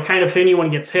 And so I kind of, if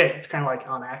anyone gets hit, it's kind of like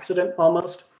on accident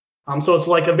almost. So it's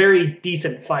like a very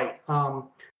decent fight.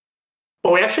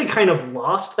 But we actually kind of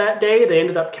lost that day. They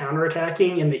ended up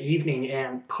counterattacking in the evening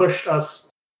and pushed us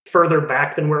further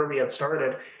back than where we had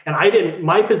started. And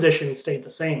my position stayed the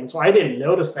same. So I didn't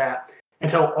notice that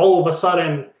until all of a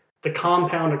sudden the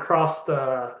compound across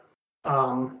the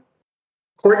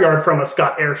courtyard from us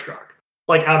got airstruck,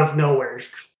 like out of nowhere.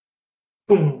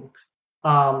 Boom.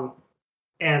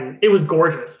 And it was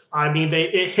gorgeous. I mean,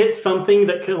 it hit something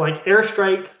that could like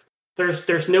airstrike.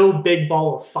 There's no big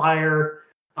ball of fire.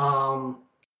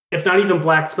 It's not even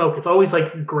black smoke. It's always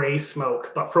like gray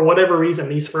smoke. But for whatever reason,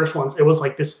 these first ones, it was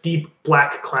like this deep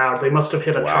black cloud. They must have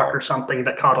hit a truck or something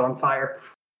that caught on fire.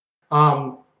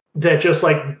 That just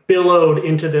like billowed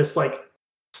into this like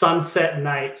sunset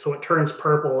night, so it turns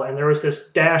purple. And there was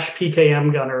this Dash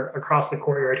PKM gunner across the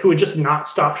courtyard who had just not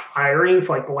stopped firing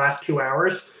for like the last 2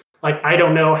 hours. Like I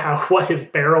don't know what his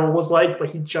barrel was like, but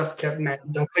he just kept mag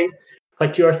dumping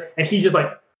like 2 hours, and he just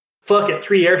like, fuck it,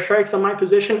 3 airstrikes on my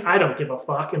position. I don't give a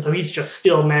fuck, and so he's just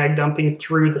still mag dumping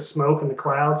through the smoke and the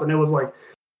clouds. And it was like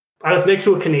I was next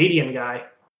to a Canadian guy,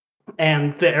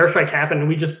 and the airstrike happened, and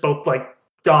we just both like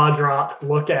jaw dropped,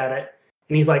 looked at it,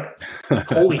 and he's like,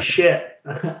 "Holy shit!"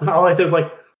 And all I said was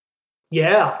like,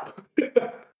 "Yeah."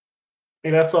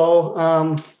 And that's all.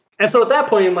 And so at that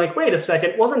point, I'm like, wait a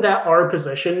second, wasn't that our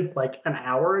position like an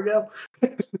hour ago?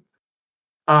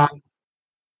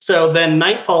 So then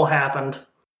nightfall happened,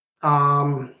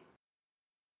 and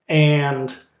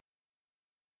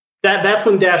that's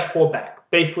when Dash pulled back.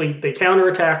 Basically, they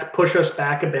counterattacked, pushed us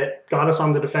back a bit, got us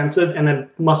on the defensive, and then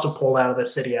must have pulled out of the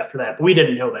city after that. But we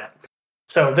didn't know that.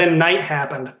 So then night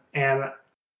happened, and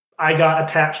I got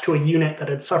attached to a unit that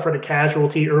had suffered a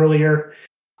casualty earlier.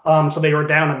 So they were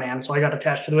down a man, so I got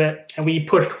attached to it, and we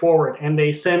pushed forward. And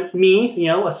they sent me,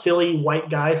 a silly white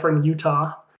guy from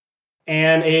Utah,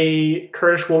 and a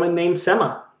Kurdish woman named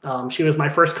Sema. She was my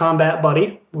first combat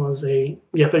buddy, was a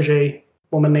Yepage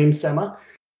woman named Sema.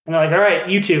 And they're like, all right,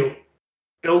 you two,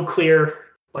 go clear,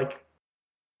 like,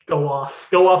 go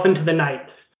off into the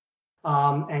night,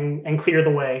 and clear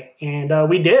the way. And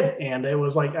we did. And it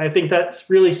was like, I think that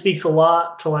really speaks a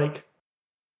lot to like,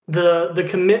 the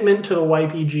commitment to the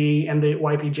YPG and the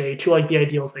YPJ to like the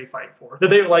ideals they fight for. That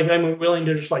they're like, I'm willing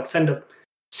to just like send a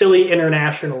silly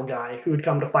international guy who would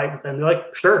come to fight with them. They're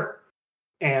like, sure,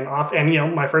 and off.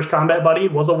 And my first combat buddy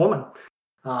was a woman.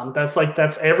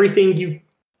 That's everything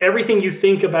you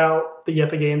think about the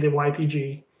Yippa game, the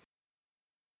YPG.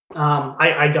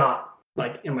 I got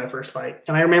like in my first fight,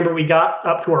 and I remember we got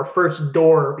up to our first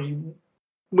door. We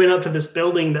went up to this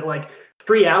building that like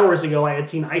 3 hours ago I had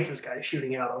seen ISIS guys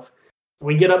shooting out of.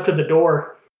 We get up to the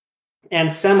door,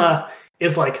 and Sema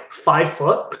is like 5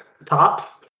 foot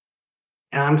tops,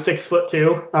 and I'm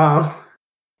 6'2".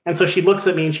 And so she looks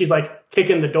at me and she's like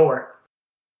kicking the door,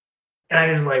 and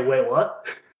I was like, wait, what?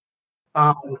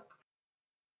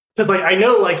 Because like I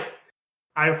know like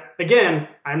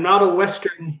I'm not a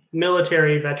Western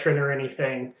military veteran or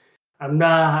anything. I'm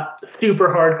not super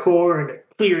hardcore into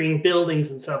clearing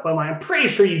buildings and stuff. I'm pretty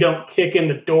sure you don't kick in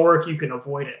the door if you can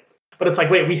avoid it. But it's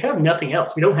like, wait, we have nothing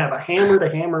else. We don't have a hammer to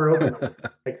hammer open.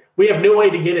 Like, we have no way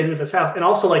to get into this house. And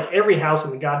also, like, every house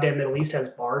in the goddamn Middle East has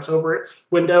bars over its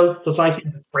windows. So it's not like you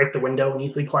can break the window and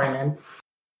easily climb in.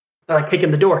 Kick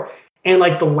in the door. And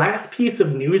like the last piece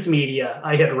of news media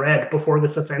I had read before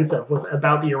this offensive was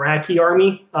about the Iraqi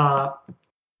army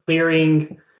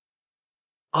clearing.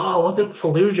 Oh, it wasn't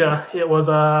Fallujah. It was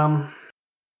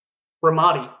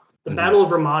Ramadi. The Battle of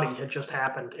Ramadi had just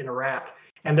happened in Iraq,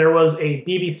 and there was a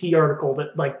BBC article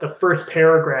that like the first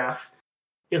paragraph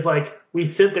is like,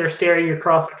 we sit there staring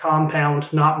across the compound,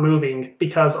 not moving,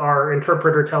 because our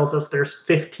interpreter tells us there's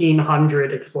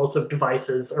 1,500 explosive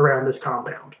devices around this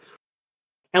compound.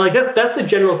 And like that's the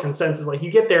general consensus. Like you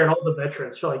get there and all the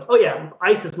veterans are like, oh yeah,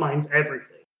 ISIS mines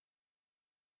everything.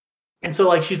 And so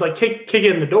like she's like kicking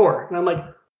in the door. And I'm like,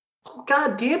 oh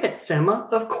god damn it, Sema.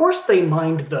 Of course they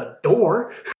mined the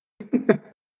door.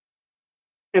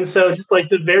 And so just like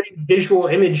the very visual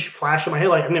image flash in my head,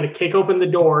 like I'm gonna kick open the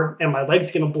door and my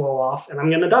leg's gonna blow off and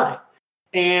I'm gonna die.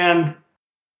 And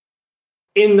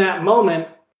in that moment,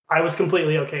 I was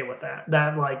completely okay with that.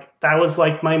 That was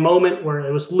like my moment where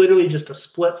it was literally just a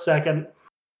split second.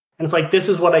 And it's like, this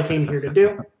is what I came here to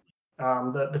do.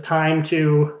 The time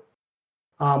to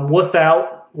whip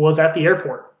out was at the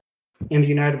airport in the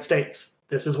United States.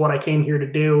 This is what I came here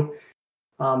to do.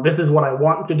 This is what I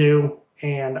want to do.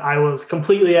 And I was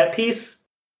completely at peace.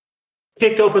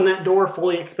 Kicked open that door,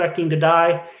 fully expecting to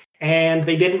die. And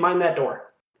they didn't mind that door.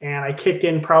 And I kicked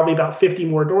in probably about 50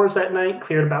 more doors that night,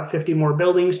 cleared about 50 more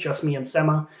buildings, just me and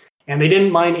Sema. And they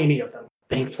didn't mind any of them,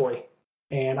 thankfully.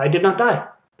 And I did not die.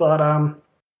 But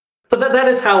that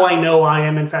is how I know I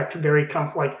am, in fact, very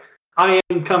comfortable. Like, I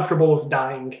am comfortable with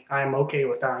dying. I'm okay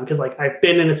with dying. Because, like, I've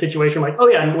been in a situation like, oh,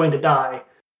 yeah, I'm going to die.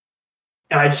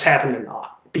 And I just happen to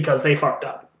not. Because they fucked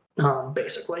up,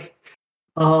 basically.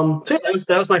 So yeah,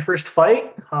 that was my first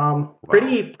fight.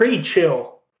 Pretty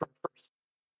chill,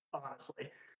 honestly.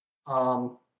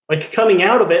 Like coming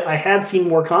out of it, I had seen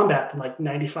more combat than like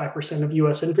 95% of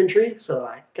U.S. infantry, so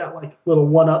I got like a little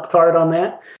one-up card on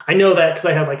that. I know that because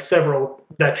I have like several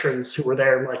veterans who were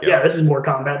there. I'm like, yeah, this is more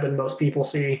combat than most people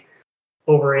see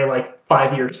over a like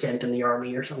 5-year stint in the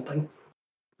army or something.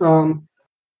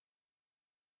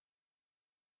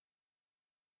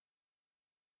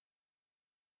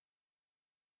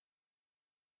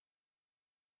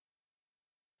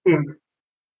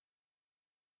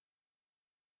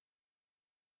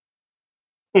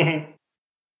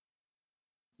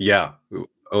 Yeah.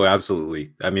 Oh,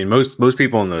 absolutely. I mean, most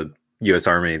people in the U.S.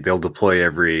 Army, they'll deploy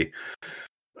every.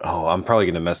 Oh, I'm probably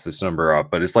going to mess this number up,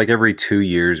 but it's like every 2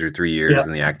 years or 3 years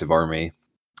in the active army.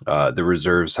 The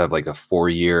reserves have like a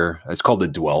 4-year. It's called the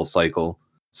dwell cycle.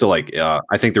 So, like,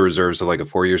 I think the reserves have like a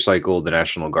 4-year cycle. The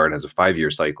National Guard has a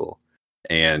 5-year cycle,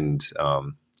 and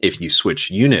if you switch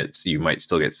units, you might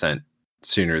still get sent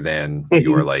sooner than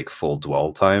your like full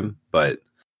dwell time,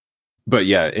 But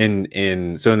yeah, in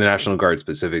the National Guard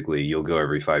specifically, you'll go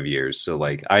every 5 years. So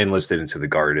like I enlisted into the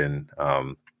Guard in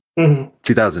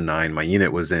 2009. My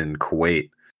unit was in Kuwait.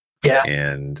 Yeah.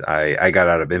 And I got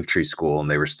out of infantry school and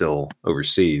they were still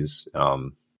overseas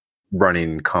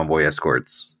running convoy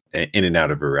escorts in and out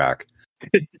of Iraq.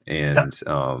 And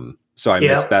so I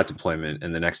missed that deployment,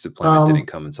 and the next deployment didn't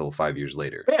come until 5 years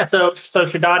later. Yeah, so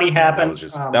Shadadi happened.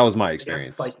 That was my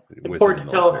experience. Like, important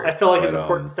to tell. I feel like it's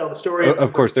important to tell the story.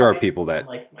 Of course, there are people that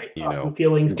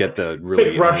get the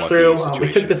really rush through.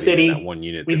 We took the city. That one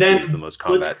unit we that then sees the most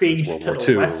combat since World War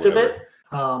II. West of it,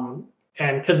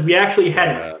 and because we actually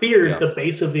hadn't cleared the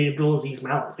base of the Abdulaziz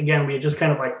Mountains. Again, we had just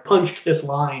kind of like punched this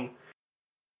line,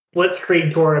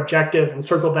 blitzkrieg to our objective, and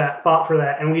circled that, fought for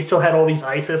that, and we still had all these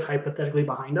ISIS hypothetically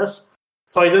behind us.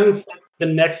 So I then spent the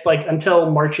next, like,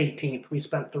 until March 18th, we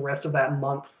spent the rest of that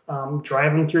month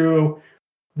driving through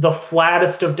the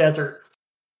flattest of deserts,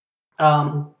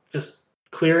 just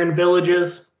clearing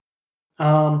villages,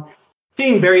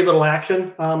 seeing very little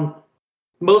action.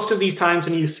 most of these times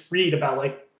when you read about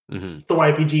like Mhm. the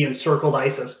YPG encircled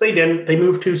ISIS, they didn't. They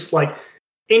moved to like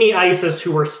any ISIS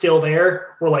who were still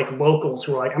there were like locals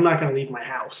who were like, I'm not going to leave my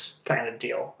house kind of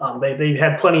deal. They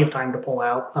had plenty of time to pull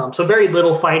out. So very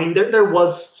little fighting. There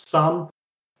was some.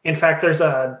 In fact, there's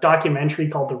a documentary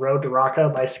called The Road to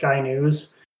Raqqa by Sky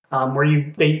News, where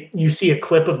you see a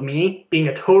clip of me being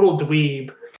a total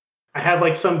dweeb. I had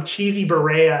like some cheesy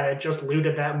beret I had just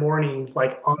looted that morning,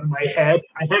 like on my head.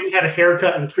 I haven't had a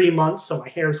haircut in 3 months, so my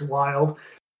hair's wild.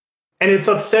 And it's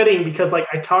upsetting because like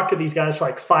I talked to these guys for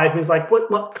like 5 minutes, like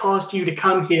what caused you to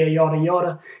come here, yada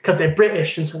yada, because they're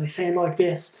British, and so they say it like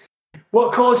this.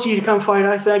 What caused you to come fight?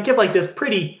 I said I give like this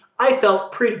I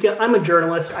felt pretty good. I'm a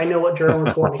journalist. I know what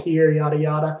journalists want to hear, yada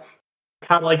yada.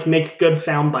 How to like make good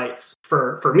sound bites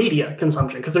for media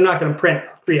consumption because they're not going to print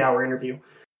a 3-hour interview.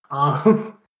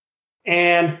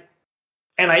 And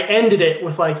I ended it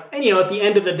with like, and at the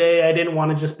end of the day, I didn't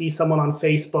want to just be someone on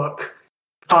Facebook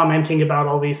commenting about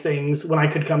all these things when I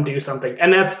could come do something.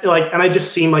 And that's like, and I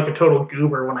just seem like a total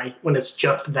goober when it's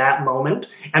just that moment,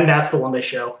 and that's the one they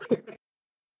show.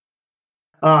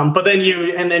 But then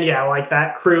like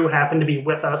that crew happened to be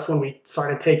with us when we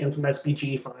started taking some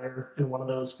SPG fire in one of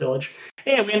those village.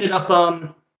 And we ended up,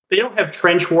 they don't have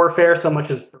trench warfare so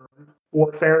much as berm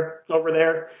warfare over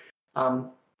there.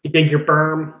 You dig your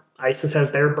berm, ISIS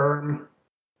has their berm.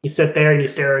 You sit there and you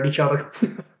stare at each other.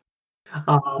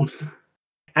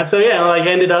 And so, I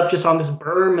ended up just on this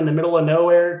berm in the middle of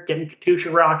nowhere, getting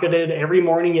Katusha rocketed every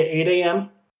morning at 8 a.m.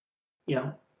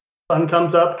 Sun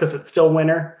comes up because it's still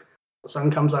winter. The sun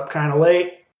comes up kind of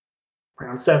late,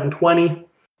 around 7:20.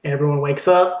 Everyone wakes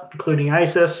up, including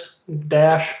ISIS.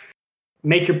 Dash,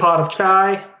 make your pot of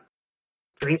chai,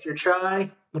 drink your chai.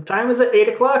 What time is it? 8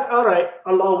 o'clock? All right.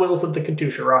 Allah wills that the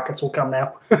Katusha rockets will come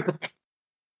now.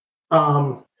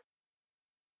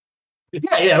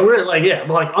 We're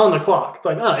like on the clock. It's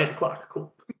like, 8 o'clock,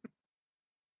 cool.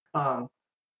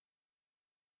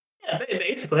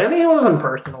 Basically, I mean, it wasn't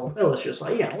personal. It was just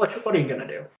like, what are you gonna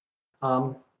do?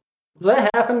 That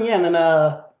happened, and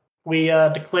then we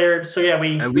declared. So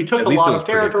we took a lot of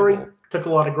territory, took a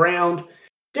lot of ground.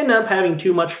 Didn't end up having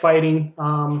too much fighting.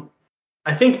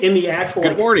 I think in the actual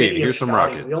good morning. City Here's some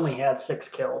Scotty, rockets. We only had 6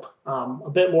 killed. A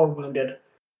bit more wounded,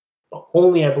 but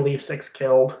only I believe 6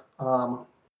 killed.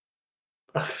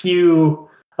 A few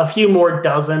more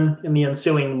dozen in the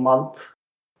ensuing month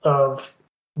of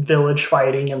village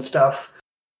fighting and stuff,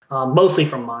 mostly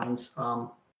from mines.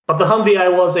 But the Humvee I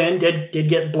was in did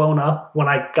get blown up when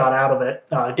I got out of it.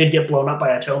 Did get blown up by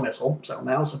a tow missile, so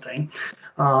that was a thing.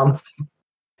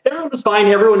 Everyone was fine.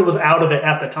 Everyone was out of it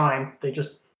at the time. They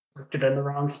just worked it in the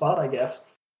wrong spot, I guess.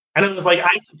 And it was like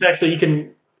ISIS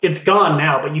actually, it's gone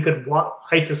now, but you could watch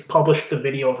ISIS published the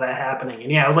video of that happening.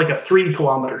 And it was like a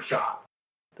 3-kilometer shot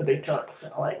that they took.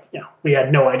 So we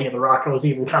had no idea the rocket was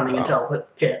even coming until it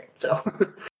hit. So,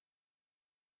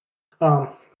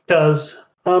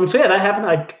 that happened.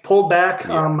 I pulled back.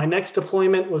 My next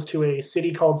deployment was to a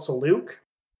city called Saluk,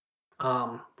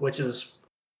 which is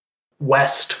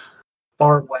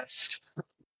far west.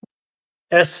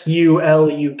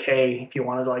 Suluk, if you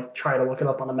wanted to try to look it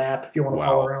up on a map, if you want to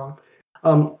follow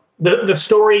around. The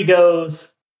story goes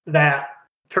that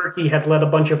Turkey had led a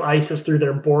bunch of ISIS through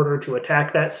their border to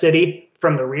attack that city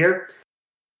from the rear.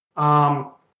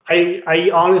 I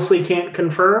honestly can't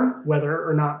confirm whether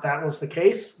or not that was the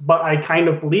case, but I kind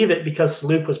of believe it because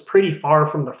Saluk was pretty far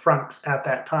from the front at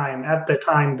that time. At the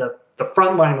time, the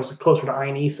front line was closer to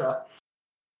Ain Issa.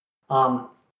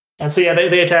 And so,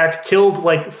 they attacked, killed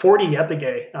 40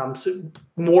 Yepigay, so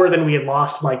more than we had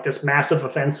lost this massive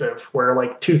offensive where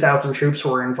 2,000 troops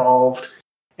were involved,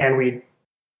 and we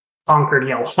conquered,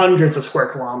 hundreds of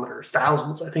square kilometers,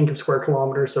 thousands, I think, of square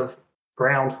kilometers of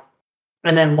ground,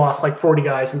 and then lost 40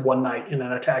 guys in one night in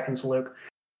an attack in Saluk.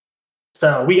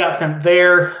 So we got sent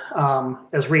there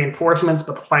as reinforcements,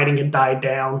 but the fighting had died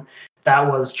down.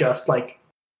 That was just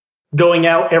going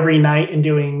out every night and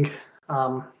doing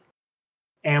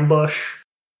ambush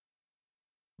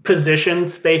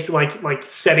positions, basically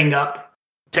setting up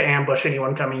to ambush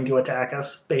anyone coming to attack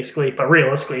us, basically. But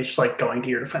realistically, it's just going to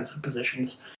your defensive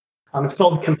positions. It's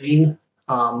called Kameen,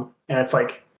 and it's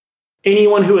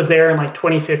anyone who was there in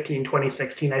 2015,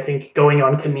 2016, I think going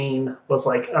on Kameen was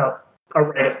a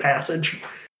rite of passage.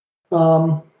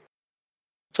 So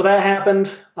that happened.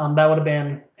 That would have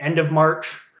been end of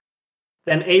March.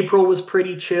 Then April was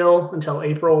pretty chill until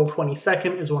April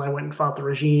 22nd is when I went and fought the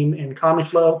regime in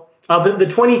Kamishlo. The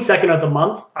 22nd of the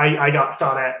month, I got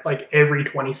shot at every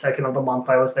 22nd of the month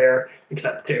I was there,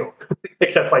 except 2.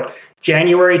 Except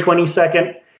January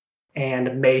 22nd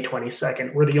and May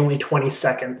 22nd were the only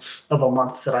 22nds of a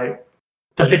month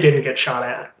that but it didn't get shot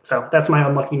at. So that's my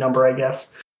unlucky number, I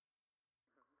guess.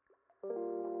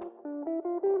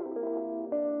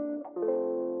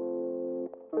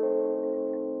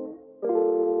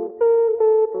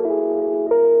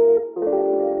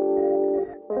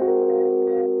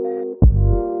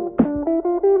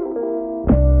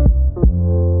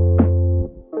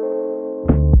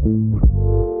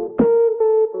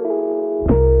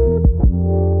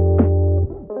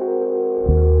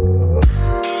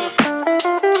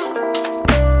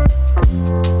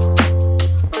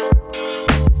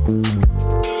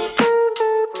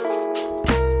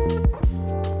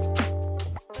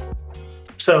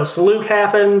 So Saluk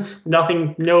happens,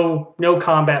 nothing, no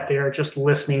combat there, just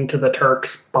listening to the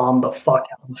Turks bomb the fuck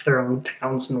out of their own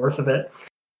towns north of it.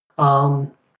 That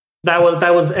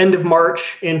was end of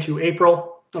March into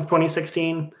April of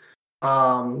 2016.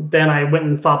 Then I went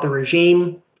and fought the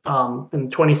regime in the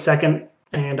 22nd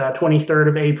and 23rd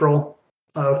of April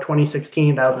of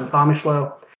 2016. That was in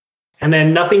Kamishlo. And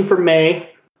then nothing for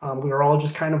May. We were all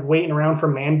just kind of waiting around for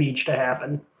Manbij to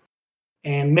happen.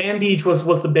 And Manbij was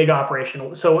the big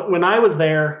operation. So when I was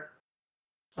there,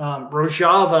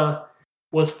 Rojava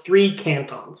was 3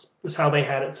 cantons, is how they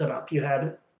had it set up. You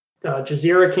had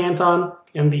Jazeera Canton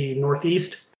in the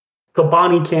northeast,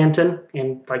 Kobani Canton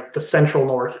in like the central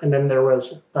north, and then there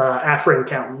was Afrin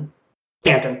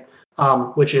Canton,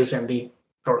 which is in the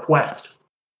northwest.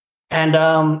 And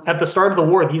at the start of the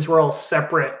war, these were all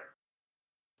separate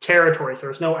territories. There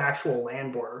was no actual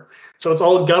land border. So it's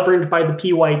all governed by the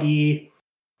PYD.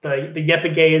 The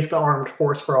Yepigay is the armed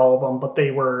force for all of them, but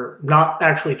they were not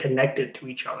actually connected to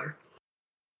each other.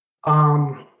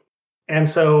 And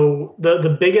so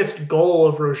the biggest goal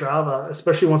of Rojava,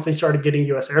 especially once they started getting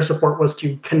U.S. air support, was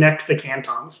to connect the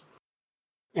cantons.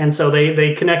 And so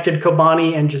they connected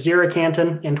Kobani and Jazeera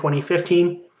Canton in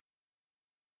 2015.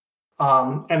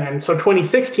 And then so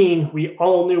 2016, we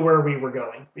all knew where we were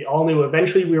going. We all knew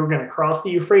eventually we were going to cross the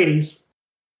Euphrates.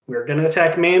 We were going to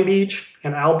attack Manbij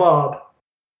and Al-Bab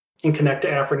and connect to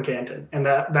Afrin Canton. And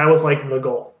that was like the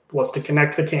goal, was to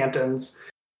connect the cantons,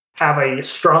 have a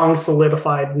strong,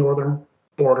 solidified northern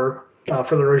border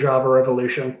for the Rojava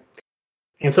Revolution.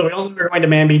 And so we all knew we were going to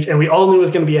Manbij, and we all knew it was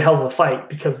going to be a hell of a fight,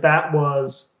 because that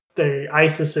was the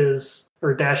ISIS's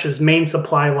or Daesh's main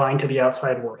supply line to the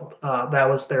outside world. That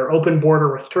was their open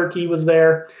border with Turkey was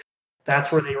there.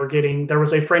 That's where they were getting, there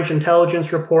was a French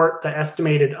intelligence report that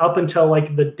estimated up until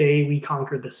like the day we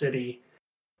conquered the city,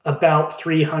 about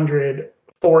 300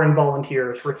 foreign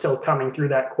volunteers were still coming through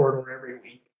that corridor every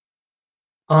week.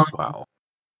 Wow.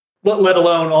 Let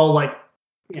alone all like,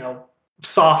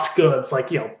 soft goods like,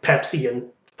 Pepsi and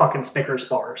fucking Snickers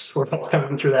bars were all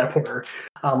coming through that border.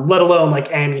 Let alone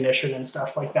like ammunition and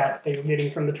stuff like that they were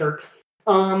getting from the Turks.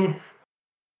 So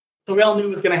we all knew it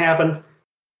was going to happen.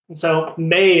 And so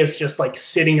May is just like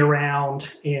sitting around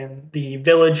in the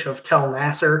village of Tel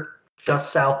Nasser,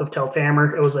 just south of Tel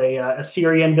Tamer. It was a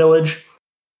Syrian village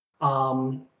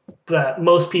that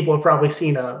most people have probably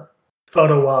seen a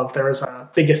photo of. There was a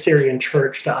big Assyrian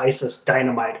church that ISIS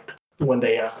dynamited when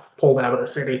they pulled out of the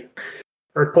city,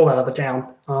 or pulled out of the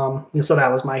town. And so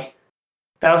that was my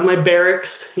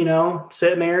barracks,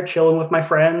 sitting there chilling with my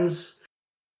friends,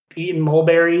 eating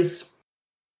mulberries,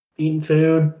 eating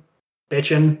food,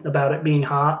 bitching about it being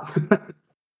hot.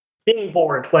 Being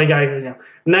bored, like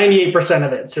 98%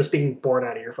 of it's just being bored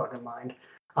out of your fucking mind.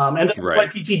 And that's why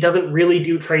YPG doesn't really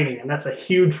do training, and that's a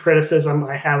huge criticism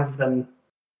I have of them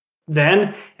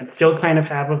then, and still kind of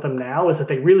have of them now, is that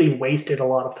they really wasted a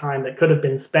lot of time that could have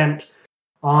been spent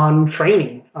on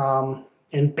training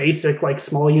in basic like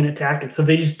small unit tactics. So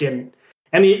they just didn't.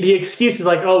 And the excuse is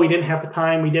like, oh, we didn't have the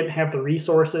time, we didn't have the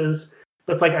resources.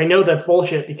 But it's like, I know that's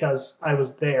bullshit because I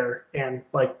was there and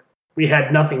like we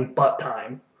had nothing but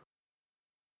time.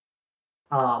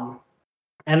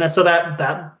 And then so that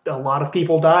a lot of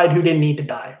people died who didn't need to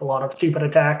die. A lot of stupid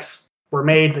attacks were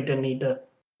made that didn't need to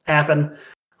happen.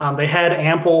 They had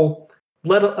ample,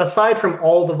 aside from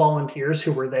all the volunteers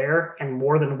who were there and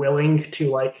more than willing to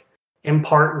like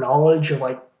impart knowledge of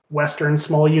like Western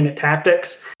small unit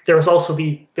tactics, there was also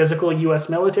the physical U.S.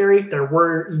 military. There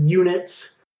were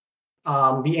units,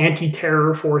 the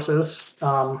anti-terror forces,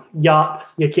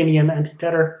 Yakinian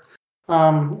anti-terror,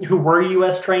 who were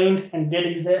U.S. trained and did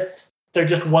exist. There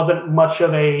just wasn't much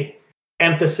of a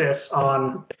emphasis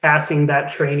on passing that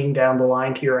training down the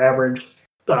line to your average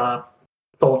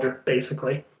soldier,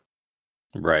 basically.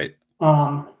 Right.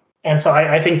 And so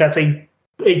I think that's a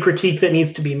critique that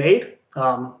needs to be made,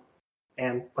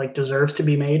 and like deserves to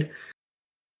be made.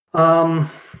 Because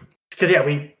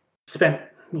we spent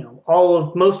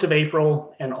most of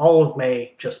April and all of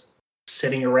May just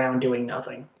sitting around doing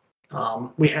nothing.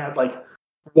 We had like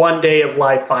 1 day of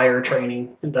live fire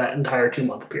training in that entire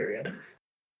 2-month period.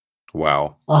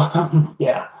 Wow.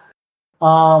 Yeah.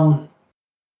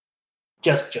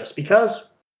 Just because.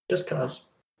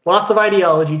 Lots of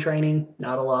ideology training,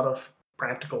 not a lot of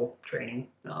practical training.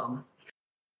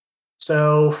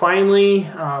 So finally,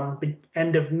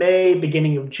 end of May,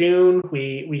 beginning of June,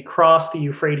 we crossed the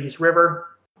Euphrates River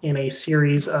in a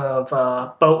series of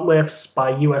boat lifts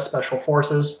by U.S. Special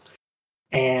Forces.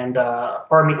 And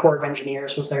Army Corps of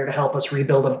Engineers was there to help us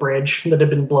rebuild a bridge that had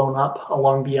been blown up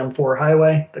along the M4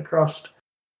 highway that crossed.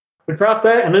 We crossed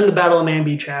that, and then the Battle of Man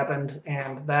Beach happened,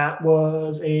 and that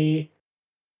was a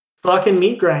fucking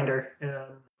meat grinder.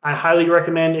 I highly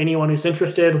recommend anyone who's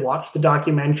interested watch the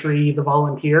documentary The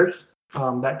Volunteers.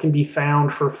 That can be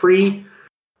found for free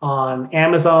on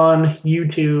Amazon,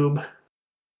 YouTube,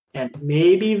 and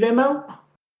maybe Vimeo.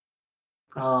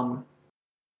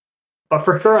 But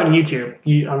for sure on YouTube,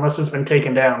 unless it's been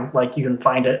taken down, like you can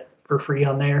find it for free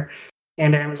on there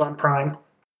and Amazon Prime.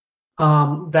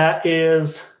 That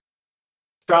is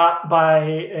shot by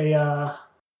a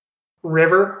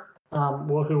River,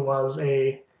 who was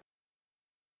a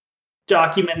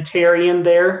documentarian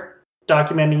there,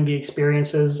 documenting the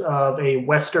experiences of a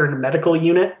Western medical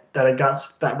unit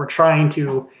that were trying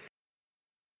to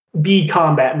be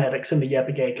combat medics in the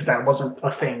Yepigay, because that wasn't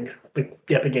a thing the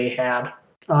Yepigay had.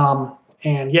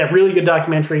 And yeah, really good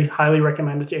documentary. Highly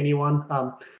recommend it to anyone.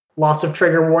 Lots of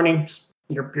trigger warnings.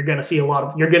 You're gonna see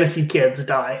kids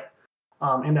die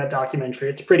in that documentary.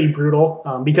 It's pretty brutal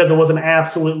because it was an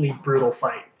absolutely brutal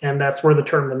fight, and that's where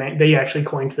they actually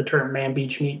coined the term Man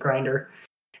Beach Meat Grinder.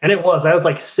 And that was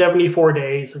like 74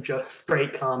 days of just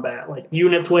straight combat. Like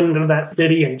units went into that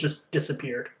city and just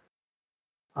disappeared.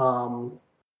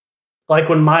 Like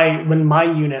when my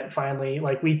unit finally,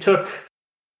 like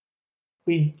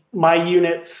my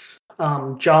unit's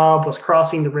job was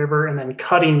crossing the river and then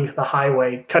cutting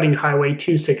Highway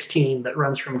 216 that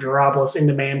runs from Jarablis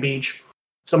into Man Beach.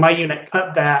 So my unit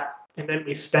cut that, and then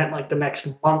we spent like the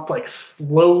next month like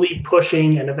slowly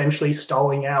pushing and eventually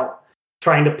stalling out,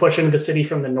 trying to push into the city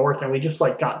from the north, and we just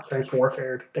like got trench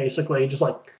warfared, basically. Just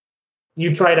like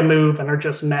you try to move and are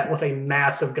just met with a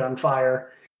massive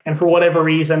gunfire. And for whatever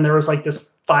reason, there was like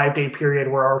this 5-day period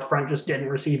where our front just didn't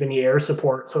receive any air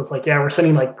support. So it's like, yeah, we're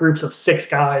sending like groups of 6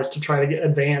 guys to try to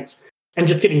advance and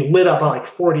just getting lit up by like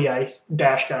 40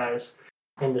 dash guys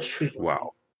in this tree.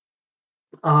 Wow.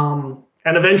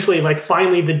 And eventually, like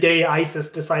finally the day ISIS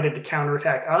decided to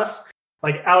counterattack us,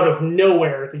 like out of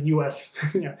nowhere, the US,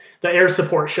 the air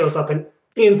support shows up and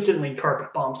instantly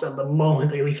carpet bombs them the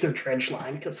moment they leave their trench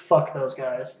line, because fuck those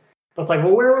guys. But it's like,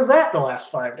 well, where was that the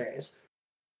last 5 days?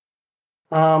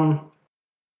 And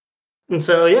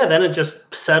so, yeah, then it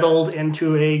just settled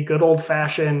into a good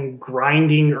old-fashioned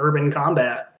grinding urban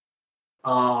combat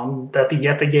that the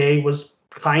Yepigay was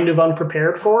kind of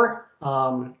unprepared for.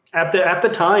 At the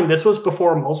time, this was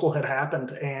before Mosul had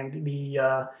happened, and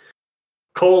the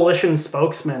coalition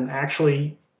spokesman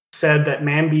actually said that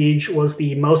Manbij was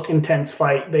the most intense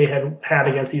fight they had had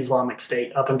against the Islamic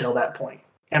State up until that point.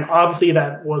 And obviously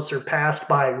that was surpassed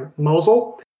by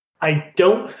Mosul. I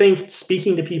don't think,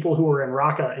 speaking to people who were in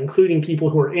Raqqa, including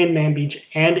people who were in Manbij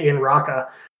and in Raqqa,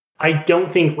 I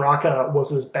don't think Raqqa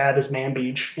was as bad as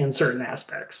Manbij in certain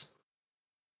aspects.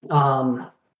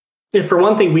 If for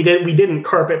one thing, we didn't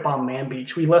carpet bomb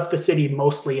Manbij. We left the city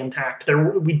mostly intact.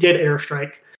 We did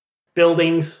airstrike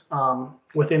buildings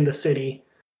within the city,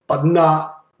 but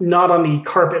not on the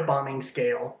carpet bombing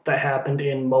scale that happened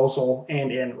in Mosul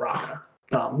and in Raqqa.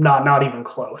 Not even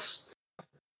close.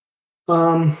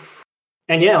 And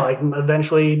yeah, like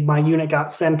eventually my unit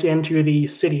got sent into the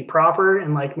city proper,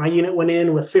 and like my unit went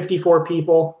in with 54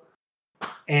 people,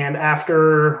 and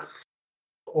after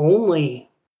only,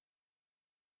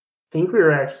 I think we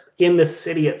were in the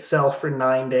city itself for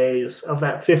 9 days. Of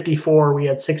that 54, we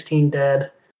had 16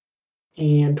 dead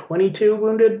and 22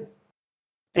 wounded.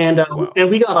 And wow. And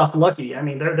we got off lucky. I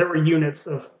mean, there were units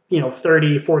of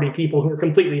 30, 40 people who were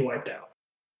completely wiped out.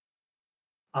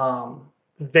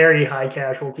 Very high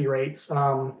casualty rates.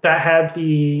 That had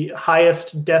the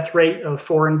highest death rate of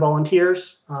foreign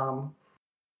volunteers,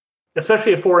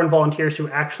 especially of foreign volunteers who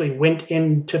actually went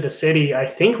into the city. I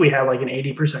think we had like an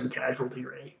 80% casualty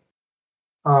rate.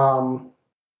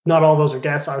 Not all those are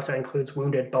deaths. Obviously, that includes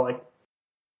wounded, but like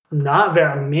not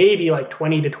very, maybe like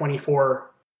 20 to 24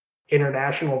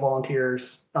 international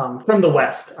volunteers from the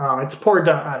West. It's important.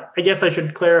 I guess I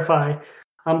should clarify.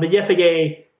 The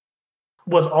Yepigay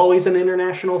was always an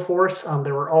international force.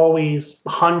 There were always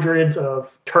hundreds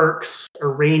of Turks,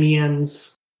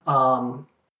 Iranians,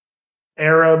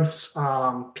 Arabs,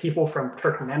 people from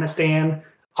Turkmenistan,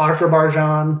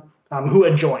 Azerbaijan, who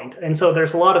had joined. And so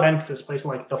there's a lot of emphasis placed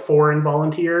on like the foreign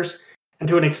volunteers, and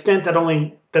to an extent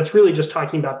that's really just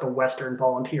talking about the Western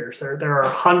volunteers. There are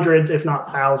hundreds, if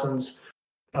not thousands,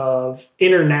 of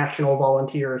international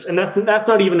volunteers, and that's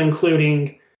not even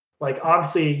including, like,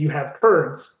 obviously you have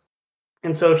Kurds,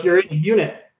 and so if you're in a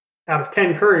unit out of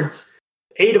 10 Kurds,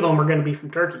 8 of them are going to be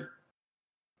from Turkey.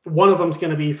 One of them is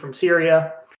going to be from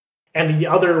Syria, and the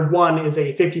other one is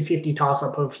a 50-50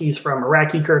 toss-up of he's from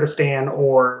Iraqi Kurdistan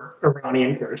or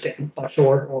Iranian Kurdistan,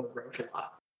 Bashur or Rojava.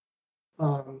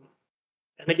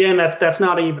 And again, that's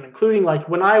not even including, like,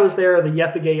 when I was there, the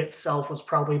YPG itself was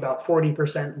probably about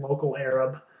 40% local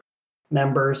Arab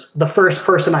members. The first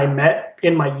person I met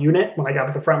in my unit when I got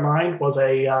to the front line was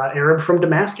a Arab from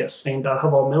Damascus named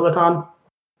Haval Militan.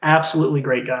 Absolutely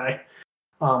great guy.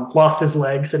 Lost his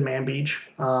legs in Manbij.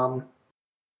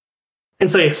 And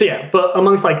so yeah, but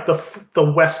amongst like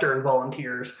the Western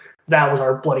volunteers, that was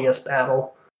our bloodiest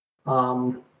battle.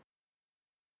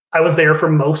 I was there for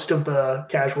most of the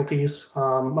casualties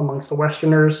amongst the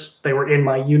Westerners. They were in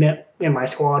my unit, in my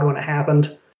squad when it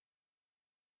happened.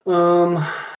 Yeah,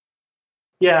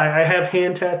 I have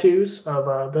hand tattoos of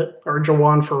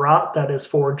Jawan Farhat. That is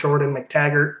for Jordan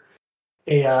McTaggart,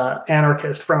 a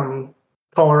anarchist from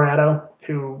Colorado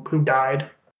who died.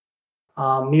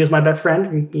 He was my best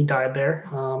friend. He died there,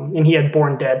 and he had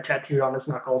 "Born Dead" tattooed on his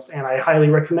knuckles. And I highly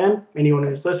recommend anyone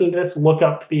who's listening to this look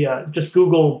up just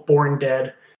Google "Born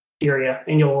Dead" Syria,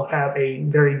 and you'll have a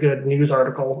very good news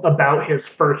article about his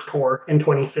first tour in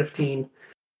 2015,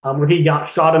 where he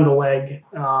got shot in the leg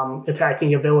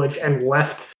attacking a village and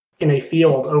left in a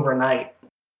field overnight,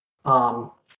 and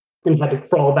had to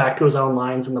crawl back to his own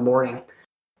lines in the morning.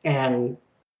 And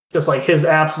just like his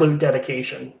absolute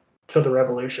dedication to the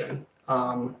revolution.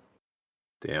 Damn.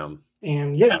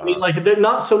 And yeah, I mean, like,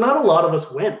 not a lot of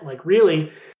us went. Like,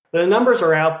 really, the numbers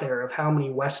are out there of how many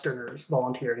Westerners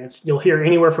volunteered. You'll hear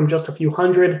anywhere from just a few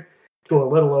hundred to a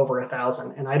little over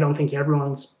 1,000. And I don't think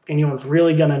anyone's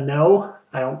really going to know.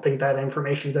 I don't think that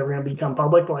information is ever going to become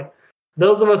public. But, like,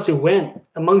 those of us who went,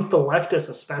 amongst the leftists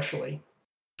especially,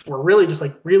 were really just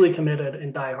like really committed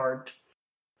and diehard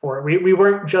for it. We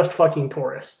weren't just fucking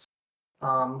tourists.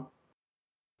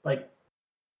 Like,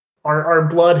 our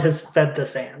blood has fed the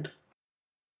sand.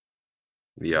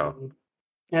 Yeah.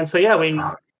 And so yeah,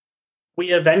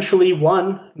 we eventually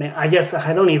won. I guess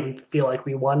I don't even feel like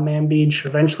we won Manbij.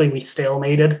 Eventually we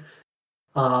stalemated.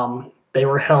 They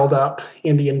were held up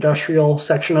in the industrial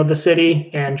section of the city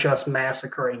and just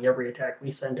massacring every attack we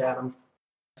sent at them.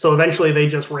 So eventually they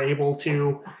just were able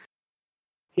to,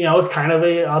 it was kind of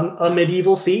a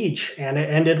medieval siege, and it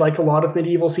ended like a lot of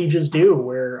medieval sieges do,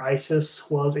 where ISIS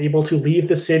was able to leave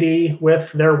the city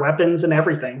with their weapons and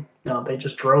everything. They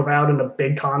just drove out in a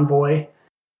big convoy.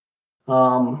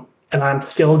 And I'm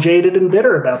still jaded and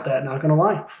bitter about that, not going to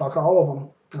lie. Fuck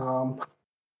all of them.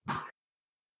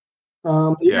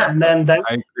 Yeah, and then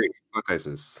I agree. Fuck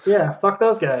ISIS. Yeah, fuck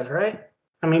those guys, right?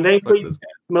 I mean, thankfully,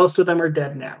 most of them are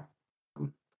dead now.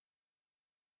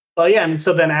 But yeah, and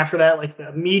so then after that, like the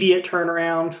immediate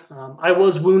turnaround, I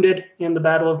was wounded in the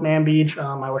Battle of Manbij.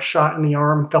 I was shot in the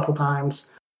arm a couple times,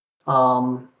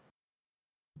 but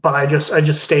I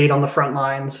just stayed on the front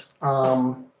lines.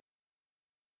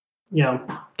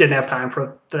 Didn't have time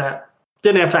for that.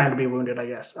 Didn't have time to be wounded, I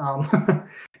guess.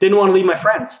 Didn't want to leave my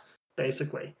friends,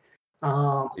 basically.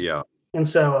 Yeah. And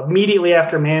so immediately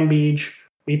after Manbij,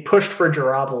 we pushed for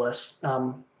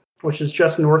Jarablus, which is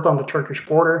just north on the Turkish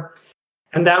border.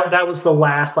 And that was the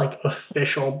last like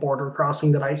official border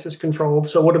crossing that ISIS controlled,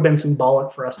 so it would have been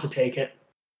symbolic for us to take it.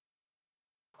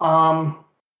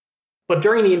 But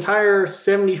during the entire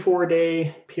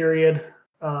 74-day period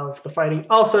of the fighting,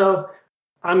 also,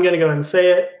 I'm going to go ahead and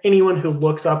say it, anyone who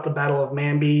looks up the Battle of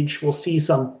Manbij will see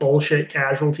some bullshit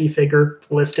casualty figure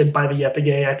listed by the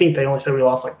YPG. I think they only said we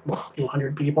lost like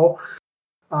 200 people.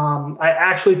 I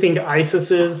actually think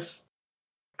ISIS's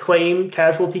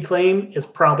casualty claim is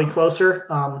probably closer.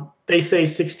 They say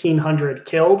 1,600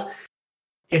 killed.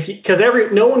 Because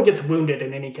no one gets wounded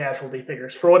in any casualty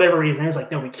figures for whatever reason. It's like,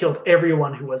 no, we killed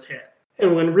everyone who was hit,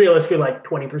 and when realistically, like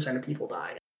 20% of people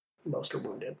died, most are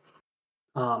wounded.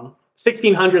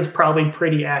 1,600 is probably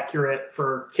pretty accurate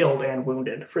for killed and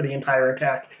wounded for the entire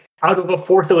attack. Out of a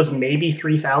force, there was maybe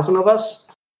 3,000 of us,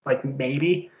 like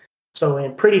maybe. So a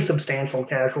pretty substantial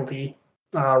casualty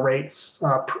rates,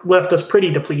 left us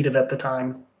pretty depleted at the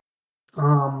time.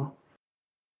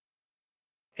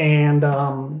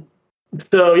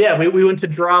 So yeah, we went to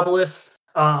Jarablus,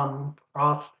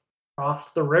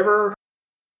 crossed the river,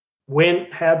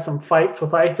 had some fights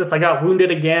with ISIS. I got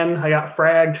wounded again. I got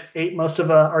fragged, ate most of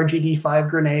a RGD-5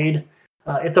 grenade,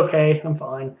 It's okay. I'm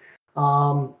fine.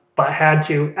 But I had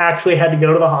to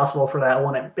go to the hospital for that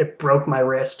one. It broke my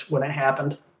wrist when it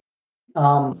happened.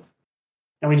 And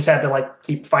we just had to like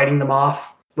keep fighting them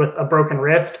off with a broken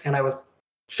wrist. And I was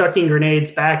chucking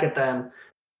grenades back at them,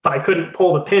 but I couldn't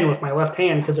pull the pin with my left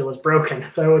hand because it was broken.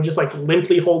 So I would just like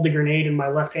limply hold the grenade in my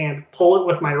left hand, pull it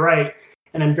with my right,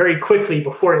 and then very quickly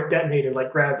before it detonated,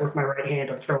 like grab it with my right hand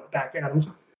and throw it back at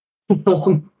them.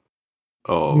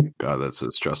 Oh God, that's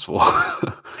so stressful.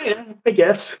 Yeah, I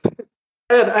guess.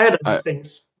 I had other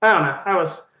things. I don't know.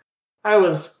 I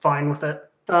was fine with it.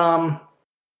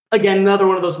 Again, another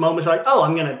one of those moments like, oh,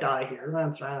 I'm gonna die here.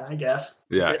 That's right, I guess.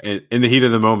 Yeah, in the heat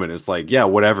of the moment, it's like, yeah,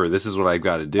 whatever. This is what I've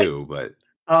got to do. But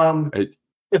the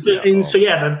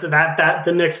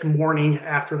next morning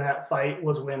after that fight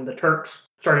was when the Turks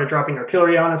started dropping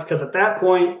artillery on us, because at that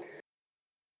point,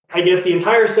 I guess the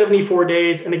entire 74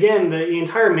 days, and again, the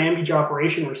entire Manbij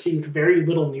operation received very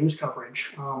little news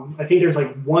coverage. I think there's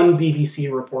like one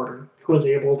BBC reporter who was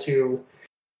able to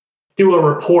do a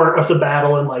report of the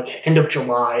battle in like end of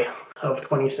July of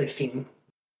 2016.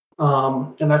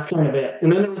 And that's kind of it.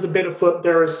 And then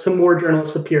there was some more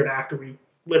journalists appeared after we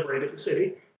liberated the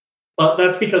city. But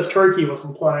that's because Turkey was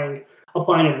applying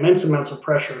immense amounts of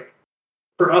pressure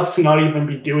for us to not even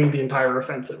be doing the entire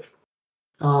offensive.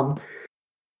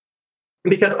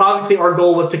 Because obviously our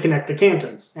goal was to connect the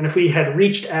cantons. And if we had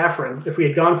reached Afrin, if we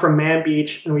had gone from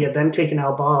Manbij and we had then taken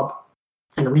Al Bab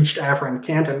and reached Afrin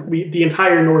Canton, the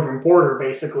entire northern border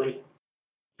basically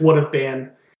would have been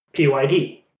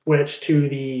PYD, which to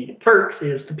the Turks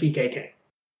is the PKK.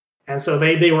 And so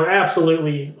they were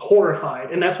absolutely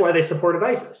horrified. And that's why they supported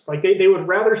ISIS. Like they would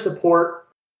rather support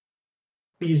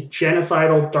these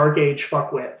genocidal dark age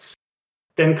fuckwits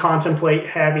than contemplate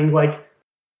having like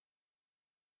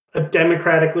a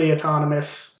democratically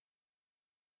autonomous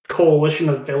coalition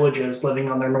of villages living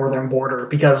on their northern border,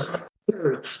 because it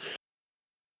hurts.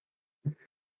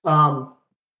 So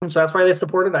that's why they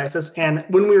supported ISIS. And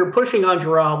when we were pushing on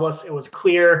Jarablus, it was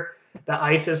clear that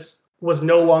ISIS was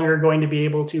no longer going to be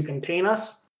able to contain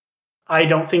us. I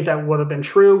don't think that would have been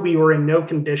true. We were in no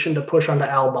condition to push onto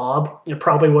Al Bab. It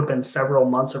probably would have been several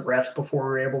months of rest before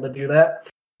we were able to do that.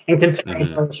 And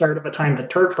considering from the start of the time, the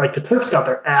Turks got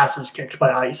their asses kicked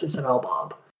by ISIS at Al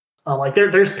Bab.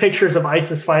 There's pictures of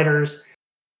ISIS fighters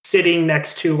sitting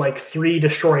next to like 3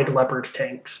 destroyed Leopard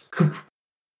tanks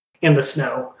in the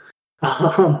snow.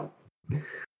 So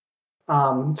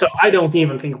I don't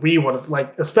even think we would have,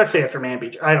 like, especially after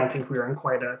Manbij, I don't think we were in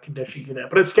quite a condition to do that.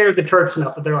 But it scared the Turks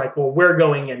enough that they're like, well, we're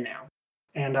going in now.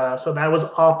 And so that was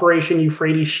Operation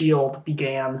Euphrates Shield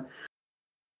began,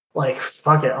 like,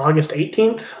 August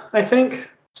 18th, I think,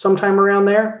 sometime around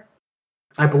there.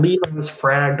 I believe I was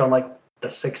fragged on, like, the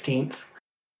 16th.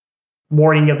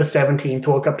 Morning of the 17th,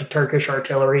 woke up to Turkish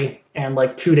artillery, and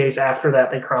like 2 days after that,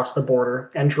 they crossed the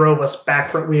border and drove us back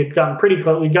from. We had gotten pretty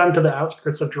close. We'd gotten to the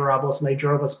outskirts of Jarablus, and they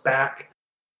drove us back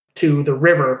to the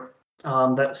river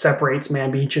that separates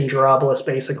Manbij and Jarablus,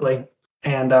 basically.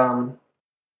 And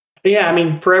yeah, I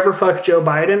mean, forever fuck Joe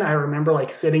Biden. I remember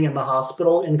like sitting in the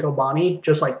hospital in Kobani,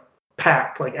 just like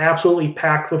packed, like absolutely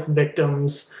packed with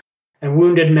victims and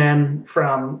wounded men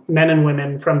and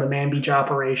women from the Manbij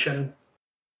operation.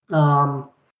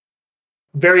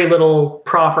 Very little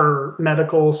proper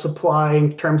medical supply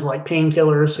in terms of like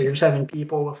painkillers. So you're just having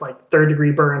people with like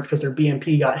 3rd-degree burns because their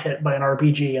BMP got hit by an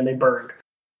RPG and they burned,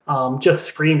 just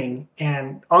screaming.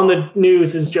 And on the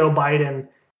news is Joe Biden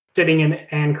sitting in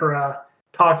Ankara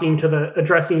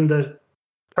addressing the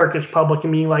Turkish public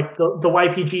and being like, the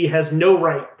YPG has no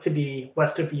right to be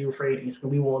west of the Euphrates,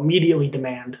 and we will immediately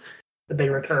demand that they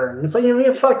return. And it's like,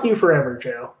 fuck you forever,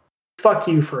 Joe. Fuck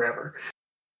you forever.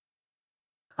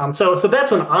 So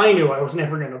that's when I knew I was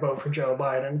never going to vote for Joe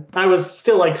Biden. I was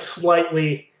still like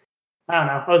slightly, I don't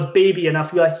know, I was baby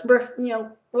enough to be like,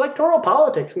 electoral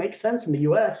politics makes sense in the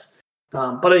U.S.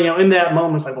 But in that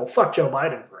moment, it's like, well, fuck Joe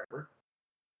Biden forever.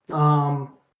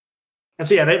 And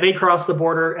so yeah, they crossed the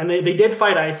border, and they did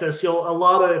fight ISIS.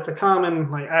 It's a common,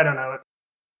 like, I don't know,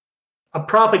 a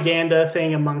propaganda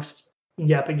thing amongst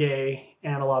Yepigay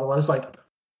and a lot of others, like,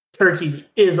 Turkey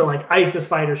is like ISIS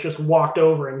fighters just walked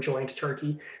over and joined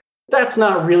Turkey. That's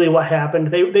not really what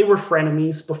happened. They were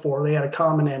frenemies before. They had a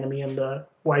common enemy in the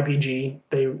YPG.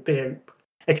 They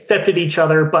accepted each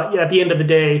other, but at the end of the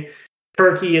day,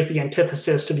 Turkey is the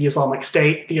antithesis to the Islamic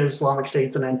State. The Islamic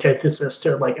State's an antithesis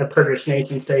to like a Kurdish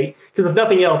nation state. Because if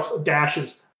nothing else, Daesh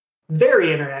is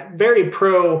very internet, very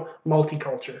pro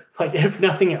multiculture. Like if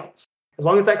nothing else, as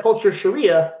long as that culture is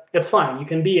Sharia, it's fine. You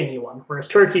can be anyone. Whereas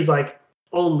Turkey's like,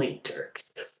 only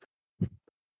Turks.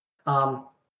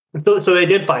 So they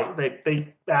did fight.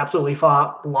 They absolutely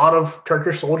fought. A lot of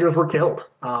Turkish soldiers were killed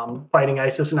fighting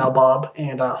ISIS and Al Bab,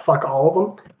 and fuck all of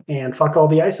them, and fuck all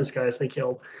the ISIS guys they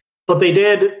killed. But they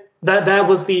did that. That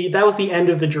was the end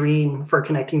of the dream for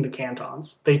connecting the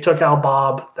cantons. They took Al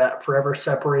Bab, that forever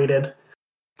separated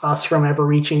us from ever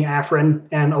reaching Afrin,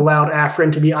 and allowed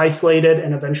Afrin to be isolated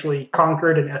and eventually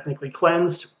conquered and ethnically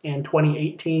cleansed in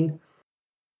 2018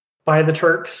 by the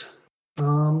Turks.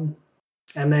 And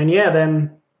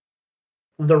then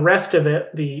the rest of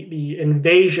it, the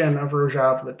invasion of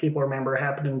Rojava that people remember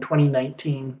happened in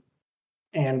 2019.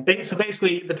 And so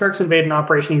basically, the Turks invaded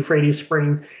Operation Euphrates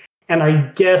Spring. And I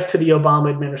guess to the Obama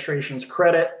administration's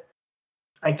credit,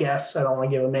 I guess, I don't want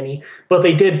to give them any, but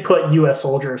they did put U.S.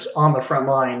 soldiers on the front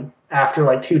line after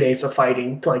like 2 days of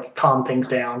fighting to like calm things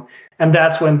down. And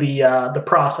that's when the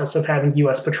process of having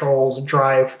U.S. patrols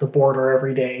drive the border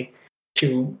every day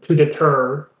to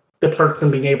deter the Turks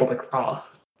from being able to cross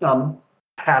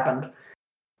happened.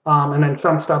 And then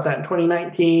Trump stopped that in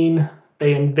 2019.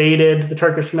 They invaded, the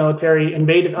Turkish military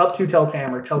invaded up to Tel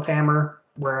Tamer. Tel Tamer,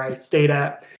 where I stayed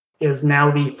at, is now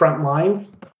the front line.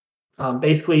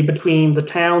 Basically between the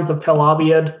towns of Tel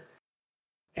Abyad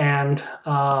and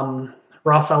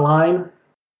Ras Al Ain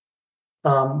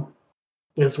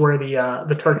is where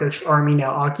the Turkish army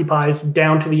now occupies,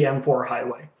 down to the M4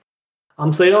 highway.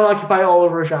 So they don't occupy all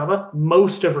of Rojava.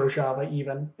 Most of Rojava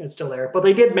even is still there. But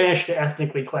they did manage to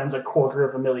ethnically cleanse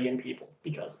 250,000 people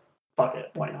because fuck it,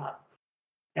 why not?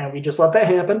 And we just let that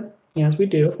happen, as we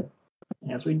do.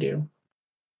 As we do.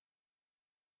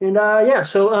 And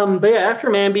but after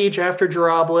Manbij, after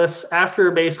Jarablus, after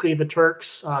basically the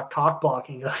Turks cock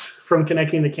blocking us from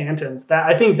connecting the cantons,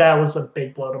 I think that was a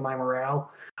big blow to my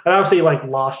morale. I obviously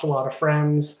lost a lot of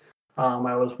friends.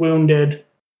 I was wounded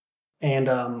and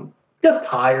just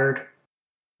tired.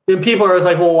 And people are always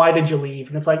like, "Well, why did you leave?"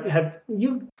 And it's like, "Have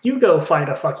you go fight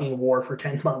a fucking war for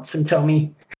 10 months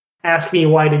and ask me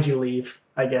why did you leave?"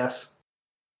 I guess.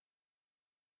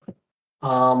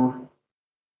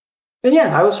 And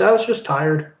yeah, I was just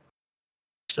tired.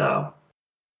 So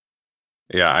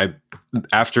yeah,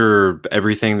 after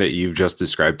everything that you've just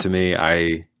described to me,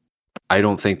 I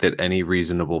don't think that any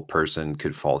reasonable person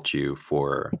could fault you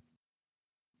for,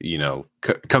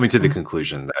 coming to the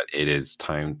conclusion that it is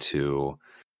time to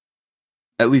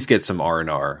at least get some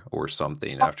R&R or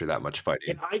something after that much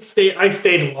fighting. Yeah, I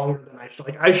stayed longer than I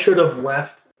should. I should have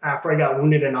left after I got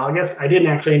wounded in August. I didn't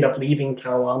actually end up leaving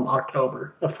till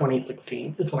October of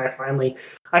 2016. Is when I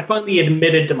finally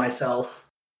admitted to myself.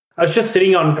 I was just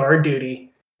sitting on guard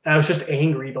duty, and I was just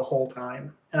angry the whole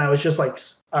time. And I was just I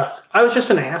was just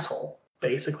an asshole,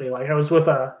 basically. I was with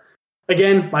my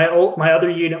other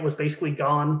unit was basically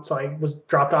gone, so I was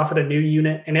dropped off at a new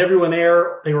unit, and everyone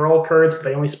there, they were all Kurds, but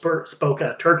they only spoke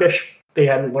Turkish. They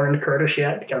hadn't learned Kurdish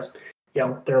yet because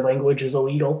their language is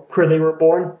illegal where they were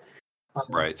born.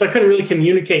 Right. So I couldn't really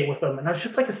communicate with them, and I was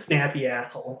just like a snappy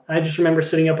asshole. And I just remember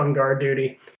sitting up on guard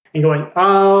duty and going,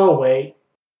 "Oh wait,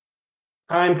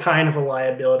 I'm kind of a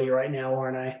liability right now,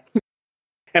 aren't I?"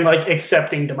 And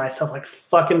accepting to myself,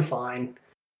 fucking fine,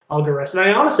 I'll go rest. And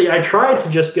I tried to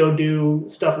just go do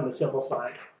stuff in the civil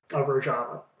side of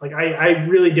Rojava. I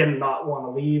really did not want to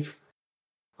leave.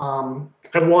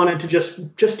 I wanted to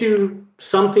just do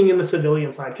something in the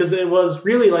civilian side, because it was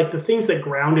really the things that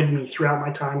grounded me throughout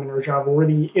my time in Rojava were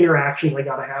the interactions I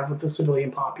got to have with the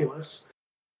civilian populace.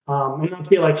 And not to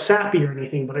get sappy or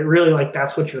anything, but it really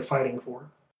that's what you're fighting for.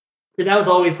 And that was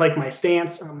always my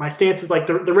stance. My stance is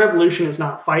the revolution is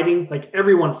not fighting.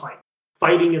 Everyone fights.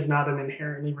 Fighting is not an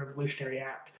inherently revolutionary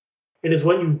act. It is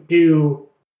what you do.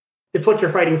 It's what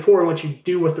you're fighting for and what you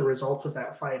do with the results of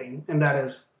that fighting, and that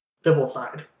is civil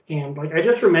side. And I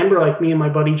just remember me and my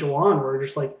buddy Jawan were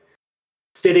just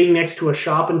sitting next to a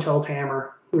shop in Tel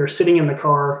Tamer. We were sitting in the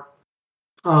car,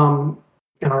 and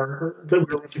we were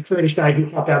with a Kurdish guy who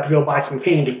popped out to go buy some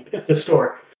candy at the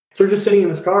store. So we're just sitting in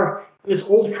this car. This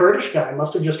old Kurdish guy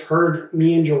must have just heard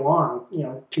me and Jawan,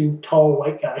 two tall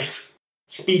white guys,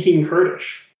 speaking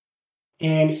Kurdish.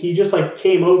 And he just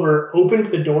came over, opened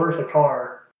the door of the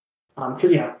car,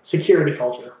 because security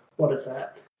culture. What is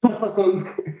that?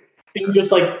 He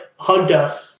just hugged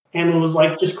us and was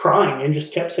just crying and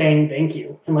just kept saying thank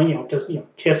you and just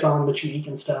kiss on the cheek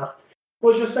and stuff.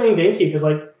 Was just saying thank you because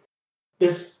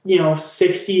this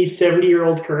 60,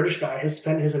 70-year-old Kurdish guy has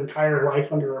spent his entire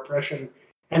life under oppression,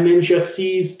 and then just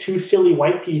sees two silly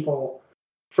white people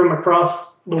from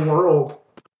across the world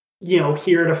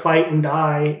here to fight and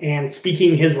die and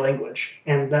speaking his language.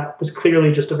 And that was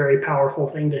clearly just a very powerful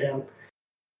thing to him.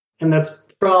 And that's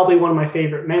probably one of my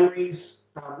favorite memories.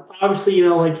 Obviously,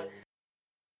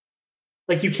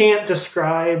 like you can't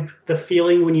describe the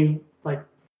feeling when you like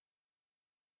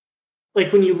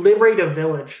when you liberate a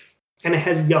village and it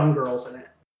has young girls in it,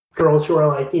 girls who are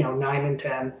like 9 and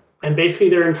 10, and basically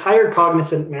their entire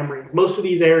cognizant memory. Most of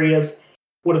these areas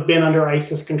would have been under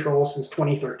ISIS control since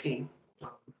 2013.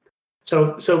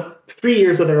 So 3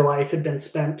 years of their life had been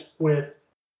spent with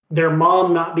their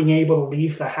mom not being able to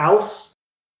leave the house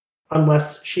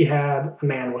unless she had a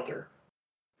man with her.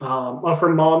 Of her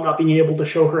mom not being able to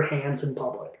show her hands in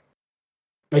public.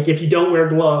 Like if you don't wear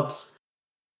gloves,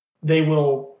 they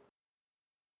will,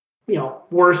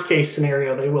 worst case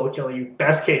scenario, they will kill you.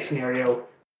 Best case scenario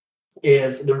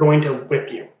is they're going to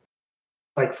whip you,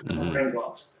 like for wearing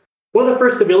gloves. One of the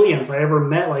first civilians I ever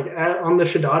met, on the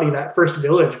Shadadi, that first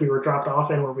village we were dropped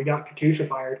off in where we got Katusha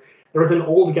fired, there was an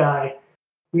old guy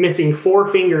missing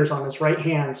 4 fingers on his right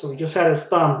hand, so he just had his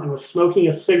thumb and was smoking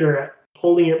a cigarette,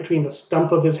 holding it between the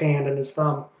stump of his hand and his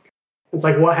thumb. It's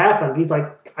like, what happened? He's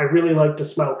like, I really like to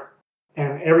smoke.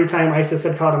 And every time ISIS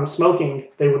had caught him smoking,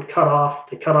 they cut off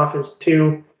his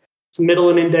middle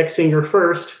and index finger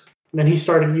first, and then he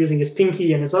started using his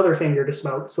pinky and his other finger to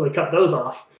smoke, so they cut those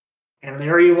off. And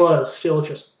there he was, still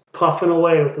just puffing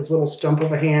away with his little stump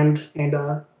of a hand and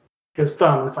his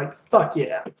thumb. It's like, fuck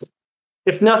yeah.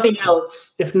 If nothing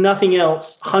else,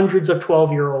 hundreds of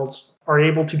 12-year-olds are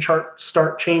able to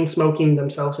start chain smoking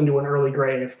themselves into an early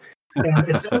grave. And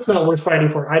if that's not worth fighting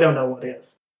for, I don't know what is.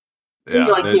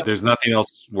 Yeah, there's nothing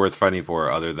else worth fighting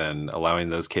for other than allowing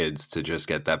those kids to just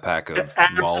get that pack of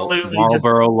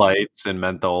Marlboro Lights and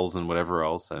menthols and whatever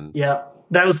else. And yeah,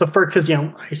 that was the first, because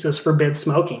ISIS forbids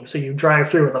smoking. So you drive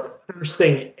through, the first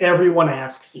thing everyone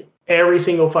asks you, every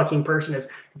single fucking person, is,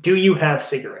 do you have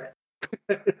cigarettes?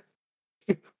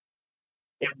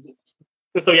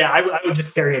 So yeah, I would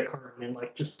just carry a carton and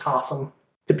just toss them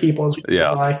to people as we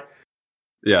go by.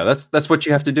 Yeah, that's what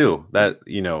you have to do. That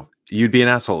you'd be an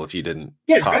asshole if you didn't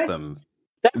toss them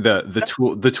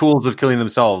the tools of killing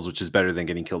themselves, which is better than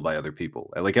getting killed by other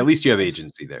people. Like, at least you have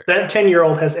agency there. That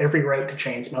 10-year-old has every right to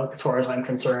chain smoke, as far as I'm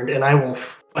concerned, and I will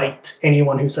fight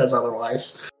anyone who says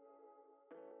otherwise.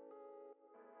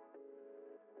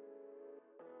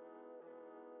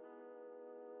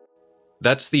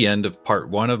 That's the end of part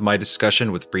 1 of my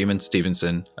discussion with Freeman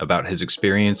Stevenson about his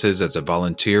experiences as a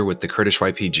volunteer with the Kurdish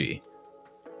YPG.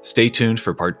 Stay tuned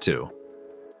for part 2.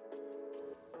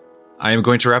 I am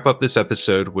going to wrap up this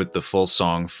episode with the full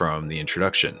song from the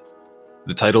introduction.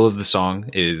 The title of the song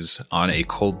is On a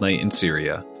Cold Night in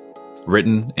Syria,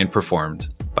 written and performed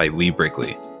by Lee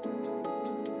Brigley.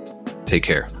 Take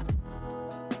care.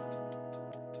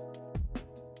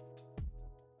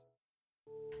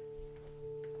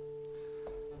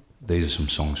 These are some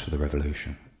songs for the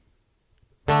revolution.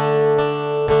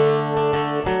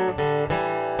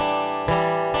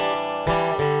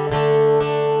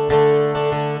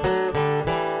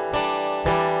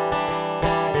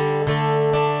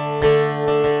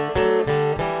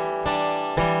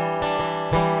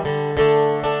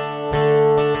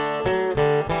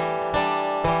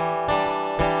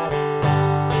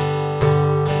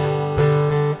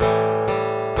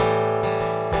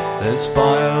 There's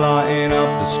fire lighting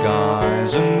up the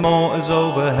skies and mortars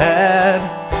overhead.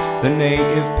 The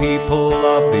native people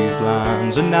of these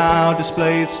lands are now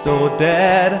displaced or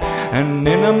dead. And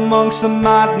in amongst the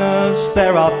madness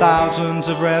there are thousands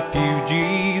of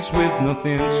refugees with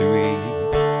nothing to eat.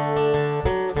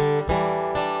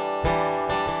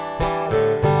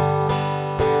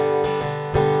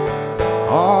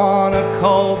 On a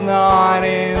cold night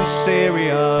in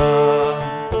Syria,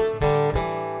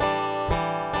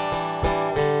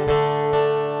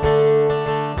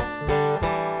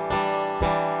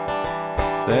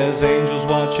 there's angels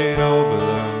watching over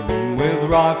them with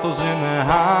rifles in their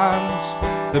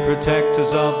hands, the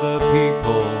protectors of the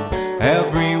people,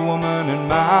 every woman and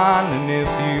man. And if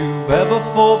you've ever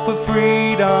fought for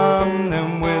freedom,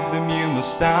 then with them you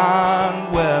must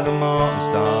stand where the martyrs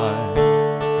died.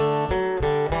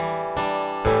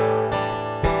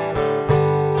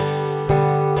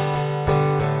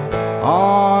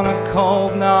 On a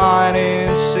cold night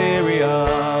in Syria,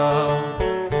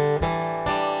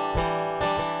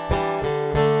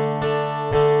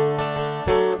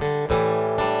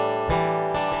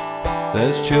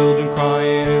 there's children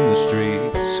crying in the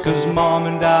streets 'cause mom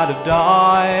and dad have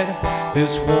died.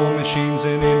 This war machine's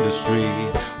an industry,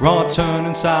 raw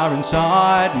turning sour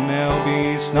inside. And there'll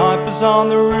be snipers on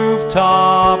the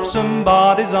rooftops and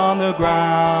bodies on the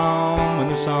ground when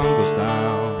the sun goes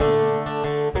down.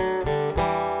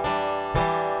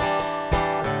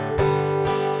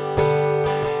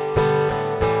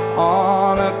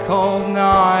 On a cold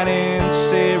night in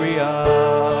Syria,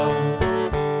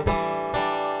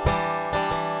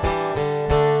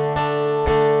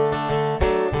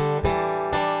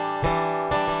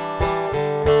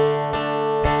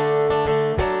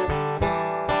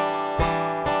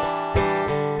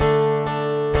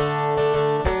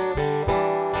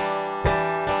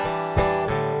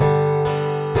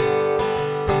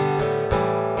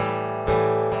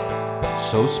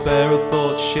 So spare a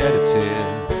thought, shed a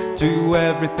tear, do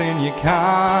everything you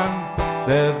can.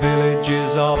 Their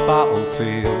villages are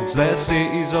battlefields, their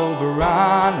cities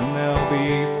overrun, and there'll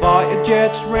be fighter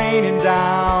jets raining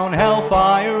down,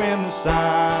 hellfire in the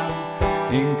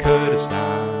sand in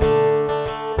Kurdistan.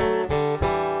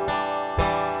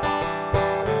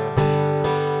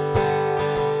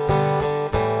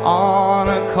 On